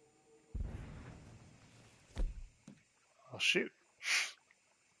 Oh, shoot.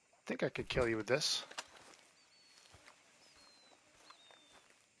 I think I could kill you with this.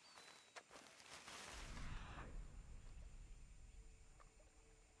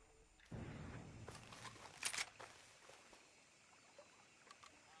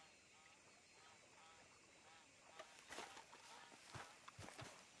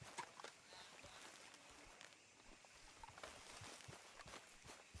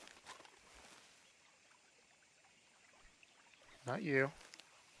 Not you.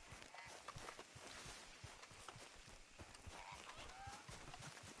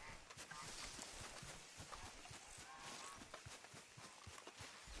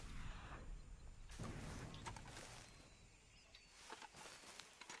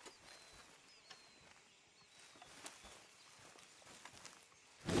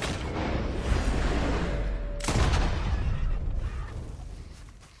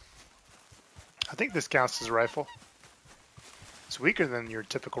 I think this counts as a rifle. It's weaker than your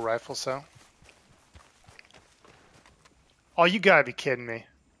typical rifle, so. Oh, you gotta be kidding me.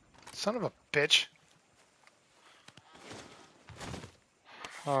 Son of a bitch.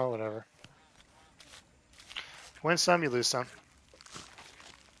 Oh, whatever. Win some, you lose some.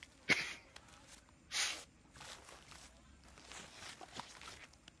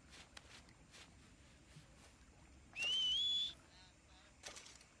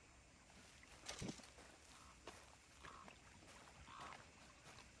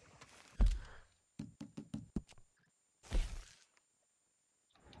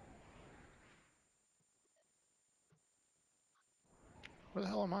 Where the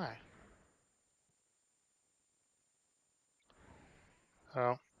hell am I?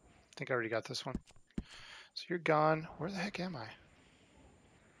 Oh, I think I already got this one. So you're gone. Where the heck am I?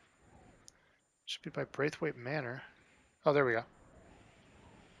 Should be by Braithwaite Manor. Oh, there we go.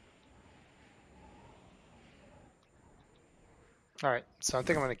 Alright, so I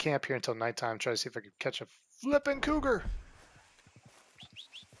think I'm going to camp here until nighttime, try to see if I can catch a flippin' cougar.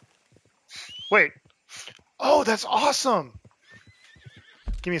 Wait. Oh, that's awesome!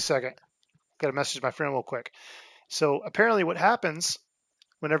 Give me a second. Got to message my friend real quick. So apparently what happens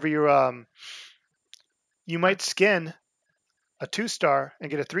whenever you're, you might skin a 2-star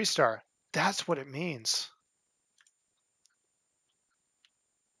and get a 3-star. That's what it means.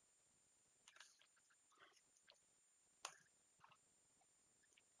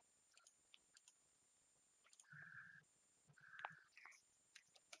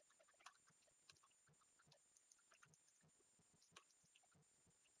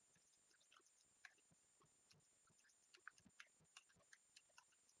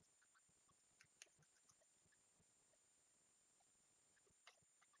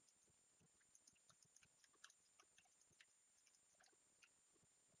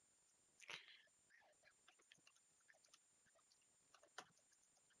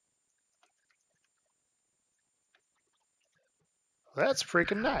 That's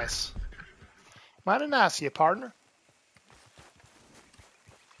freaking nice. Mighty nice of you, partner.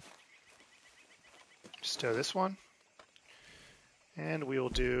 Stow this one. And we will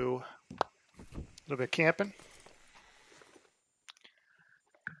do a little bit of camping.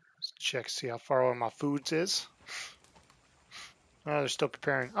 Let's check, see how far away my foods is. Oh, they're still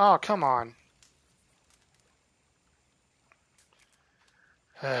preparing. Oh, come on.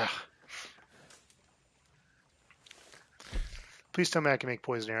 Ugh. Please tell me I can make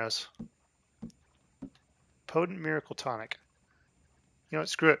poison arrows. Potent miracle tonic. You know what?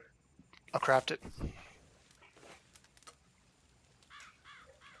 Screw it. I'll craft it.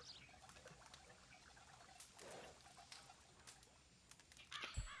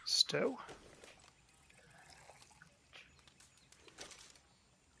 Stow.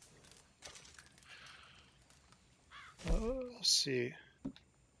 Let's see.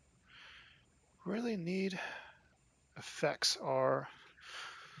 Really need effects are.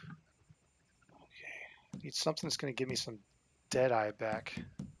 Okay. Need something that's going to give me some Deadeye back.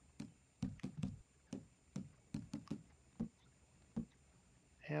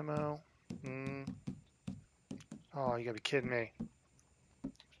 Ammo. Oh, you gotta be kidding me.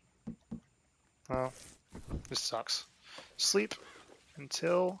 Well, this sucks. Sleep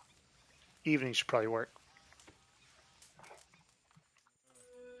until evening should probably work.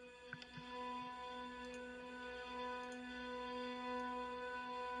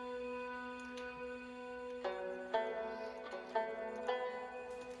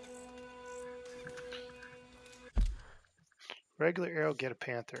 Regular arrow, get a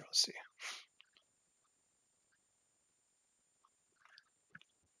panther. Let's see.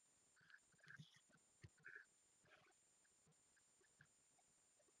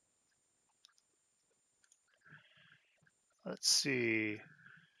 Let's see.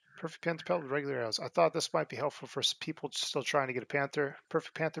 Perfect panther pelt with regular arrows. I thought this might be helpful for people still trying to get a panther.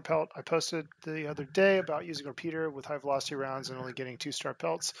 Perfect panther pelt. I posted the other day about using a repeater with high velocity rounds and only getting 2-star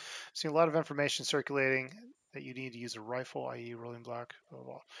pelts. Seen a lot of information circulating that you need to use a rifle, i.e. rolling block, blah,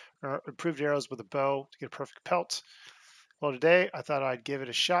 blah, blah. Or improved arrows with a bow to get a perfect pelt. Well, today I thought I'd give it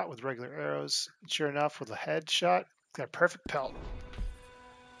a shot with regular arrows. Sure enough, with a headshot, got a perfect pelt.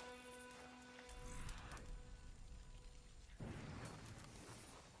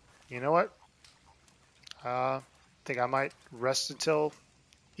 You know what? I think I might rest until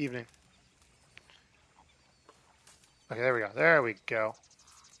evening. Okay, there we go. There we go.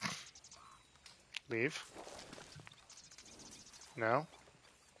 Leave. No.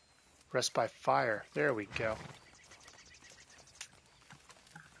 Rest by fire. There we go.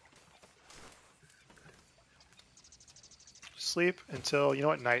 Sleep until, you know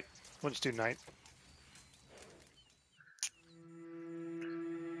what, night. We'll just do night.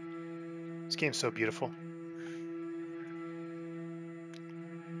 This game's so beautiful.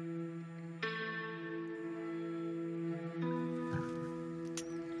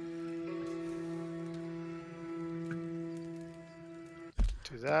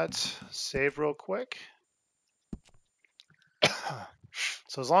 Do that. Save real quick.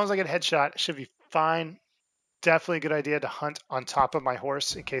 So as long as I get a headshot, it should be fine. Definitely a good idea to hunt on top of my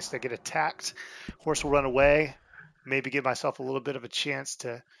horse in case they get attacked. Horse will run away. Maybe give myself a little bit of a chance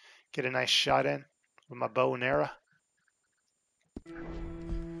to get a nice shot in with my bow and arrow.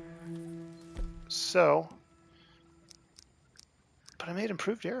 So, but I made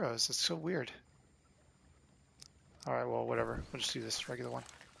improved arrows. It's so weird. All right, well, whatever. We'll just do this regular one.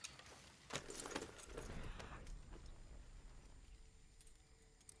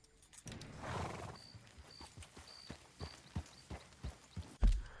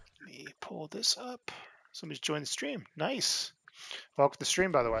 Let me pull this up. Somebody's joined the stream. Nice. Welcome to the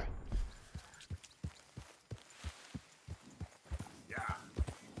stream, by the way. Yeah.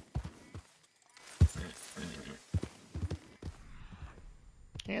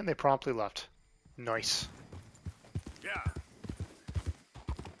 And they promptly left. Nice. Yeah.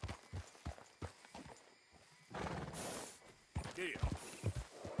 Deal.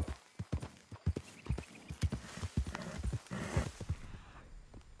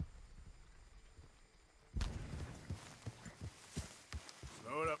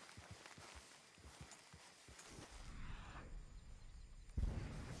 Load up.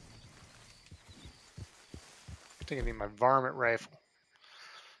 I think I need my varmint rifle.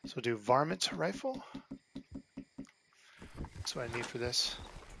 So we'll do varmint rifle. That's what I need for this.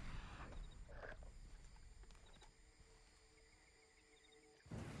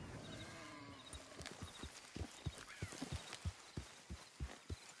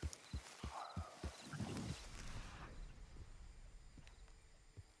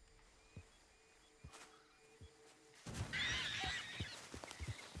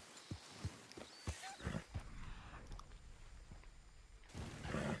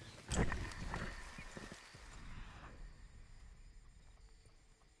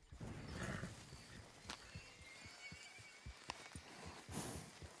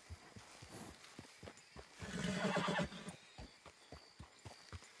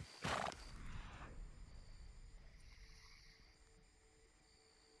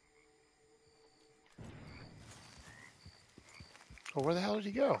 Oh, where the hell did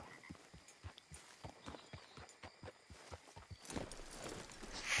he go?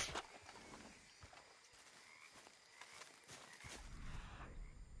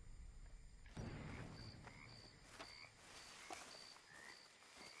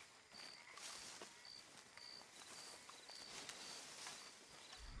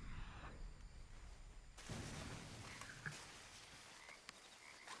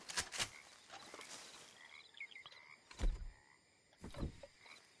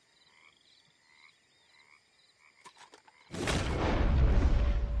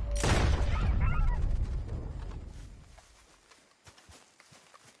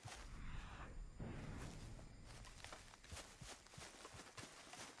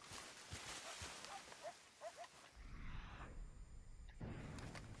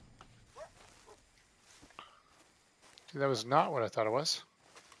 That was not what I thought it was.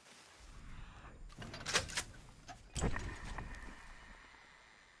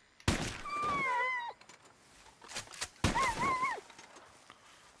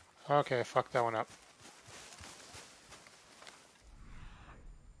 Okay, fuck that one up.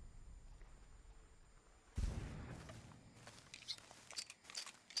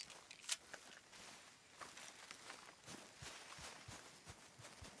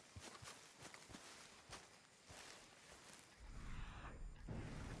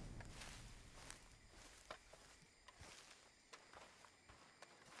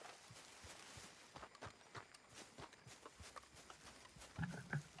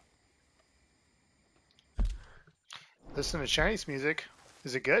 Listen to Chinese music.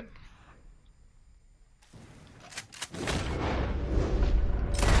 Is it good?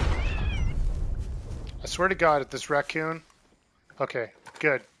 I swear to God, at this raccoon. Okay,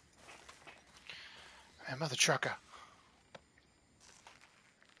 good. Hey, mother trucker.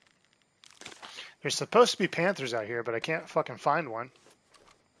 There's supposed to be panthers out here, but I can't fucking find one.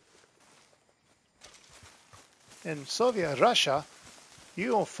 In Soviet Russia, you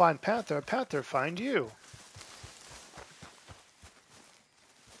don't find panther, a panther find you.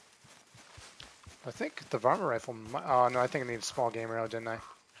 I think the varmint rifle. Oh no, I think I need a small game arrow, didn't I?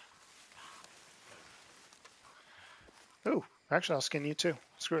 Ooh, actually, I'll skin you too.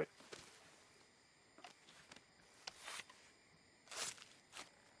 Screw it.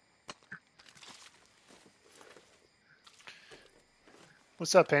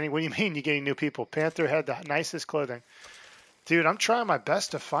 What's up, Penny? What do you mean you're getting new people? Panther had the nicest clothing. Dude, I'm trying my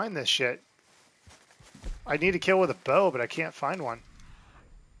best to find this shit. I need to kill with a bow, but I can't find one.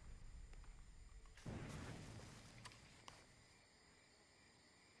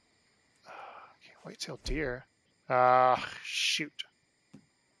 Can't wait till deer. Shoot.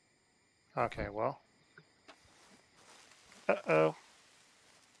 Okay, well. Uh-oh.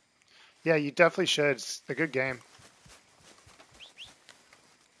 Yeah, you definitely should. It's a good game.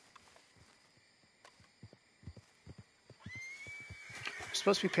 There's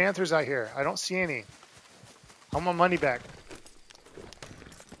supposed to be panthers out here. I don't see any. I want my money back.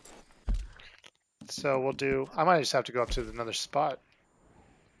 So we'll do... I might just have to go up to another spot.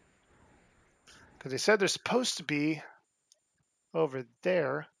 Because they said they're supposed to be over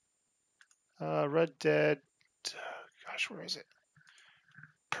there. Red Dead... Gosh, where is it?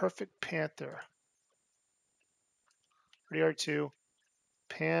 Perfect Panther. RDR2.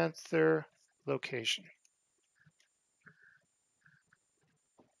 Panther location.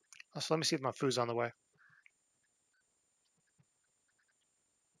 So let me see if my food's on the way.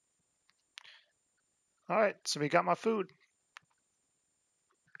 All right, so we got my food.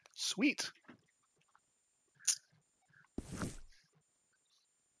 Sweet.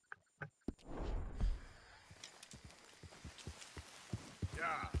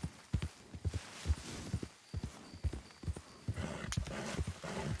 Yeah.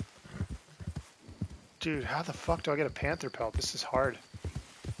 Dude, how the fuck do I get a panther pelt? This is hard.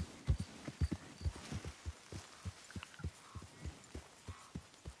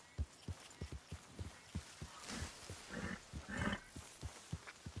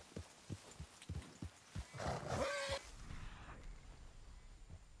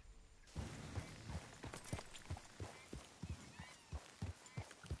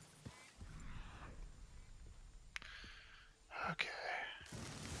 Okay.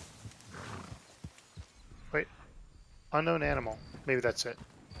 Wait. Unknown animal. Maybe that's it.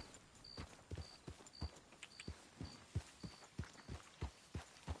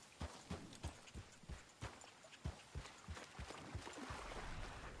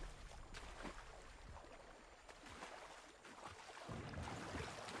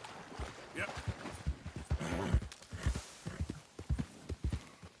 Yep.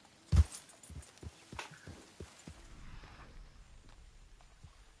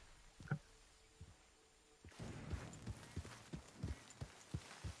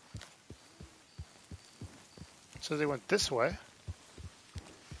 So they went this way.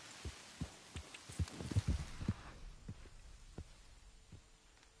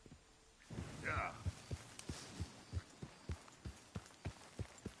 Yeah.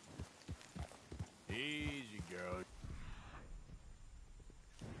 Easy, girl.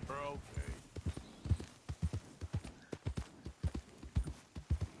 We're okay.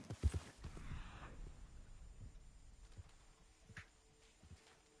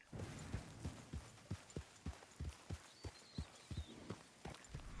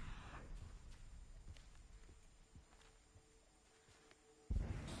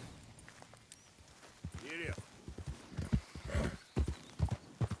 Get up.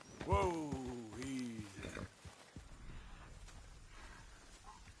 Whoa, easy.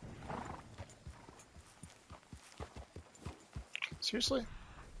 Seriously?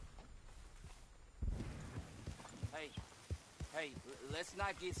 Hey, let's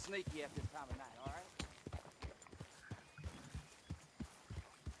not get sneaky at this time of night, all right?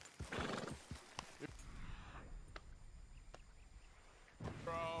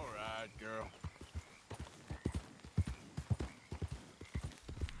 You're all right, girl.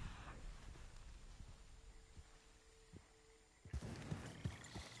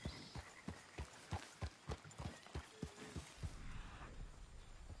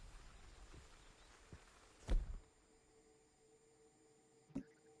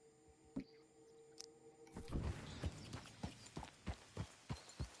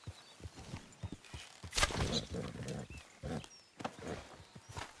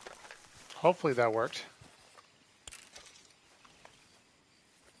 Hopefully that worked.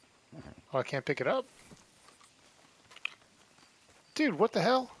 Oh, I can't pick it up? Dude, what the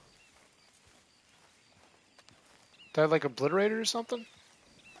hell? Did I like obliterate it or something?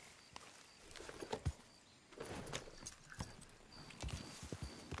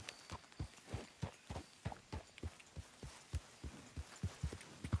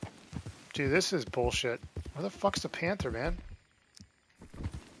 Dude, this is bullshit. Where the fuck's the panther, man?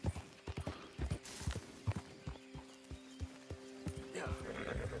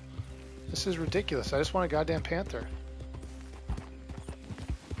 This is ridiculous. I just want a goddamn panther.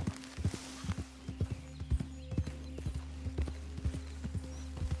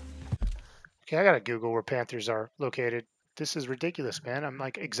 Okay, I gotta Google where panthers are located. This is ridiculous, man. I'm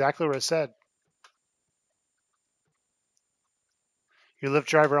like exactly where it said. Your Lyft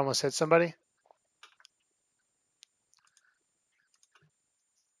driver almost hit somebody?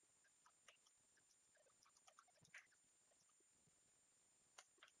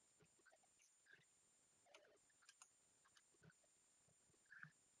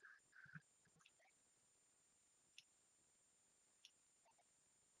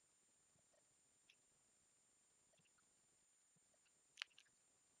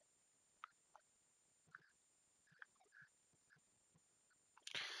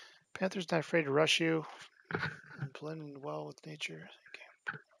 Panther's not afraid to rush you. And blend in well with nature.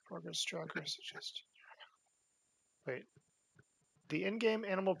 Progress tracker suggests. Wait. The in-game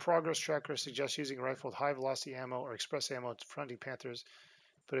animal progress tracker suggests using a rifle with high velocity ammo or express ammo to fronting panthers.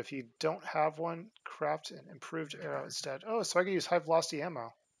 But if you don't have one, craft an improved arrow instead. Oh, so I can use high velocity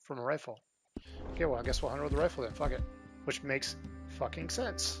ammo from a rifle. Okay, well, I guess we'll hunt with the rifle then. Fuck it. Which makes fucking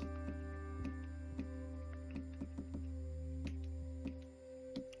sense.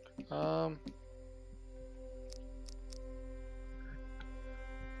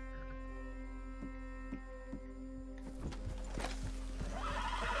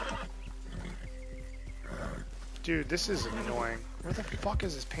 Dude, this is annoying. Where the fuck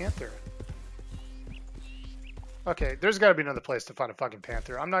is this panther? Okay, there's got to be another place to find a fucking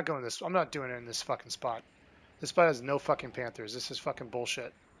panther. I'm not going this. I'm not doing it in this fucking spot. This spot has no fucking panthers. This is fucking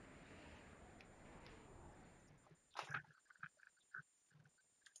bullshit.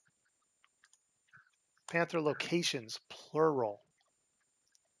 Panther locations, plural.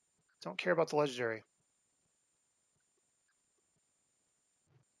 Don't care about the legendary.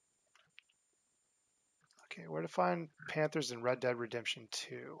 Okay, where to find panthers in Red Dead Redemption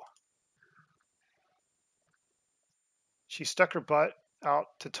 2? She stuck her butt out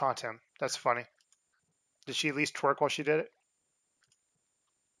to taunt him. That's funny. Did she at least twerk while she did it?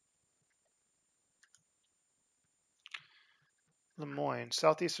 Lemoyne,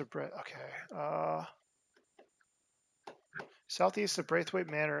 southeast of Okay. Southeast of Braithwaite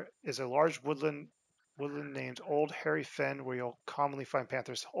Manor is a large woodland named Old Hairy Fen, where you'll commonly find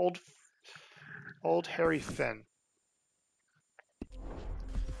panthers. Old Hairy Fen.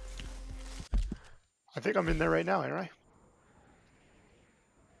 I think I'm in there right now, ain't I?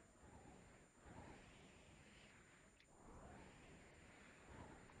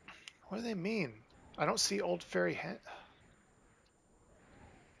 What do they mean? I don't see Old Fairy Hen.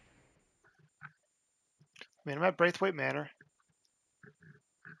 I mean, I'm at Braithwaite Manor.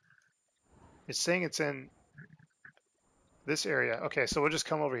 It's saying it's in this area. Okay, so we'll just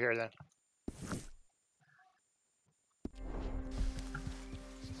come over here then.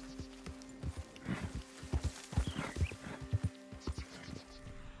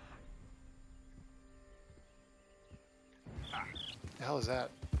 The hell is that?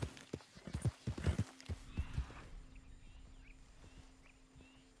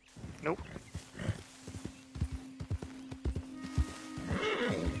 Nope.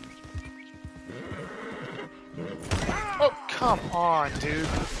 Oh, come on, dude.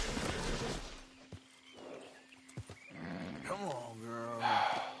 Come on, girl.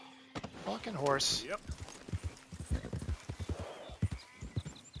 Fucking horse. Yep.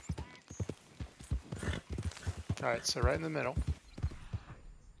 Alright, so right in the middle.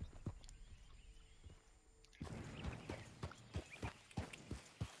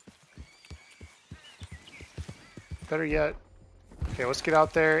 Better yet, okay, let's get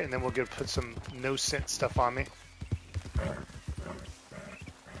out there and then we'll put some no scent stuff on me.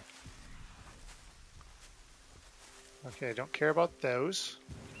 Okay, don't care about those.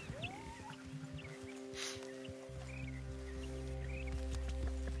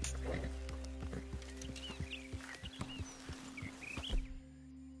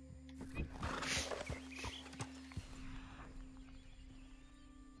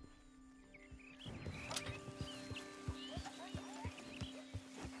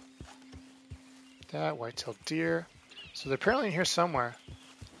 That white-tailed deer. So they're apparently in here somewhere.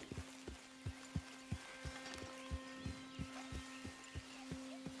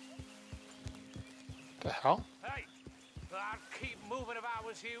 The hell? Hey, I'd keep moving if I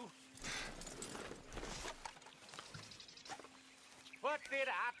was you. What did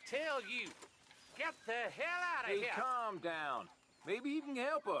I tell you? Get the hell out of here! Hey, calm down. Maybe you can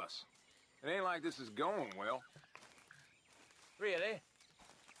help us. It ain't like this is going well. Really?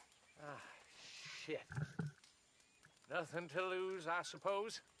 Ah, shit. Nothing to lose, I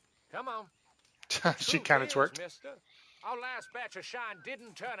suppose. Come on. She kind of twerked. Mister, our last batch of shine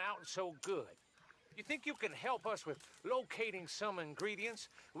didn't turn out so good. You think you can help us with locating some ingredients?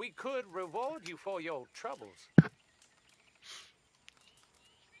 We could reward you for your troubles.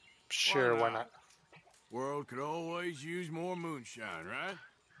 Sure, why not? World could always use more moonshine, right?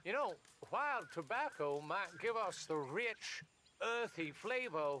 You know, wild tobacco might give us the rich, earthy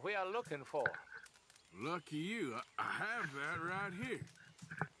flavor we are looking for. Lucky you, I have that right here.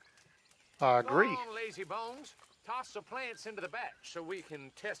 I agree. Go on, lazy bones. Toss the plants into the batch so we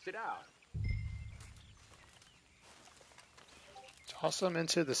can test it out. Toss them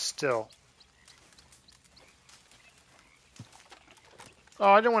into the still. Oh,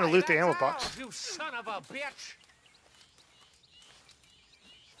 I didn't want to loot the ammo box. You son of a bitch!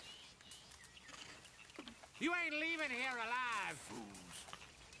 You ain't leaving here alive, fools.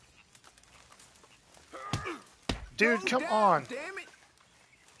 Dude, come on. Damn it.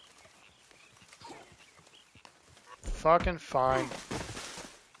 Fucking fine.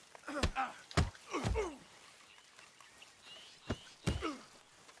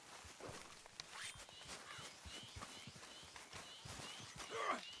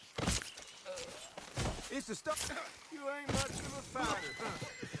 It's the stuff. You ain't much of a fighter, huh?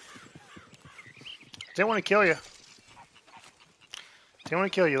 Didn't want to kill you. Didn't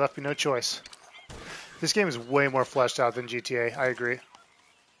want to kill you. Left me no choice. This game is way more fleshed out than GTA. I agree.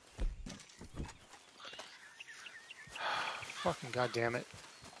 Fucking goddamn it.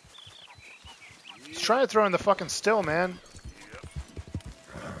 He's trying to throw in the fucking still, man.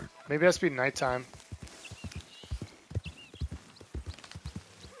 Maybe it has to be nighttime.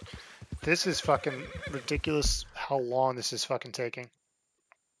 This is fucking ridiculous how long this is fucking taking.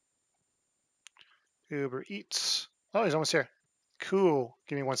 Uber Eats. Oh, he's almost here. Cool.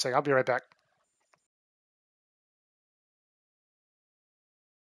 Give me 1 second. I'll be right back.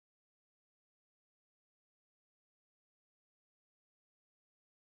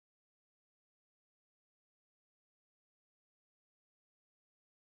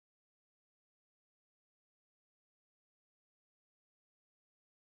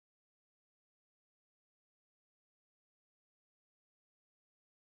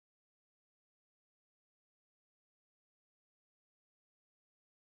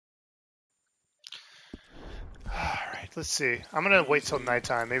 Alright, let's see. I'm going to wait till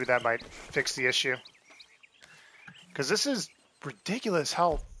nighttime. Maybe that might fix the issue. Because this is ridiculous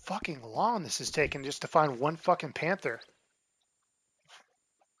how fucking long this is taking just to find one fucking panther.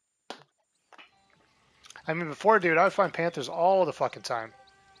 I mean, before, dude, I would find panthers all the fucking time.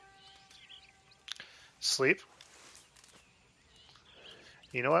 sleep?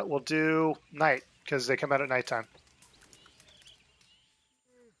 You know what? We'll do night, because they come out at nighttime.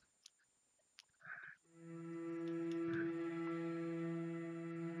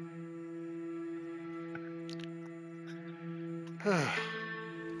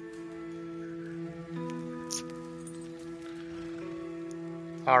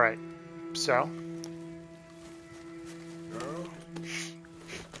 All right, so. Girl?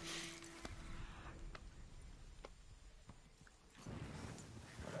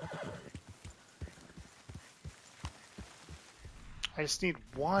 I just need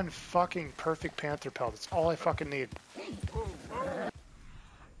one fucking perfect panther pelt. That's all I fucking need. I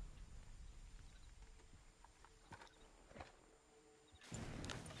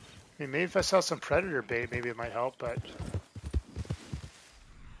mean, maybe if I saw some predator bait, maybe it might help, but...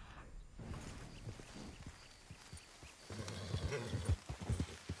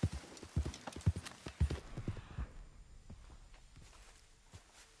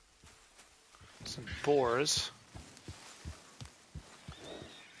 Some boars.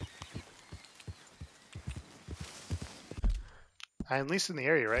 I'm at least in the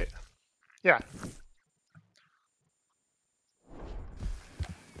area, right? Yeah.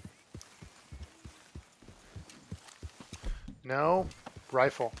 No.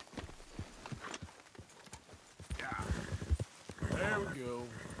 Rifle. Yeah. There we go.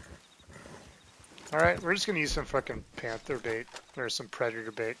 Alright, we're just gonna use some fucking panther bait. Or some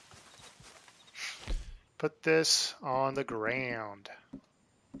predator bait. Put this on the ground.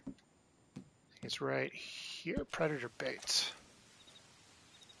 It's right here. Predator bait.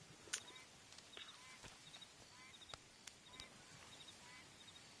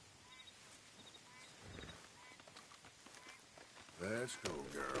 Let's go,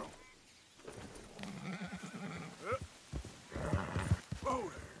 girl. Whoa there.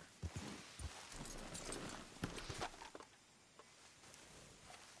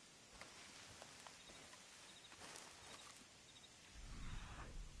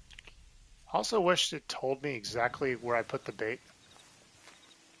 Also wish it told me exactly where I put the bait.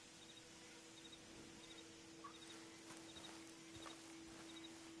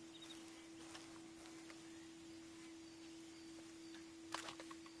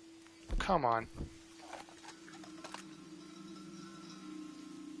 Come on.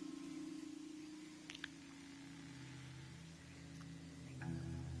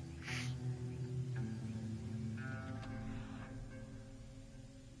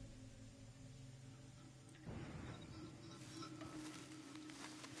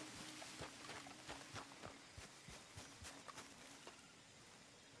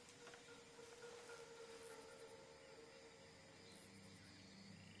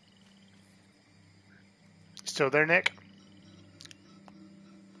 Still there, Nick?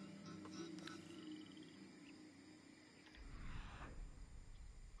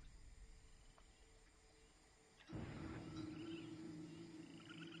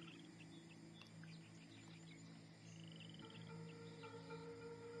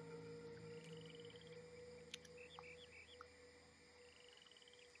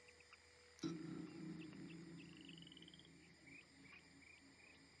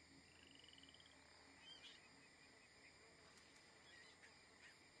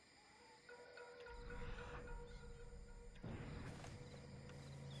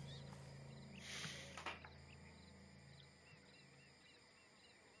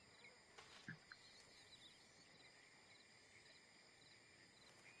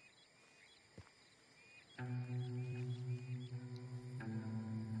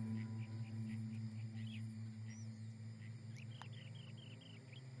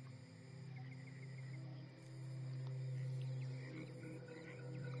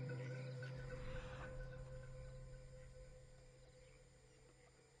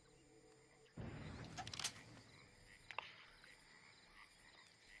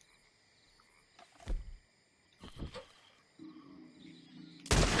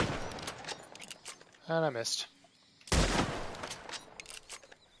 And I missed.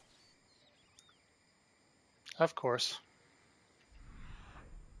 Of course.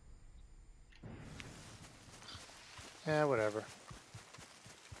 Yeah, whatever.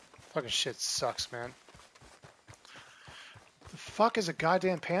 Fucking shit sucks, man. The fuck is a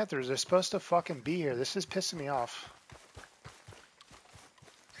goddamn Panthers? They're supposed to fucking be here. This is pissing me off.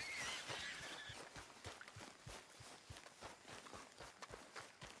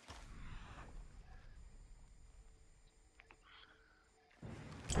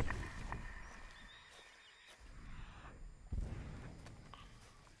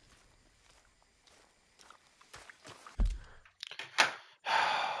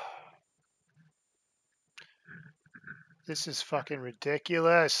 This is fucking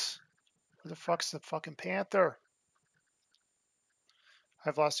ridiculous. Where the fuck's the fucking Panther?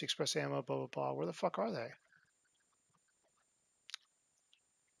 I've lost the express ammo, blah, blah, blah. Where the fuck are they?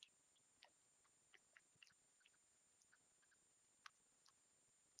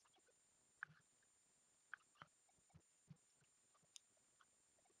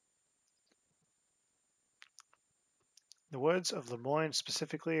 The woods of Lemoyne,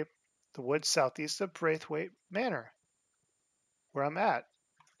 specifically the woods southeast of Braithwaite Manor, where I'm at.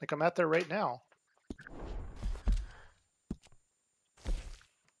 Like, I'm at there right now.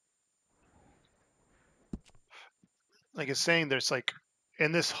 Like it's saying there's like,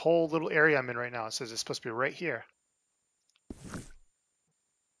 in this whole little area I'm in right now, it says it's supposed to be right here.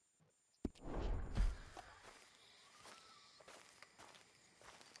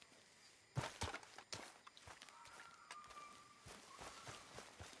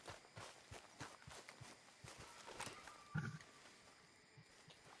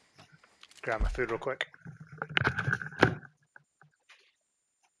 Grab my food real quick.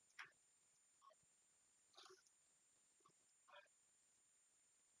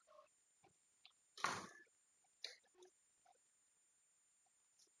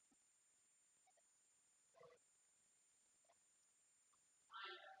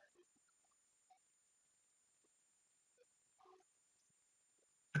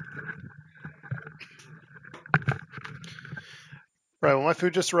 Right, well, my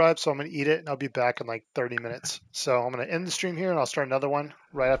food just arrived, so I'm going to eat it, and I'll be back in like 30 minutes. So I'm going to end the stream here, and I'll start another one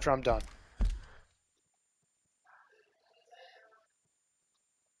right after I'm done.